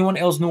 Does anyone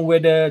else know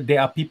whether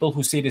there are people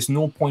who say there's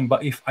no point,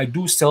 but if I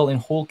do sell and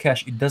hold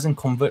cash, it doesn't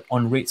convert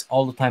on rates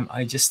all the time.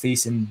 I just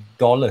stays in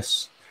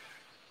dollars.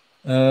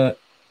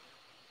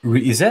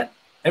 Is that?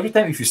 Every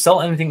time if you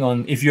sell anything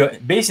if you're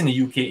based in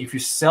the UK, if you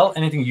sell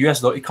anything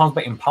US dollar, it comes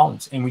back in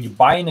pounds. And when you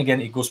buy in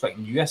again, it goes back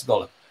in US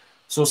dollar.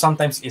 So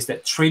sometimes it's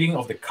that trading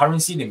of the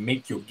currency that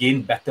make you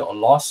gain better or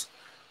loss.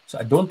 So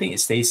I don't think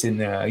it stays in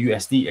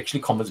USD. It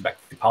actually converts back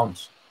to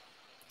pounds.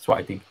 That's what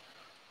I think.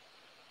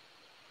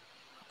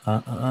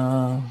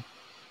 I'm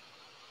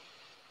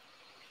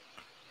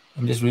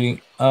just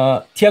reading.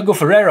 Tiago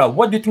Ferreira,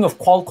 what do you think of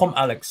Qualcomm,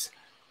 Alex?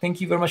 Thank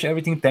you very much,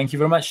 everything. Thank you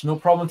very much. No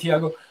problem,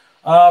 Tiago.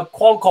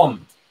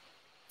 Qualcomm.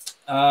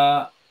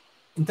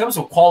 In terms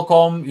of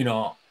Qualcomm,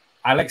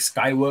 I like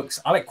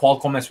Skyworks. I like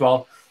Qualcomm as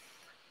well.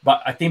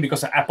 But I think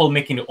because of Apple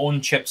making their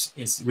own chips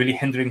is really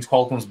hindering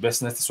Qualcomm's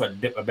business. That's why they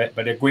dip a bit.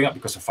 But they're going up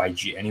because of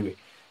 5G anyway.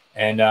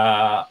 And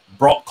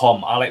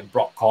Broadcom, I like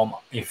Broadcom.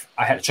 If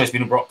I had a choice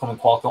between Broadcom and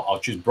Qualcomm, I'll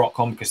choose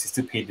Broadcom because they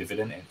still pay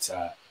dividend and it's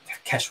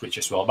cash rich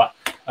as well. But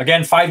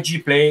again,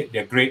 5G play,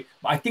 they're great.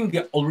 But I think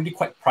they're already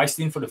quite priced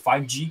in for the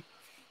 5G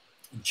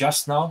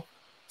just now.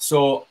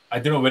 So I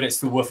don't know whether it's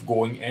still worth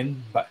going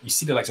in. But you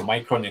see the likes of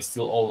Micron is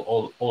still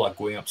all are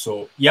going up.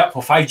 So yeah,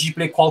 for 5G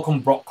play,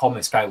 Qualcomm, Broadcom,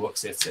 and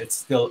Skyworks, it's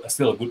still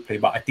a good play.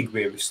 But I think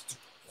we're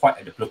quite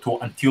at the plateau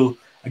until,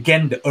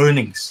 again, the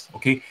earnings.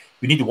 Okay,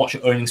 we need to watch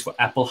the earnings for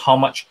Apple.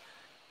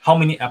 How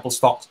many Apple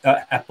stocks,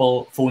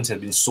 Apple phones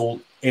have been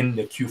sold in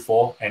the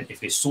Q4, and if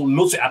they sold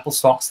loads of Apple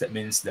stocks, that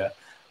means the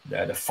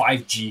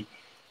 5G,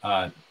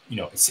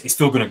 it's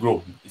still going to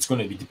grow. It's going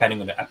to be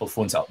depending on the Apple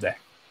phones out there.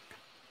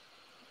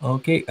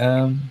 Okay.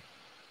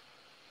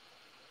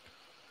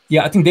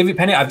 Yeah, I think David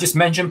Penny, I've just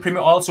mentioned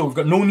Premier Oil, so we've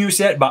got no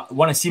news yet, but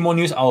want to see more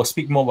news, I'll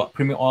speak more about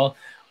Premier Oil.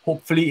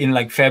 Hopefully in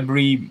like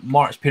February,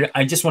 March period.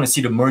 I just want to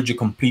see the merger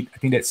complete. I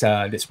think that's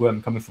where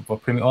I'm coming from for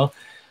Premier Oil.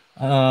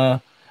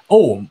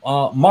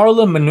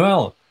 Marlon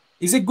Manuel,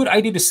 is it a good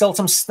idea to sell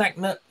some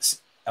stagnant?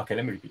 Okay,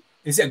 let me repeat.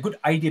 Is it a good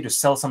idea to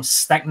sell some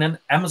stagnant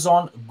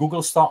Amazon,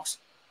 Google stocks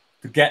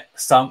to get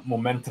some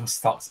momentum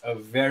stocks? A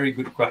very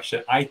good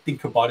question. I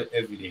think about it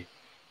every day.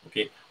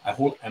 Okay, I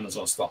hold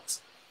Amazon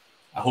stocks.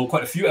 I hold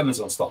quite a few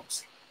Amazon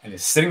stocks, and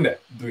it's sitting there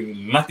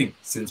doing nothing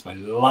since my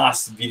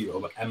last video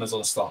about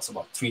Amazon stocks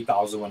about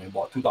 3,000 when I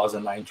bought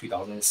 2009,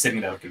 2000. It's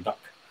sitting there like a duck.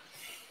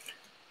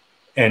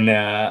 And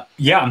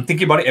I'm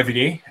thinking about it every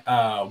day,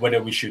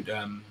 whether we should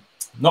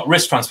not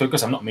risk transfer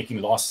because I'm not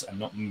making loss. I'm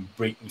not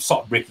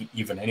breaking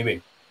even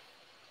anyway.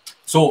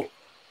 So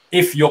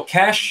if your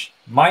cash,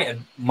 my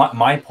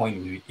point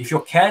would be, if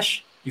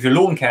you're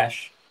low in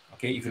cash,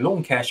 okay, if you're low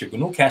in cash, you've got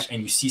no cash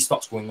and you see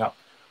stocks going up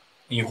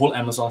and you hold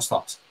Amazon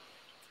stocks,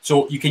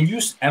 So you can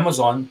use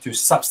Amazon to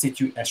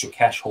substitute as your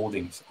cash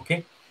holdings,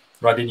 okay?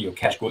 Rather than your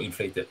cash go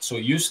inflated. So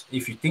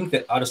if you think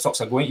that other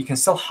stocks are going, you can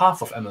sell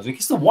half of Amazon. You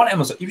can sell one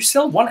Amazon. If you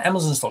sell one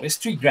Amazon stock, it's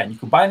 $3,000. You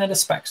could buy another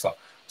SPAC stock.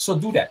 So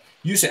do that.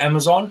 Use your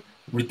Amazon,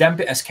 redeem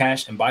it as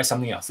cash, and buy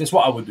something else. That's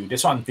what I would do.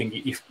 That's what I'm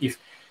thinking. If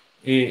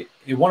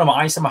one of my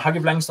items, my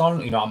Huggy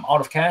Blankstone, I'm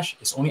out of cash,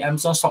 it's only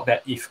Amazon stock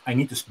that if I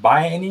need to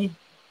buy any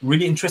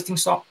really interesting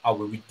stock, I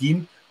will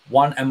redeem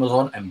one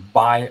Amazon and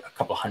buy a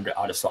couple hundred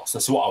other stocks.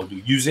 That's what I'll do.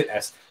 Use it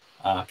as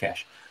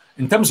cash.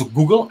 In terms of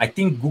Google, I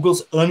think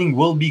Google's earning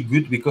will be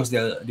good because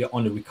they're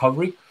on the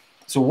recovery.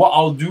 So what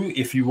I'll do,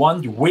 if you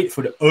want to wait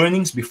for the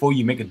earnings before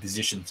you make a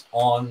decision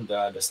on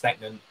the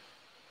stagnant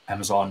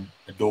Amazon,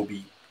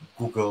 Adobe,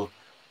 Google,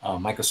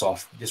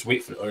 Microsoft, just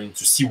wait for the earnings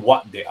to see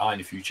what they are in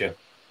the future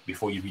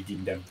before you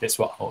redeem them. That's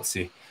what I would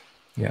say.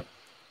 Yeah.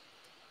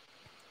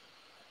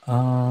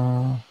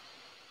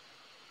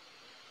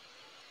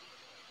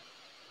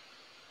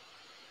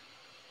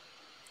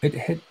 It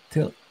hit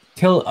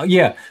till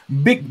yeah,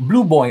 Big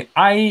Blue Boy.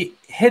 I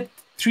hit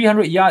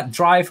 300-yard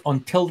drive on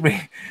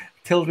Tilray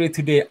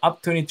today,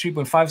 up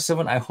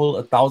 23.57. I hold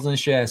 1,000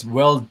 shares.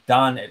 Well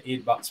done at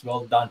 $8.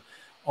 Well done.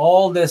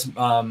 All this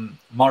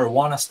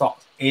marijuana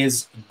stock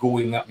is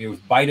going up.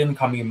 With Biden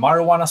coming in,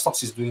 marijuana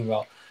stocks is doing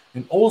well,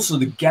 and also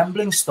the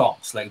gambling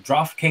stocks like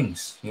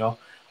DraftKings,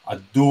 are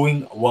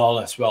doing well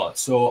as well.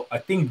 So I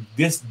think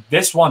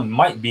this one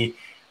might be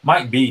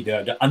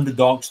the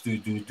underdogs to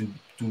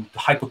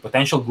hyper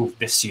potential growth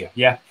this year.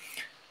 Yeah.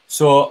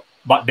 So,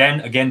 but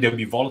then again, they'll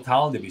be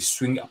volatile. They'll be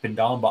swinging up and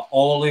down. But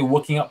all the way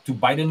working up to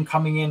Biden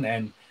coming in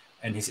and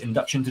his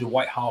induction to the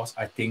White House,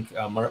 I think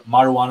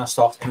marijuana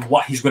stocks and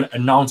what he's going to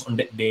announce on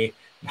that day,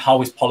 and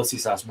how his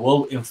policies are,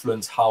 will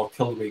influence how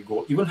Tilray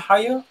go even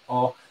higher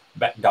or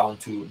back down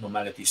to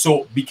normality.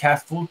 So be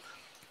careful.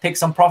 Take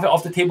some profit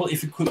off the table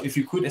if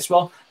you could as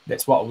well.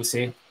 That's what I would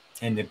say.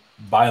 And the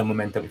buy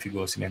momentum if you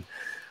go again.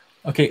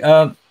 Okay.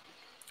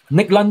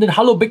 Nick London,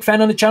 hello, big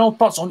fan on the channel.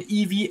 Thoughts on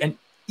EV and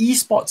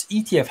esports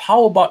ETF?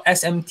 How about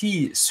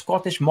SMT,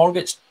 Scottish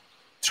Mortgage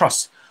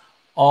Trust?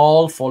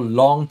 All for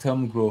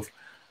long-term growth.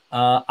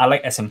 I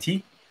like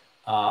SMT.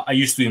 I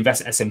used to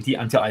invest in SMT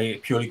until I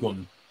purely go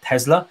on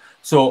Tesla.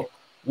 So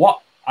what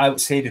I would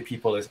say to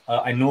people is,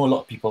 I know a lot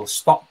of people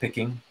stock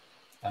picking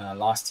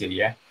last year,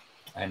 yeah?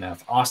 And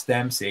I've asked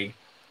them, say,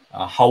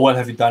 how well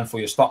have you done for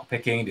your stock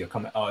picking? They're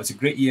coming, oh, it's a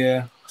great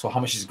year. So how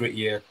much is a great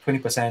year?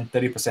 20%,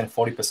 30%,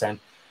 40%.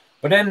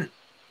 But then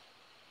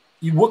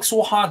you work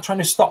so hard trying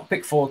to stock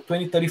pick for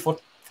 20, 30,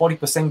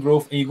 40%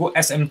 growth, and you go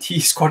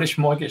SMT, Scottish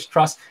Mortgage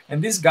Trust,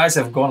 and these guys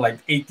have gone like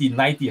 80,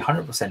 90,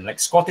 100%. Like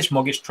Scottish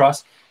Mortgage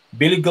Trust,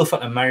 Bailey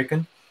Guildford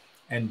American,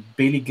 and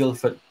Bailey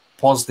Guildford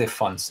Positive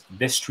Funds.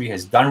 This tree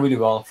has done really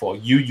well for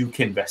you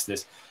UK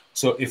investors.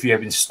 So if you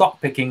have been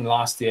stock picking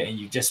last year and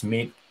you just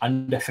made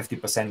under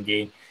 50%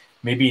 gain,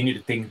 maybe you need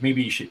to think,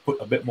 maybe you should put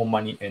a bit more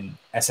money in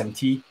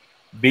SMT,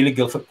 Bailey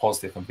Guildford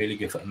Positive, and Bailey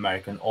Guildford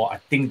American, or I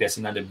think there's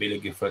another Bailey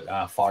Guildford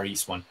Far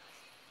East one.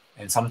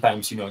 And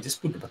sometimes,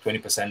 just put about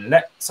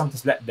 20%.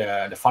 Sometimes let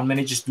the fund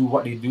managers do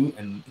what they do.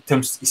 And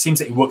it seems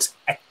that it works.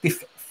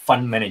 Active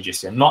fund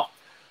managers, not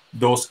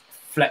those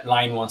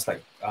flatline ones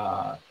like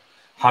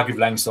Hargreaves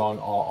Langston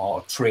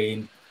or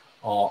Train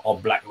or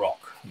BlackRock.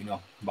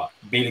 But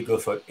Bailey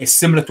Guildford is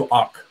similar to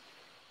ARK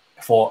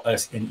for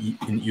us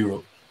in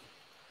Europe.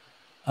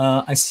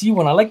 I see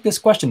one. I like this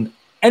question.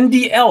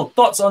 NDL,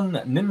 thoughts on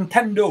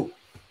Nintendo?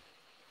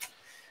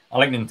 I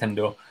like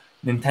Nintendo.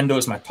 Nintendo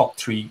is my top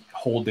 3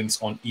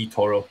 holdings on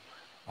eToro.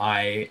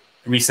 I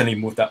recently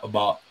moved up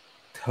about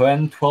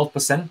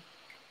 12%.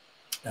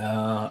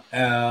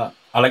 I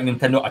like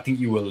Nintendo. I think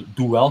you will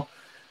do well.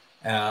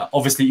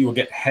 Obviously, you will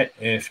get hit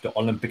if the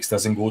Olympics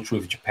doesn't go through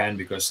with Japan,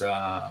 because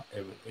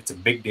it's a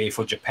big day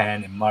for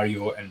Japan and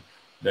Mario and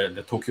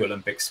the Tokyo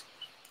Olympics.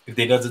 If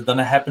they doesn't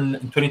happen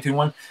in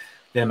 2021,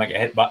 then I might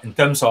get hit. But in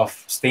terms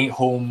of staying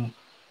home,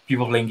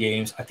 people playing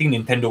games, I think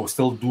Nintendo will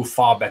still do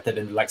far better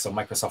than the likes of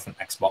Microsoft and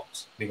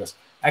Xbox, because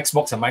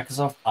Xbox and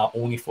Microsoft are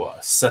only for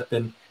a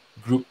certain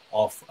group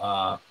of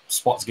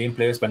sports game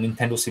players, but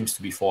Nintendo seems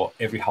to be for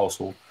every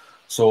household.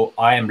 So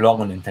I am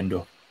long on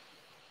Nintendo.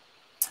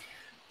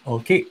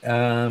 Okay.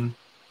 I'm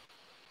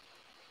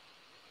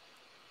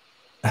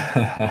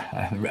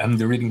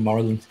reading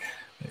Marlon's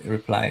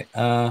reply.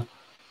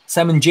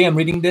 Simon J, I'm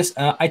reading this.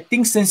 I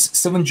think since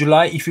 7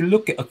 July, if you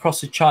look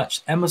across the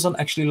charts, Amazon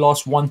actually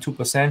lost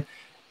 1-2%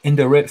 in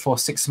the red for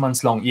 6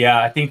 months long.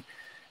 Yeah, I think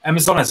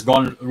Amazon has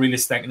gone really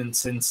stagnant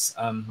since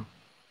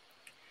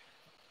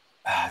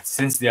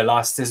their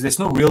last. There's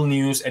no real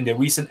news, and the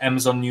recent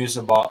Amazon news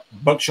about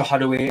Berkshire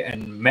Hathaway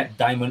and Matt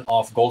Damon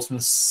of Goldman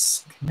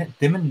Sachs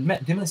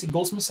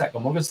or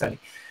Morgan Stanley,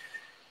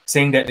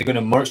 saying that they're going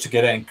to merge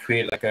together and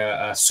create like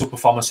a super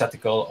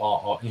pharmaceutical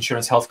or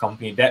insurance health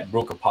company. That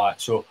broke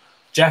apart. So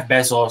Jeff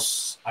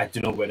Bezos, I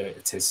don't know whether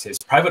it's his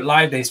private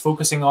life that he's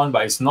focusing on,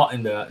 but it's not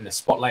in the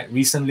spotlight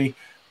recently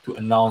to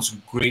announce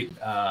great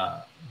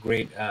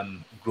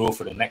growth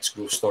for the next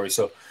growth story.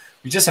 So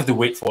we just have to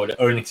wait for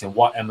the earnings and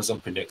what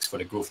Amazon predicts for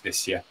the growth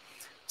this year.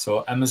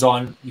 So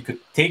Amazon, you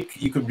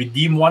could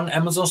redeem one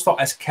Amazon stock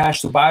as cash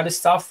to buy this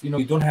stuff. You know,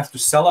 you don't have to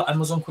sell out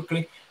Amazon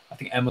quickly. I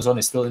think Amazon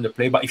is still in the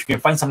play, but if you can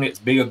find something that's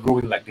bigger,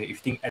 growing, like if you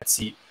think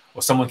Etsy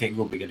or someone can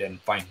grow bigger, then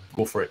fine,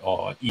 go for it,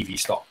 or EV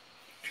stock.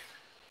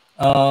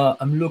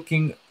 I'm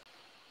looking.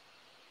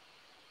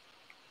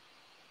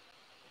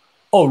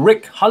 Oh,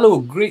 Rick, hello,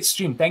 great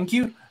stream, thank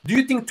you. Do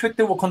you think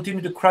Twitter will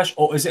continue to crash,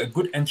 or is it a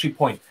good entry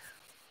point?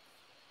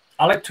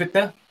 I like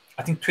Twitter.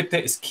 I think Twitter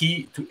is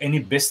key to any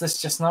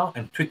business just now,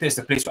 and Twitter is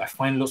the place where I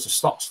find lots of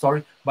stock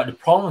story. But the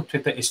problem with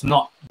Twitter is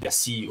not the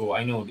CEO.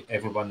 I know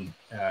everyone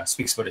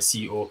speaks for the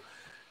CEO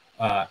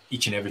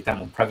each and every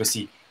time on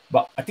privacy,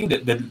 but I think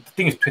that the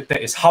thing with Twitter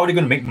is how they're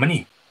going to make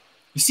money.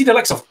 You see the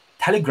likes of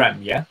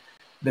Telegram, yeah,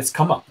 that's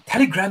come up.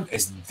 Telegram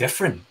is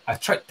different. I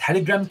tried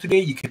Telegram today.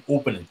 You can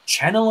open a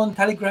channel on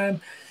Telegram.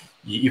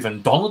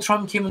 Even Donald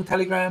Trump came on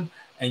Telegram,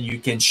 and you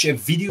can share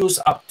videos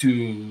up to,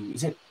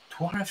 is it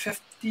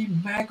 250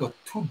 meg or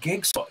 2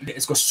 gigs? So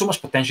it's got so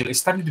much potential. It's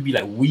starting to be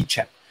like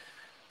WeChat.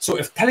 So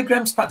if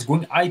Telegram starts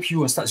going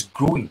IPO and starts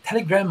growing,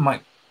 Telegram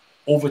might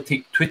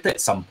overtake Twitter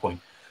at some point.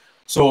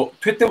 So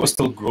Twitter will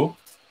still grow,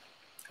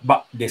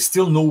 but there's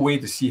still no way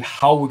to see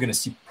how we're going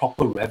to see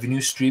proper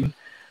revenue stream.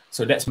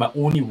 So that's my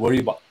only worry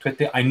about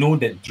Twitter. I know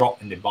they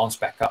drop and they bounce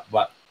back up,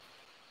 but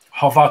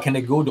how far can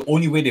they go? The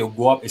only way they'll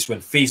go up is when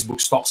Facebook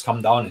stocks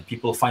come down and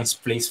people find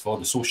place for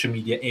the social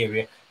media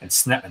area, and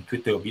Snap and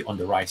Twitter will be on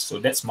the rise. So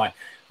that's my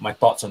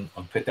thoughts on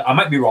Twitter. I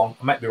might be wrong,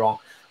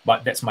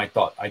 but that's my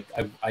thought.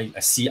 I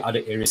see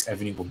other areas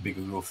avenue for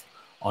bigger growth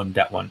on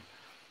that one.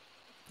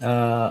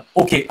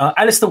 Okay,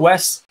 Alistair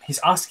West, he's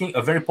asking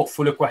a very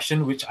portfolio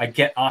question, which I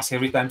get asked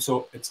every time.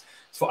 So it's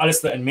for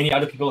Alistair and many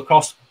other people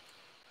across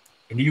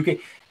in the UK.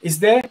 Is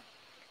there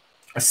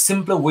a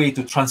simpler way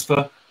to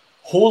transfer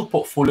whole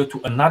portfolio to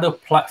another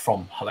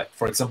platform, like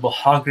for example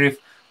Hargreaves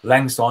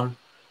Lansdown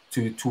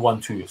to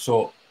 212?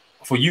 So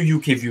for you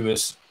UK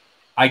viewers,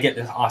 I get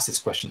asked this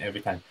question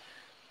every time.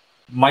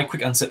 My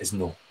quick answer is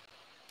no.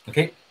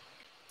 Okay,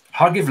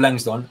 Hargreaves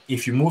Lansdown,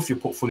 if you move your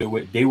portfolio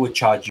away, they will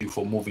charge you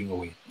for moving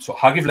away. So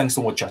Hargreaves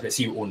Lansdown will charge, let's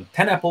say you own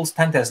 10 Apples,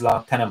 10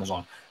 Tesla, 10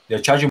 Amazon, they'll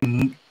charge you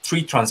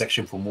 3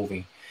 transactions for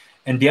moving.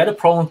 And the other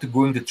problem to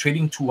going to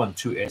trading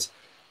 212 is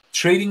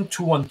trading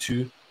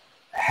 212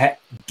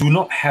 do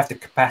not have the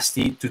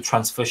capacity to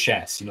transfer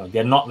shares. You know,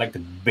 they're not like the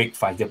big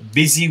five. They're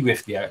busy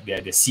with their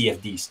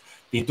CFDs.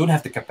 They don't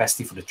have the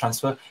capacity for the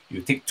transfer.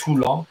 You take too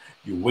long,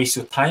 you waste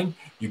your time,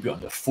 you'll be on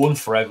the phone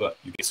forever.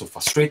 You get so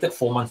frustrated,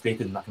 4 months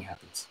later, nothing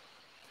happens.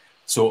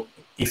 So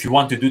if you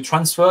want to do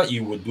transfer,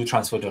 you would do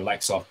transfer to the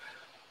likes of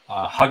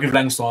Hargreaves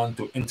Lansdown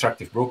to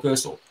Interactive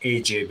Brokers or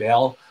AJ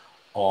Bell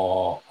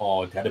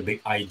or the other big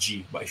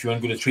IG. But if you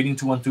want to go to trading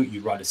 212,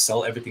 you'd rather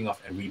sell everything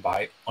off and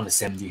rebuy it on the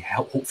same day.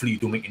 Hopefully you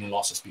don't make any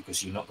losses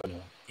because you're not going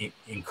to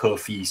incur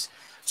fees.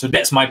 So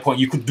that's my point.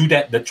 You could do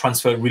that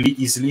transfer really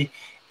easily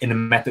in a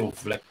matter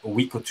of like a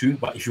week or two.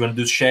 But if you want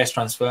to do shares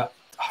transfer,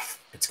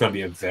 it's going to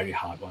be a very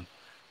hard one.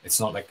 It's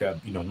not like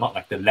not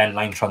like the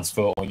landline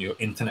transfer or your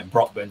internet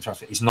broadband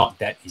transfer. It's not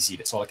that easy.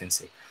 That's all I can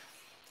say.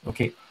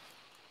 Okay.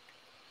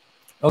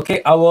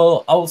 Okay, I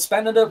will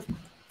spend another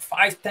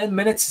 5-10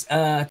 minutes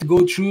to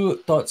go through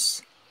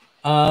thoughts.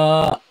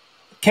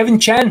 Kevin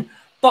Chan,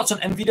 thoughts on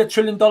NVIDIA $1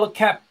 trillion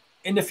cap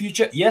in the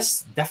future?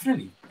 Yes,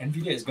 definitely.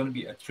 NVIDIA is going to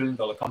be a $1 trillion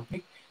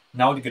company.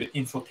 Now they got an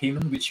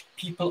infotainment, which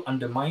people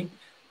undermine.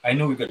 I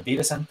know we've got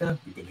data center,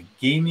 we've got the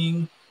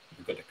gaming,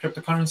 we've got the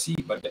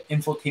cryptocurrency, but the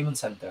infotainment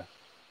center.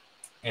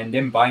 And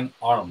then buying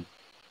ARM.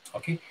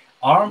 Okay,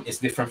 ARM is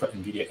different from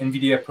NVIDIA.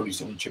 NVIDIA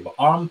produces their own chip, but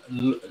ARM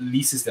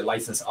leases the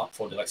license out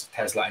for the likes of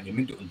Tesla, and they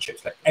make their own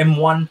chips. Like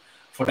M1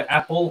 for the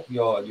Apple,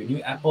 your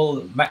new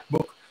Apple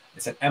MacBook,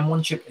 it's an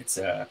M1 chip. It's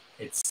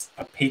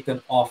a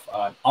patent of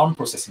an ARM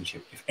processing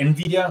chip. If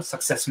NVIDIA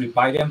successfully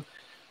buy them,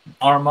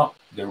 ARM up,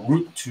 the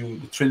route to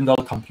the $1 trillion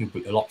company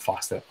will be a lot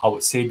faster. I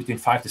would say between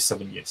 5 to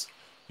 7 years.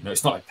 You know,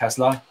 it's not like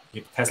Tesla.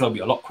 Tesla will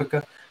be a lot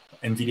quicker.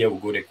 NVIDIA will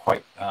go there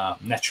quite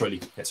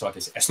naturally. That's what I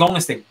say. As long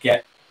as they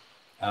get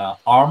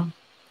ARM,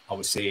 I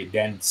would say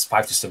then it's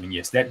 5 to 7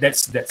 years.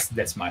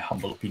 That's my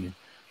humble opinion.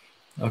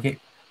 Okay.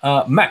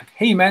 Mac,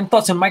 hey man,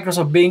 thoughts on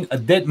Microsoft being a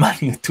dead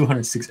money at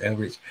 206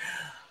 average?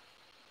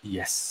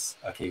 Yes.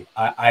 Okay.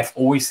 I've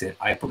always said,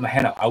 I put my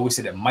hand up. I always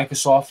said that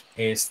Microsoft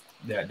is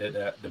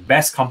the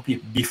best company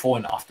before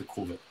and after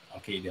COVID.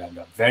 Okay, they're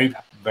very,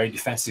 very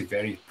defensive,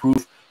 very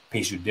proof,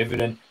 pays you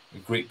dividend,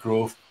 great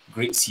growth,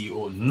 great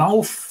CEO.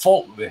 No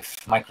fault with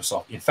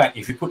Microsoft. In fact,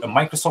 if you put a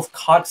Microsoft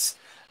cards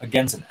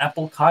against an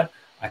Apple card,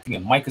 I think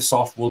a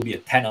Microsoft will be a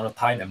 10 out of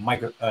 10. And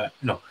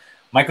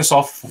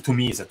Microsoft to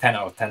me is a 10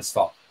 out of 10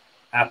 stock.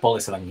 Apple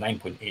is like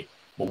 9.8.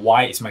 But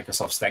why is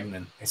Microsoft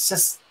stagnant?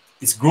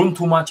 It's grown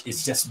too much.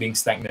 It's just being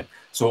stagnant.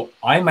 So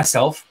I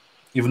myself,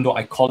 even though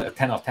I call it a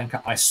 10 out of 10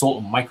 card, I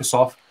sold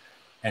Microsoft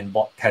and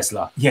bought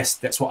Tesla. Yes,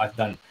 that's what I've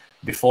done.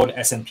 Before the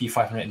S&P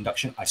 500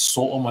 induction, I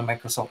sold all my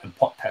Microsoft and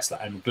bought Tesla.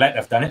 I'm glad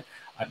I've done it.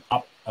 I'm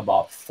up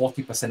about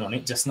 40% on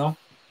it just now.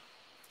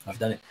 I've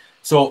done it.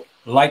 So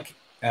like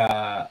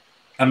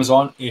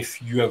Amazon,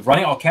 if you are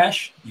running out of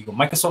cash, you go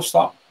Microsoft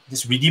stock,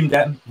 just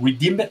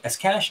redeem it as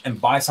cash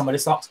and buy some other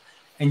stocks.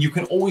 And you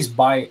can always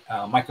buy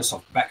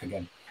Microsoft back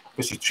again,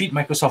 because you treat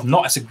Microsoft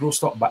not as a growth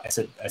stock, but as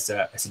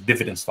a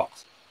dividend stock.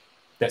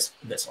 That's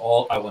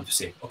all I want to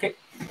say. Okay.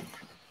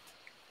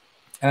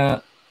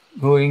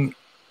 Going.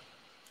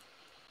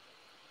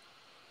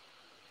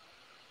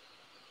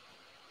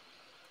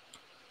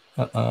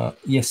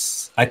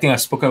 Yes, I think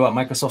I've spoken about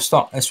Microsoft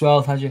stock as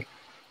well, Tajir.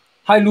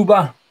 Hi,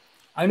 Luba.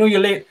 I know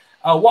you're late.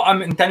 What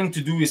I'm intending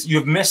to do is,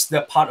 you've missed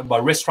the part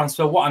about risk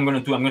transfer. What I'm going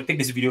to do, I'm going to take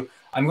this video,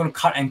 I'm going to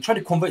cut and try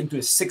to convert into a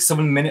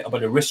 6-7 minute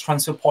about the risk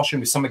transfer portion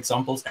with some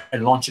examples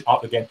and launch it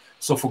out again.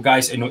 So for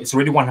guys, it's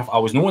already 1.5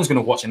 hours. No one's going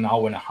to watch an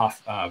hour and a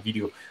half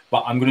video,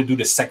 but I'm going to do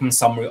the segment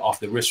summary of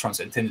the risk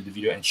transfer at the end of the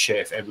video and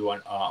share with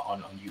everyone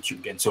on YouTube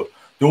again. So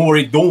don't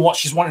worry, don't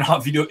watch this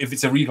 1.5 video. If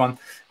it's a rerun,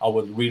 I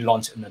will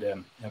relaunch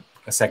another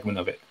a segment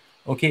of it.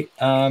 Okay.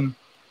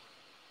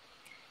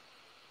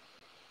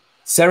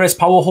 Ceres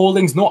Power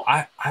Holdings. No,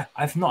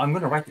 I've not. I'm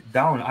going to write it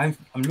down. I'm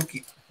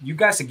looking. You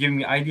guys are giving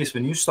me ideas for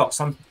new stocks.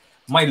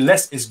 My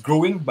list is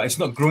growing, but it's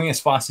not growing as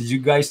fast as you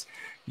guys.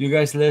 You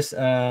guys list.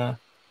 Yep,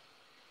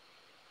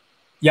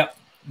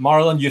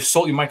 Marlon, you've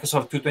sold your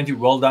Microsoft 220.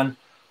 Well done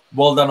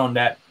on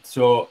that.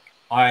 So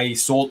I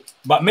sold,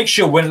 but make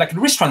sure when like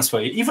risk transfer,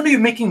 even though you're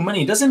making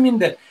money, it doesn't mean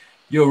that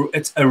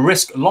it's a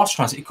risk loss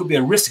transfer. It could be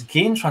a risk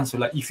gain transfer.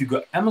 Like if you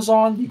got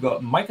Amazon, you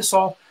got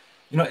Microsoft,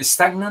 it's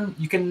stagnant,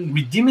 you can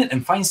redeem it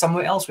and find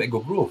somewhere else where it go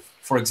growth.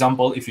 For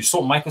example, if you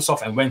sold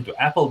Microsoft and went to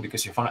Apple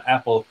because you found an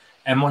Apple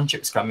M1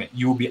 chips coming,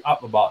 you will be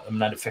up about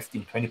another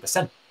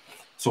 15-20%.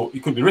 So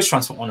it could be risk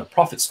transfer on a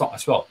profit stock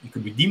as well. You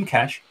could redeem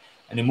cash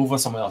and then move on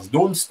somewhere else.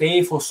 Don't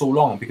stay for so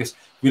long, because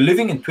we're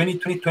living in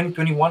 2020,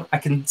 2021. I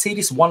can say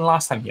this one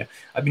last time here.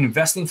 I've been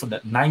investing for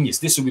that 9 years.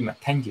 This will be my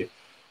 10th year.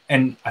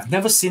 And I've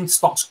never seen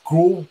stocks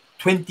grow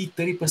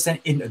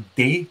 20-30% in a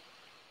day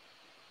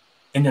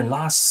in the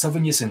last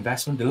 7 years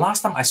investment. The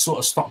last time I saw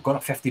a stock got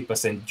up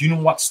 50%, do you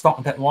know what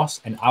stock that was?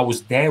 And I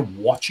was there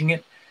watching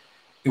it.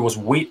 It was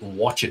Weight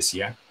Watchers,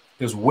 yeah?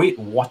 It was Weight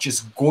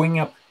Watchers going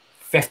up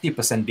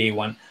 50% day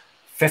one,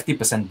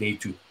 50% day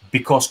two,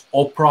 because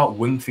Oprah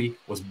Winfrey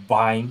was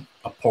buying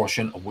a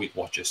portion of Weight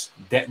Watchers.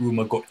 That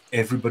rumor got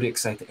everybody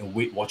excited, and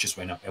Weight Watchers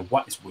went up. And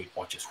what is Weight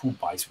Watchers? Who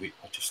buys Weight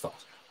Watchers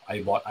stocks?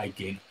 I bought, I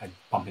gained, I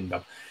pumped it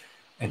down.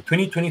 And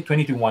 2020,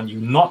 2021, you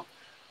not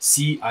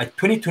see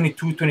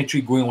 2022,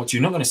 23 going on.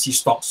 You're not going to see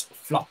stocks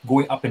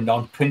going up and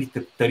down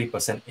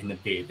 20-30% in a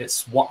day.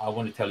 That's what I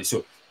want to tell you.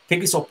 So take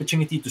this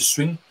opportunity to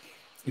swing.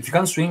 If you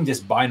can't swing,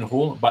 just buy and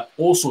hold, but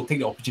also take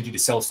the opportunity to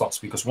sell stocks,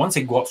 because once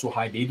they go up so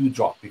high, they do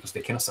drop because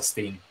they cannot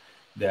sustain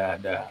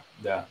the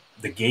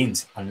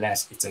gains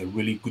unless it's a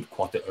really good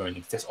quarter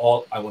earnings. That's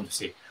all I want to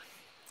say.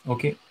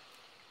 Okay.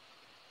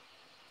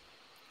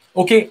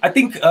 Okay, I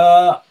think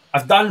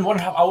I've done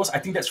 1.5 hours. I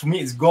think that's for me.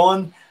 It's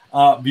gone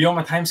beyond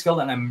my time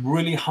scale, and I'm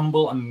really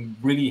humble. I'm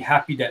really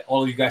happy that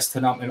all of you guys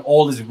turn up and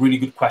all these really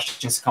good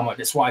questions come up.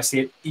 That's why I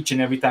say it each and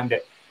every time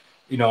that,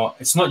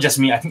 it's not just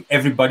me. I think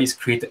everybody's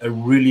created a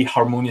really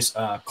harmonious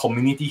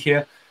community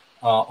here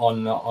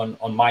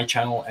on my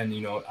channel. And,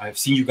 I've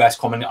seen you guys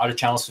comment on other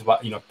channels,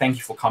 but, thank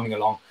you for coming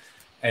along.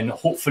 And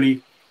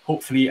hopefully,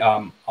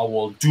 I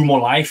will do more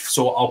live.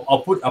 So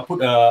I'll put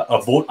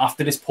a vote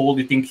after this poll.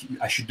 Do you think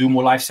I should do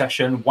more live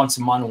session once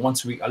a month or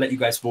once a week? I'll let you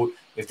guys vote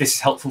if this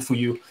is helpful for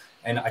you.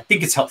 And I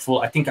think it's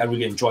helpful. I think I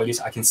really enjoy this.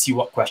 I can see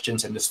what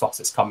questions and the stocks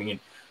that's coming in.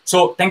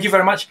 So thank you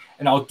very much.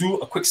 And I'll do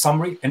a quick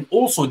summary. And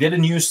also the other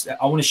news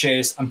that I want to share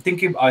is I've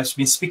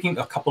been speaking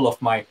to a couple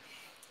of my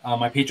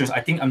patrons.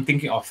 I'm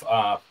thinking of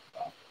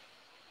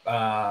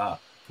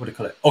what do you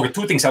call it? Okay,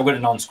 2 things I'm going to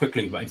announce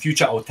quickly, but in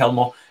future I will tell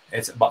more.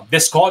 It's about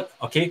Discord.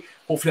 Okay,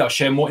 hopefully I'll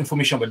share more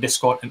information about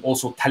Discord, and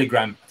also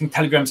Telegram. I think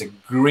Telegram is a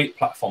great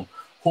platform.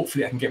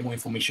 Hopefully I can get more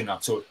information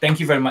out. So thank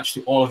you very much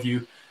to all of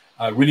you.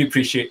 I really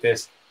appreciate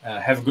this.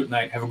 Have a good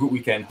night. Have a good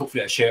weekend.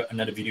 Hopefully I'll share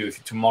another video with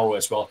you tomorrow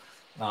as well,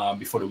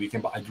 before the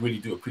weekend. But I really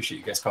do appreciate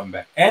you guys coming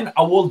back. And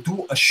I will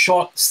do a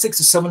short 6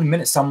 to 7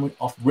 minute summary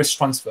of risk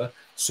transfer,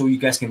 so you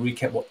guys can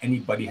recap what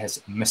anybody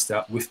has missed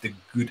out with the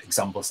good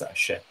examples that I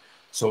shared.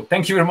 So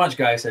thank you very much,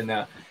 guys, and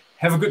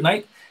have a good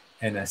night,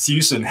 and see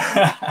you soon.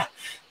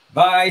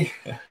 Bye.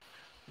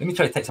 Let me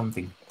try to type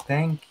something.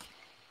 Can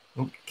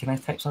I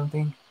type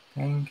something?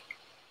 Thank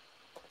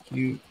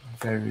you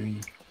very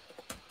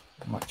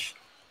much.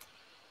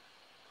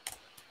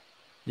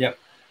 Yep.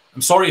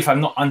 I'm sorry if I've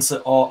not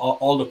answered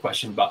all the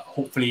questions, but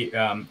hopefully,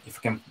 if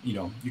I can,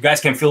 you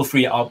guys can feel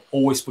free. I'll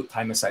always put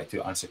time aside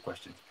to answer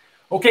questions.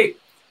 Okay.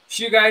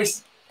 See you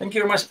guys. Thank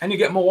you very much. And you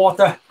get more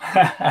water.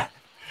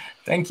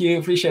 Thank you.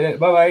 Appreciate it.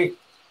 Bye-bye.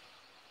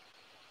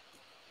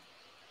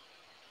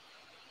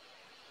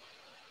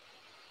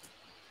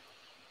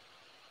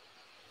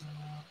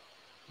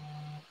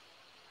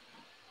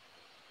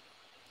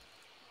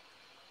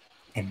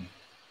 And